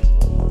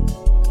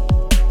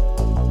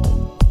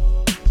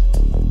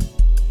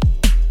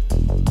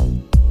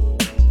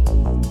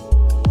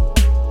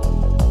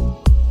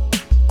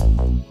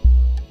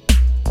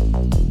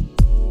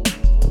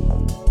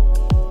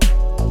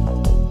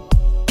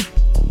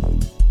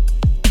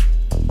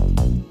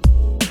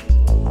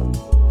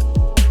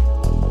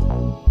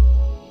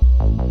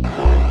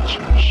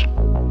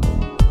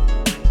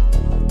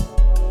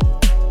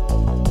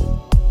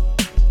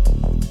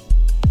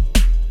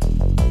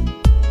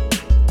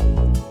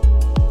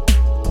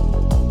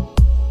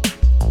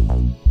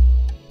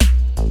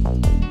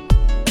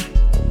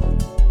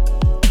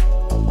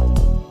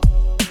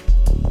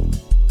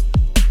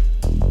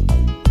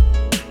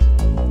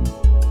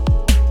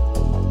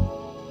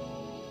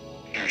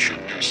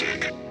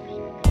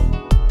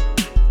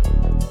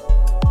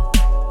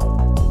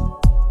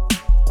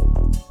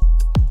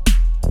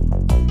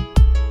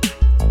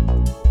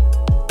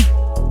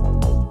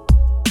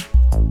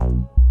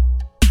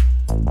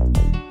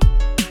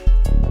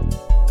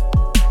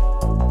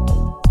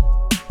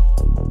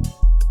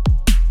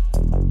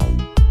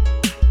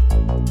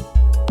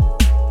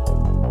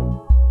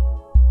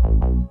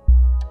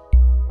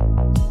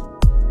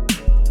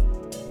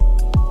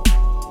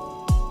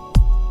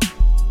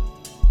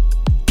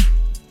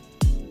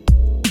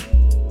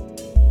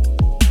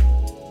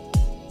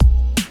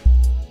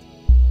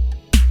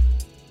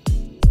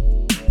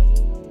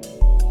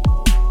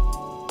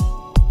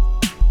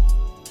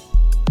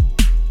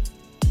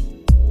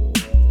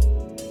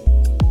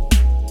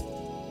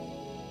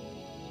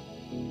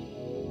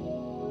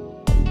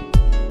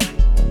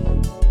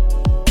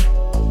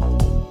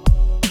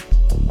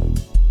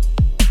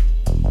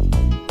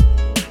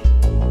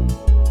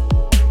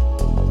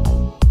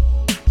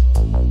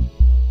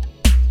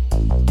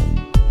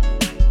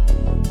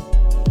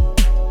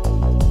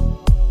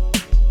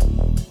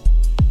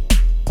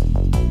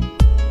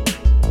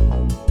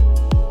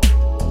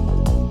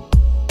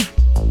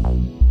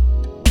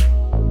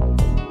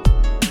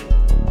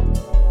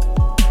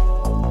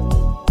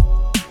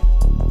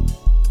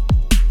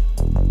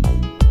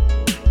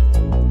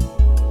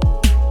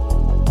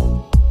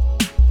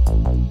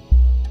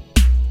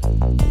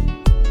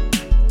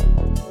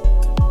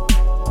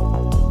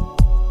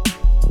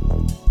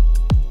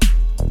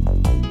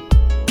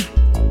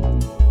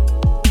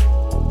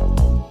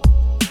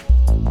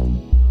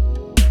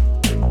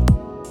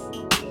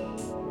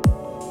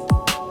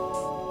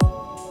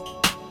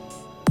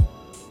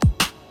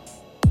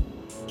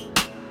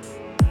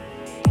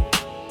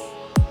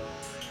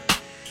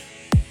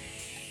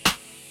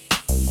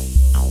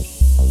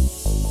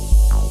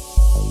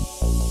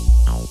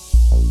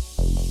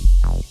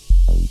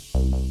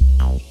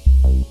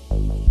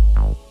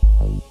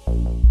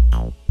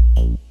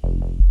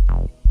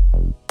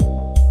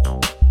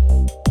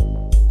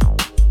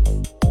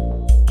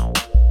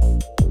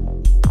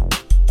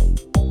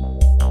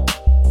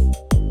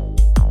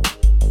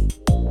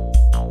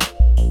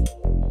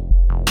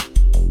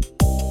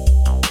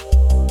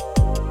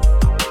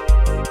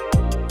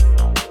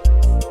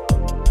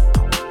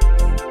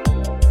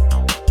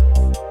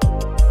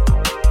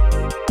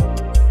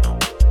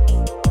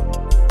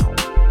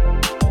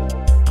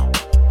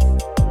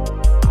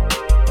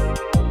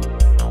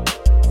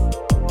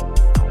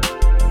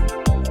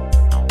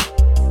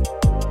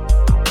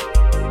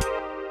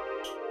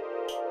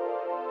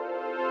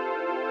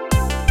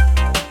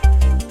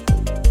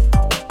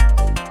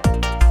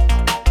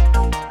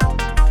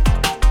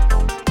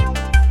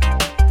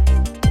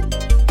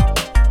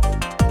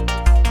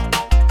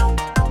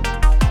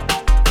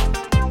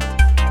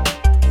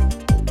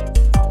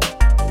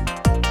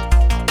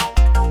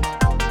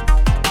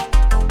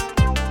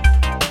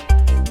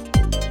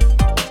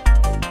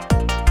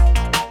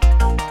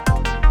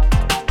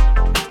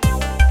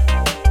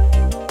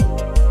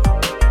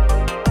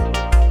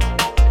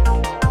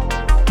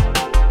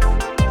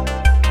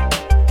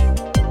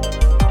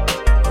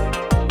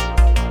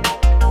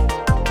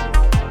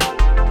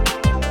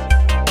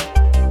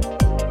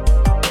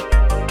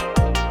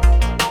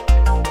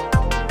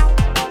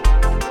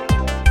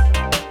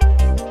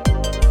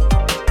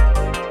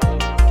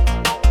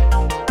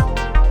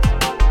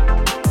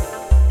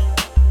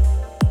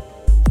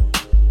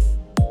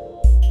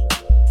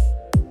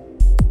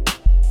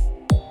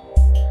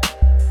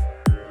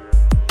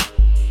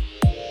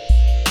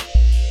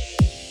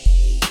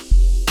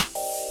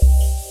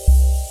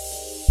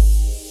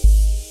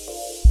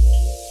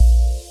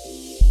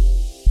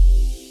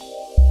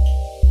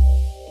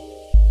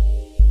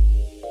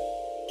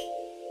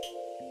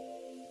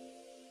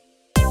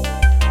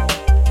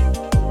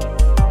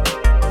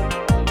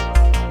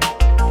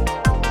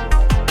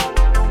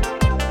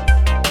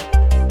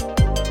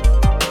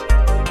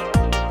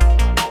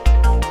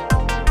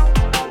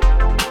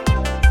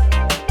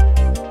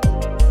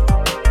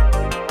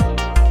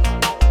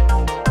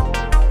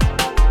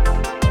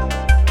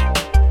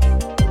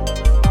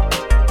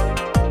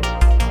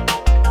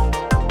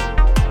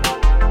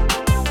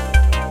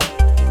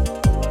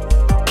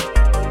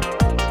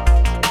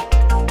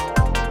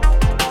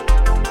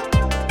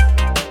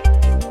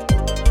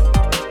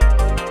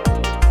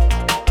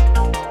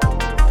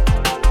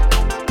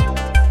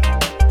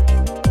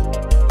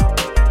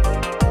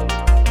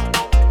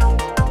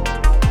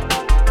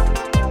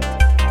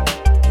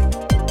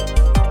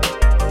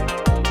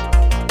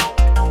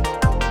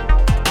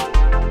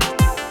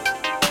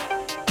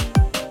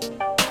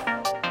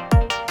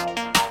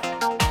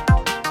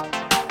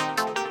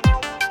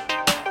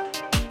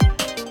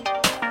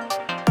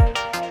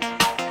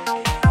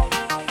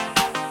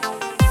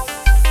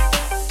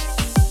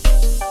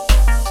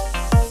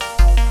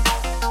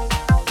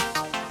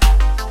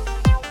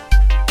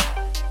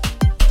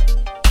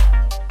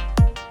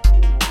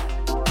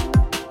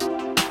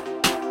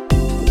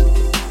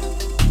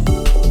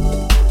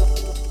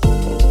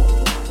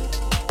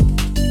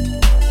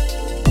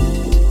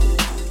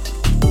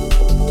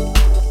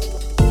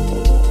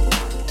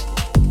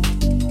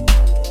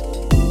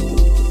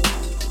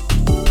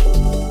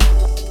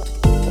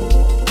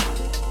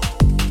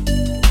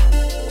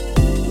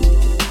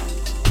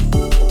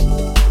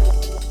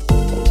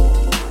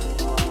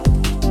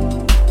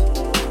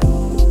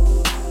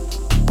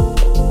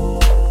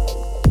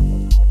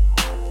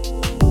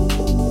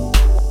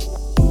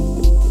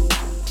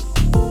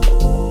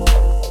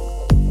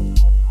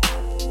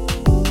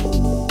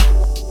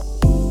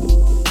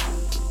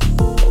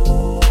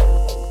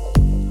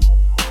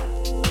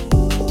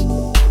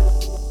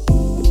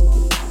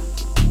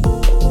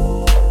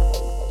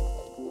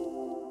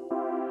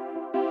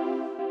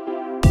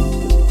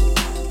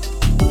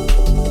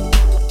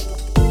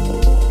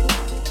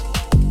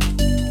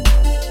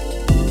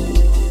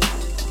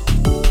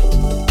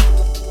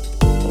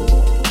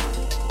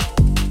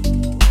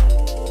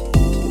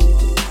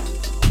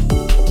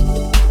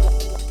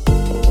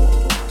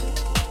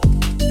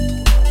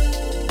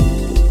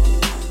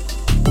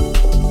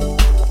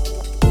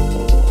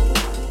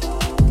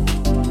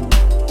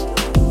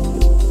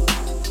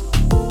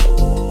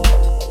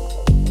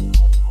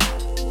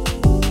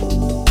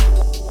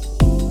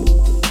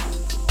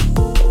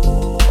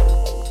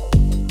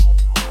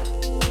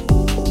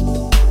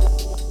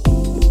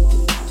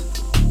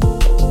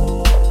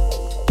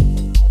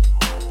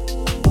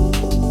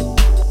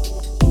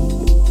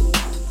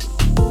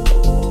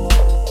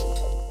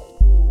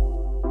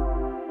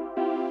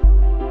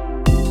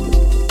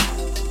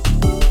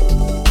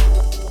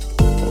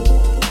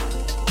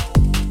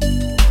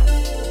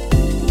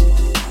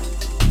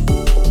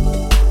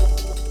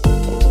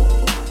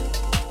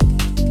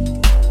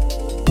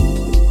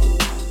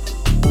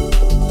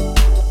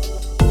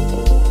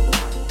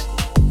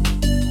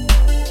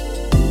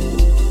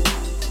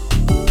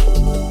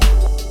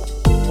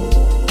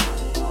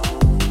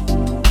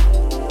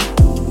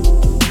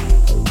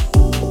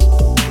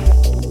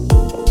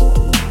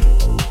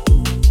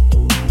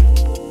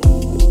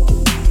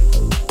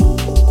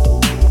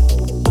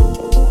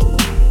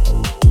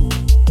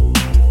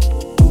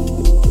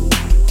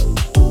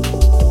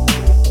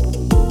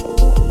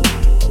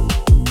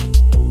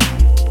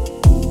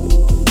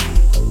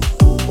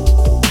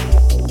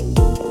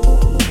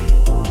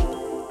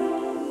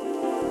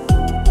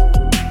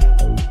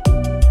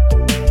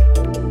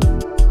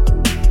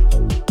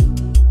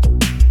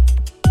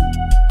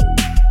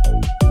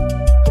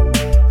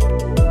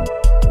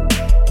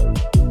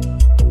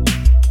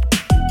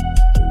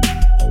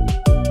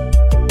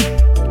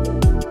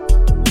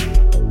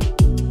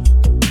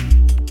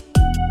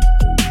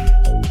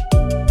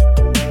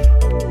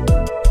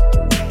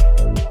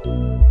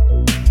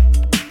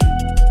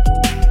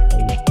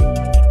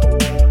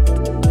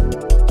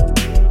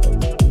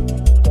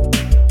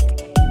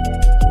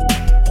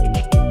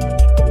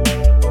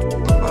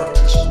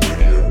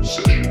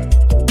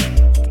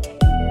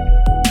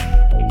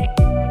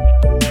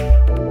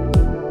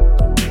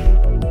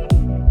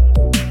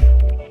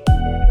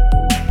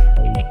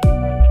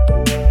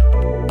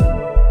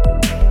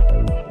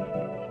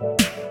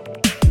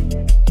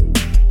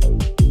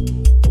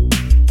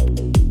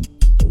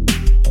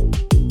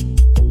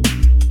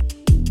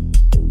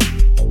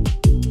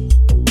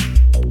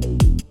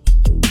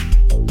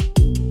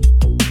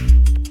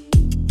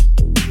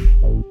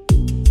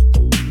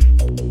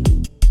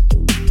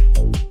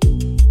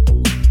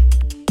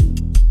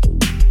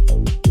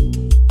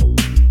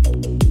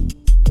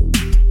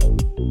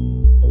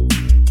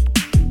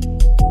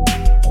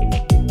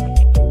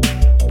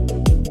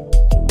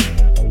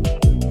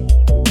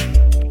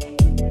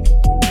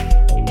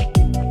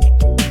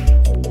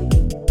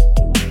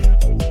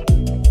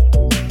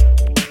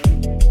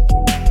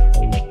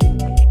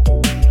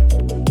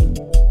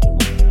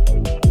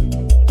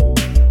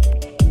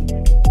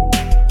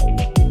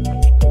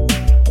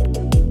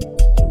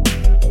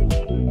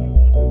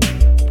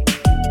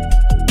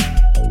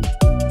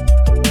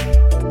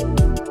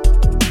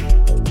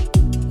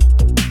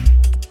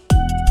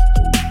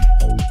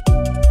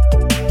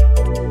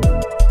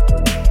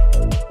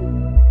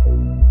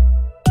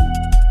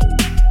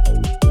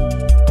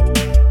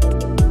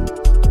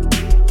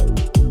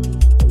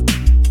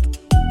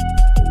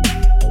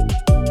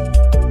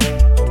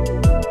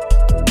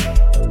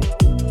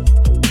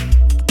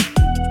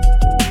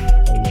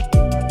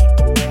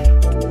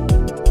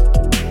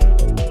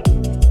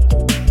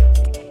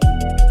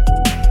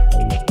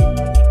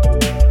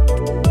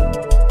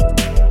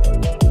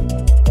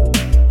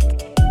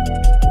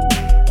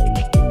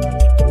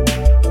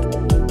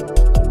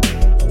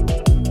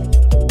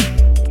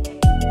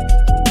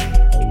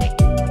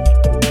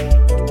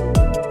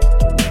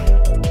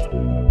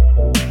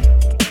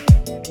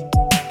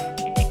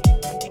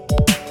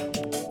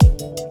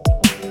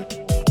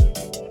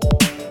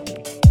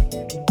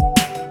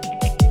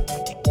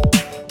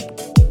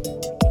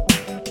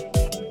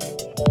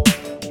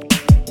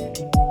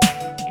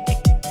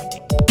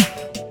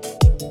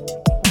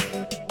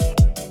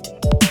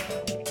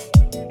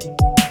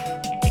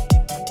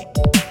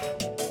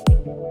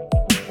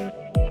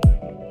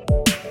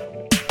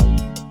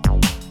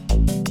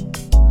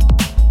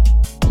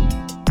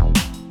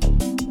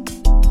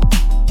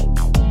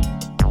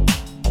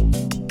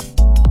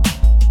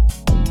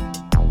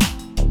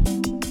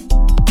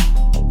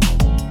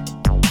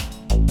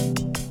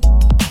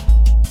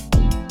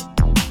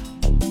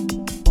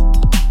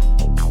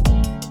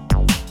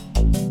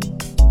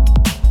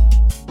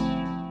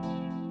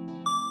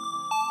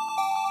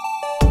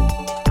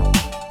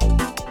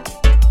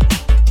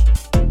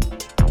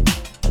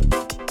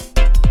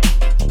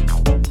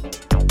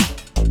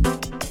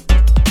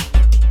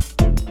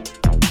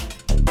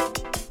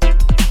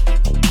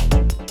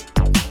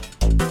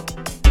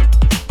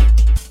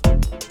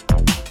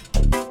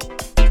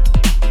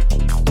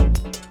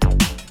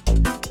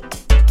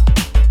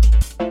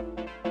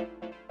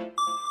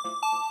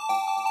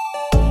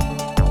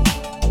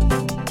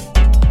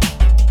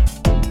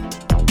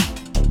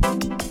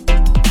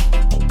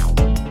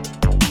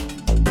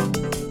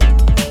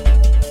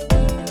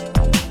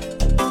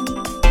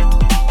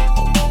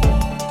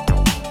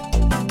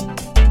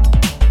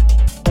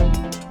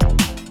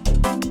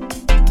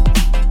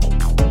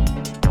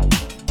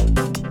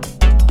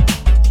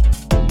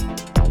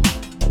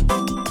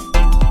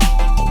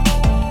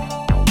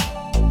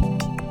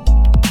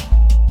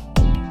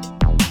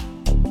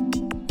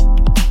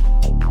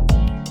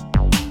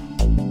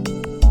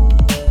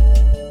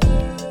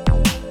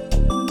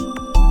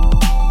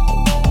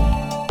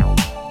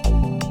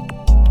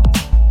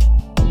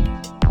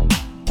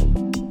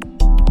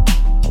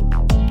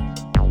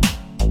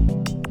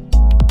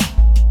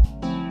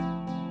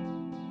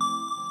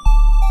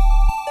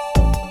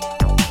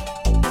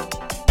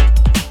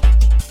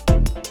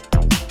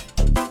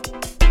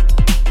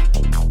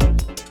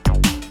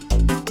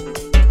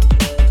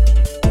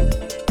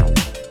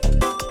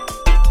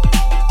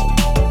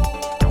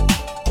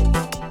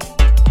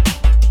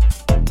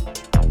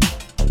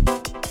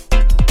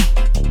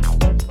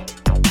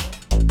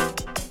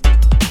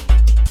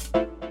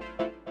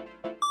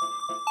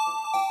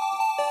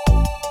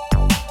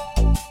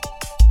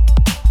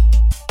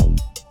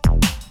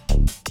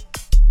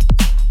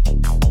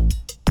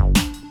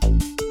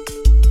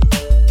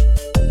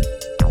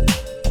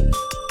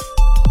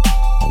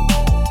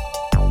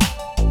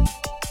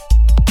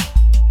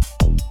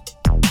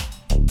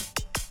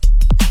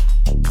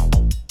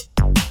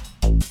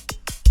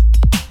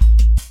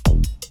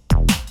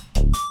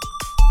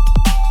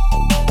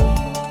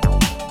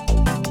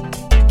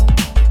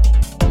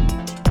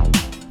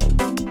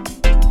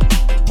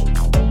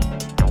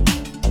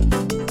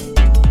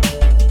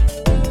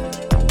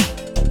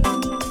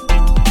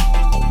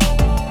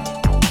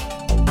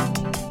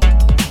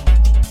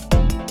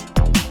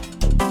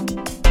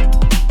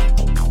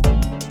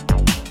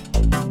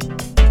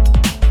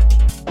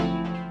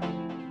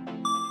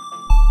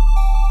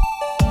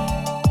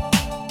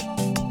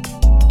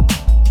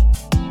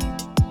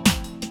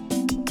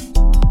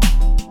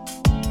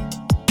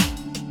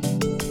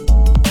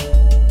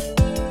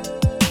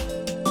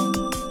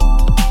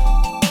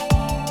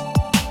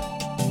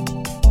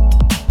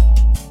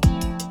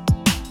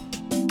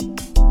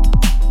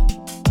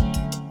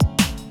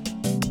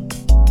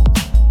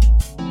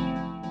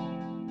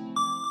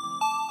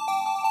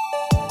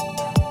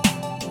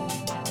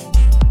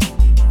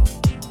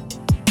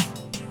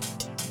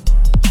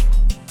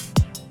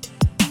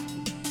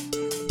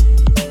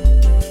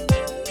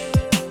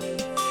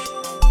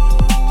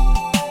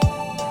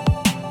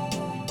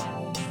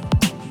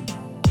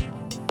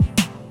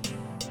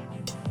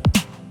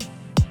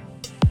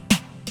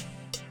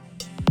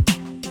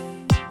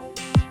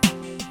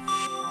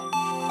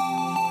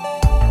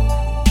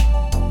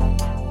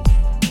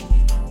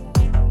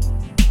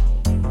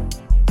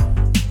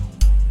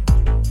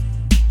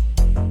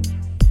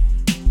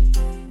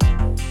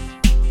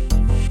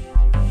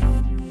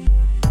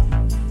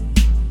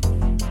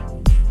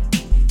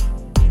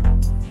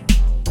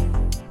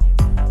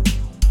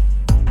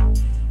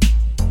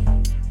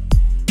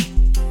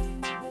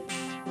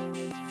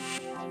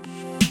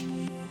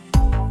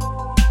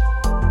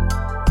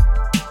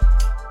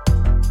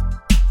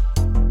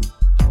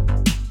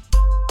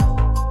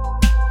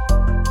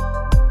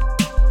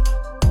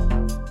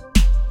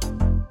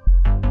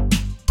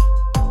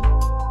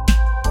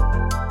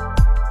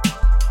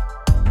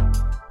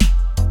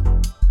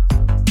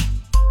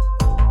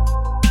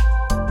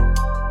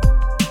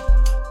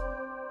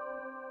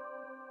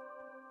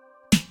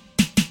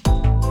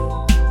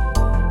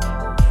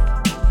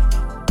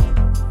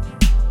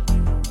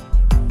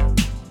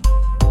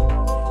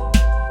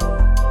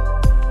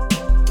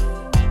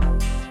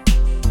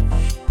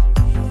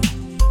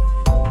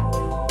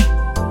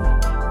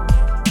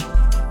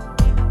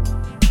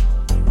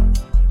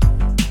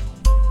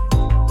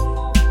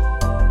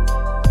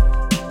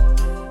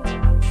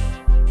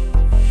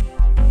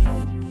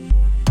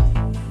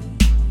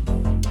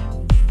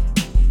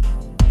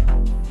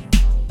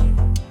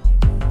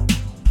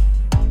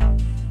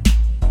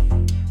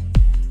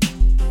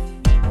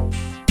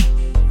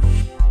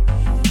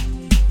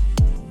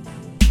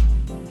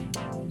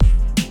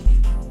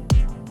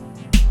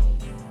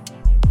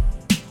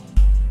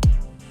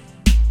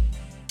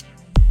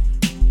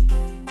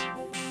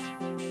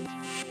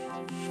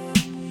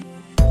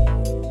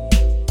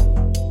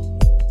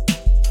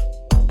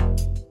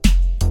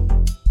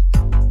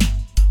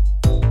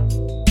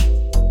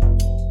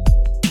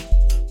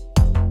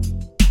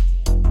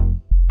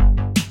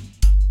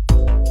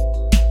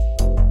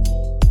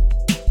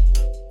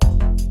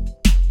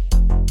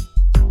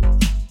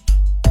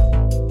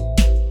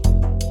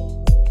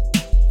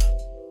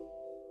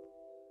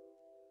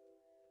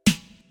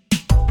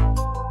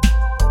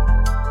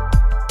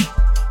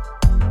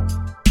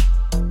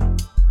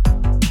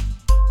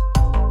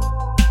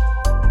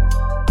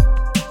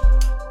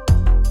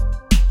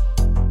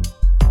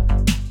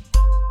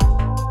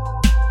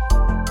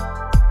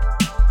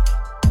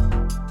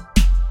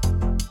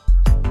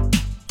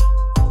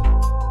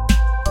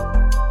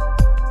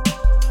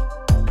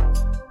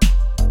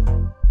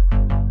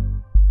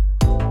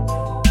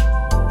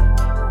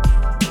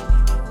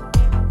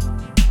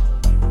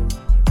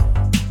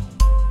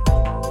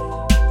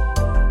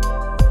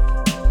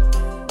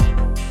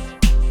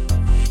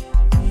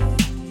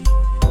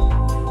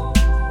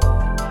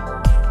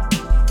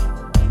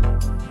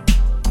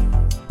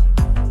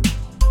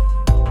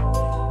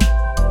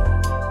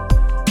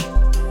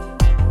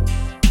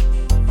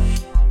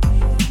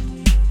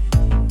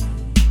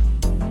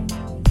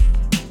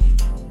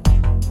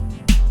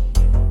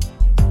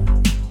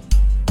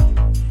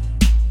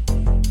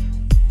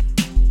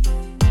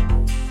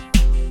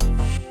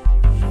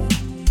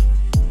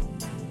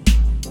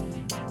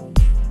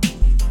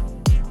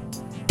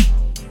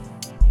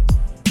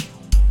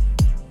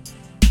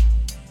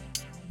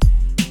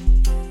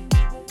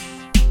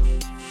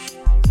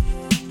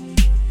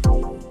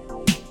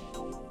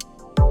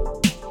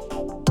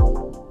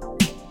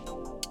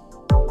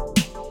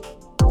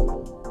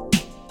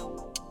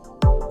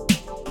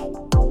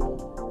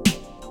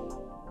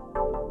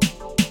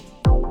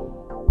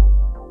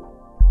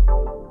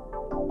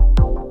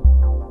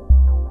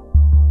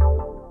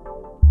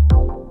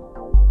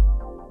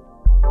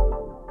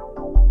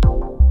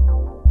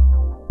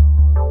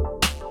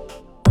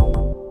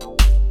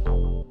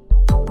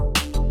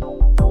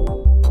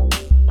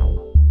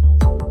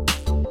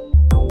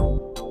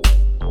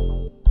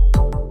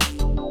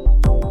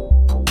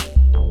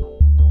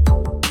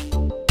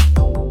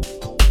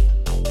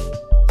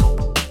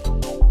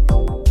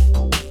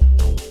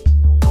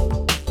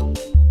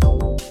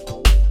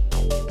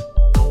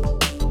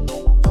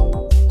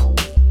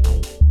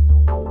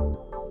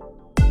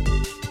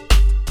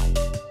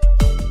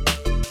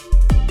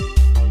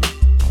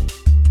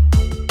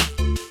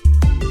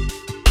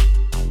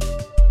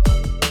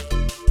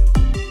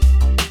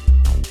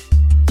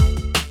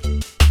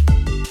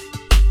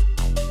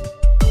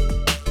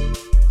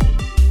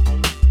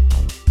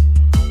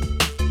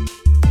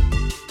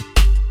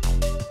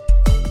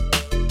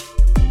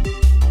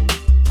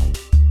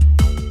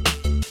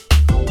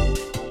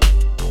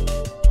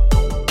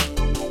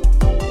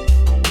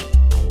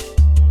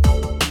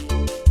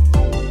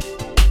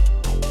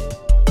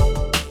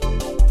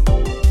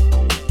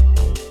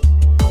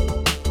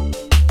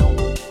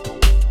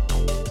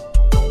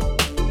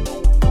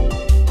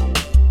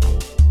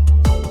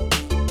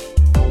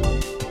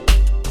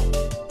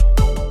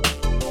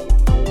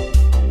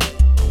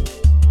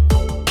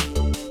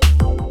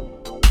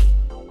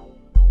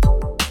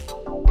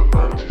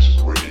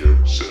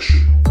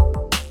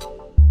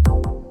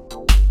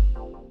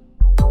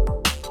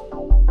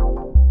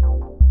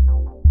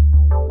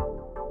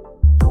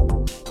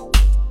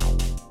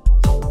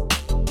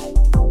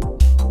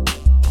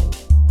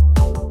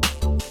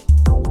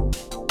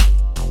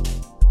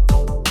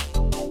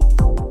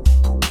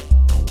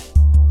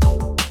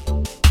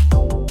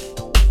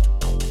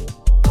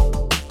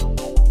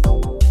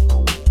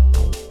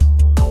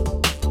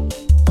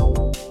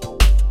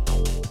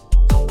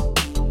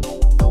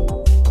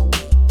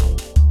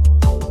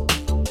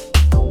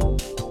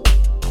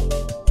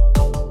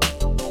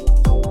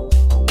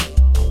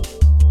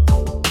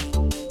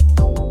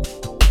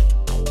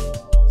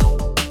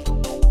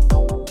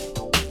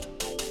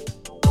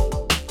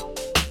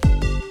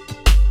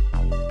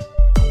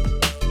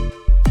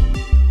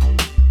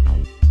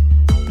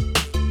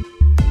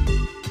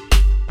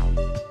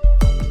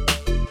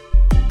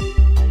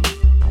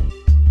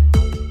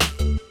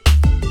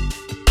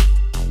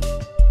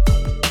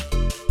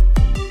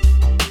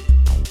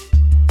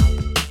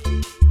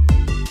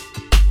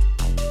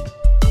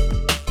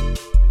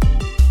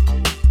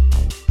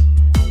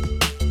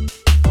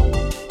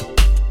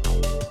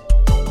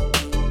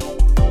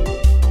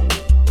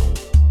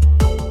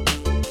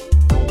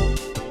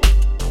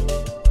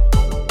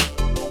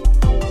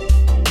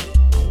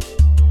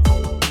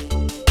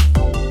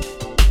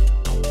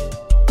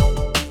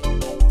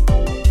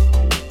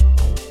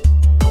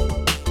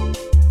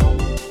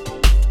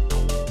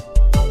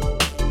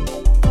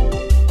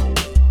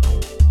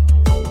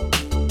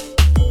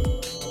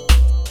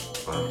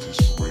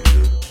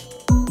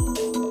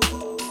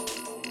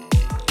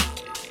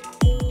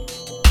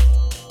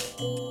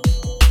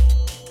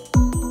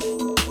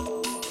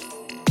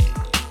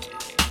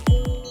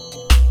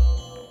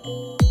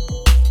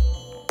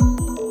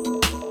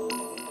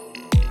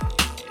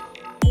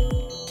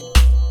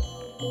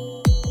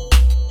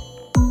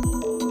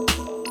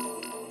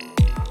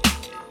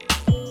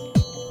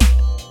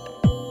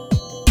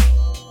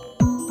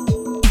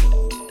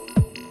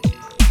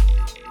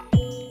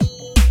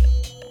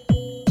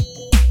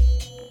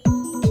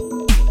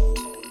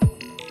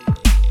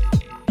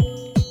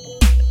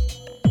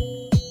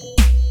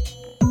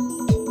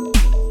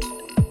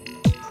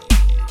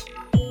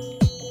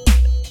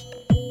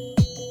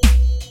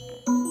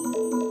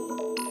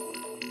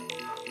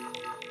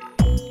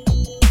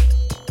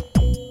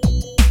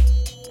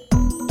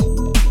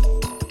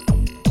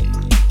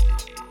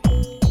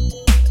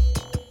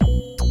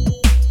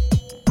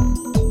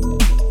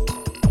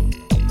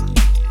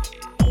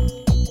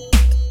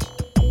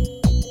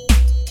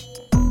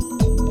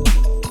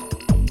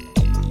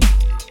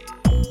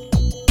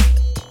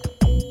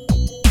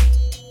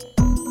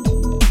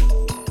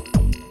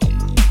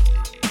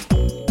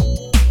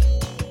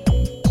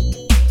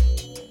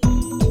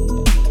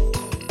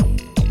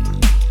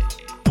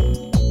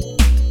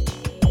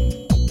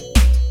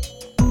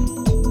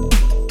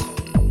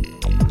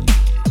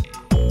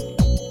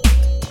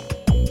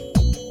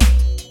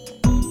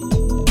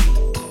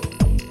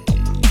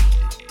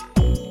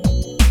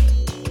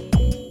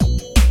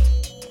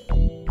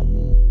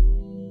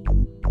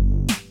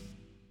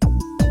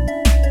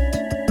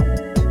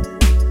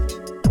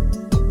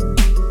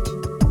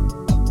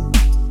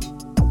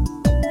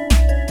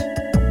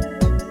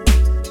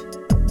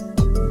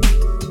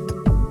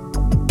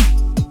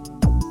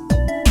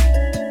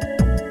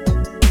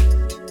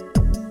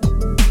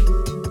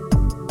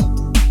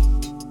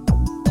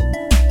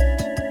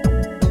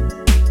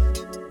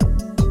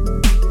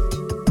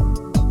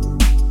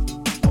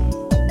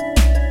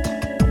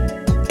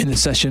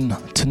 session.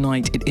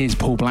 Tonight it is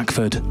Paul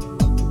Blackford.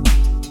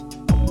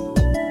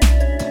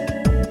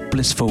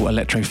 Blissful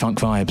electro-funk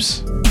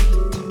vibes.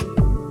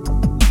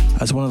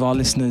 As one of our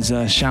listeners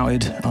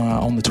shouted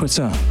on the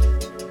Twitter,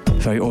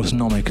 very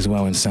autonomic as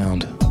well in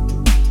sound.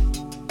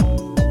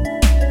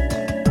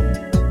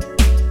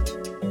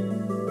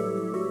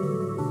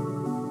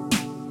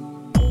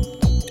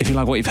 If you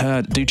like what you've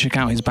heard, do check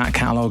out his back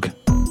catalogue.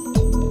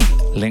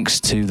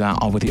 Links to that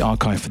are with the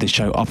archive for this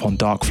show up on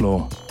Dark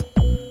Floor.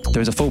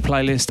 There is a full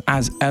playlist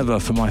as ever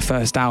for my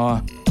first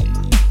hour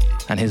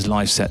and his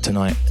live set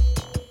tonight.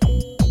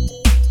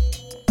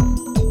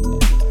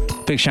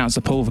 Big shouts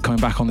to Paul for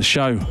coming back on the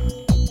show.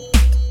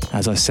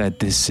 As I said,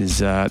 this is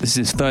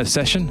his third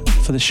session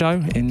for the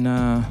show in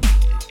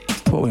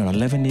what are we on,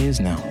 11 years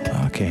now?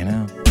 Okay,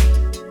 now.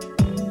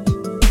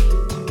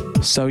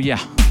 So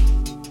yeah,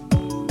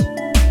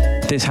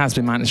 this has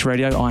been Mantis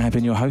Radio. I have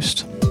been your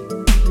host.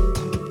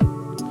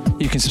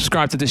 You can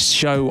subscribe to this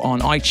show on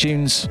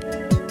iTunes,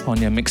 on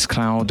your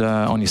Mixcloud,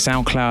 on your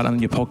SoundCloud, and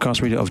your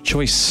podcast reader of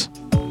choice.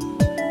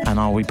 And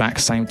I'll be back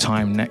same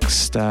time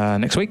next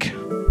week.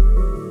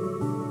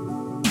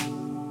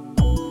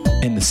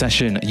 In the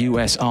session,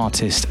 US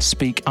artist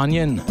Speak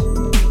Onion.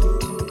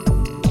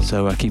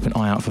 So keep an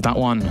eye out for that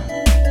one.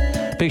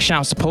 Big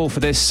shouts to Paul for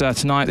this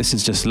tonight. This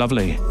is just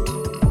lovely.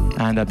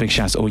 And a big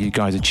shouts to all you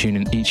guys who tune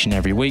in each and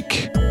every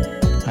week.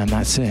 And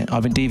that's it.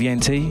 I've been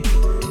DVNT.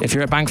 If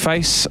you're at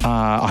Bankface,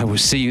 I will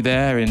see you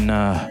there in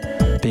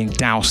being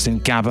doused in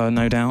GABA,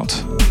 no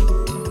doubt.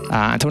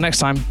 Until next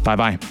time,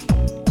 bye-bye.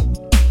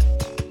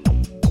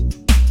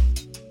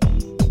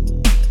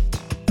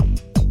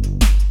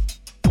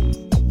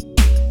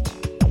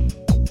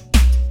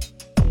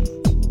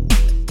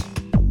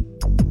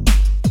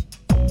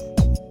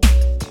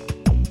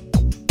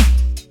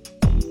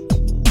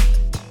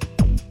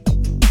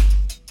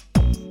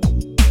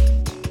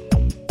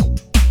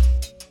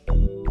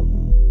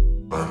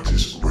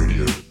 Mantis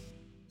Radio.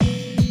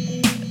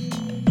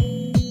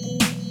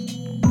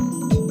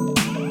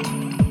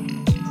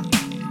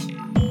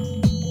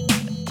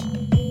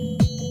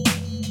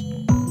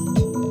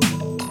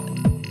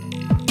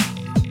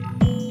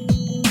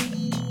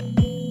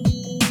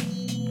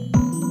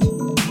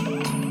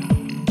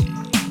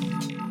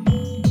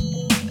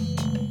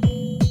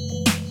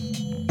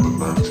 The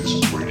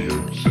Mantis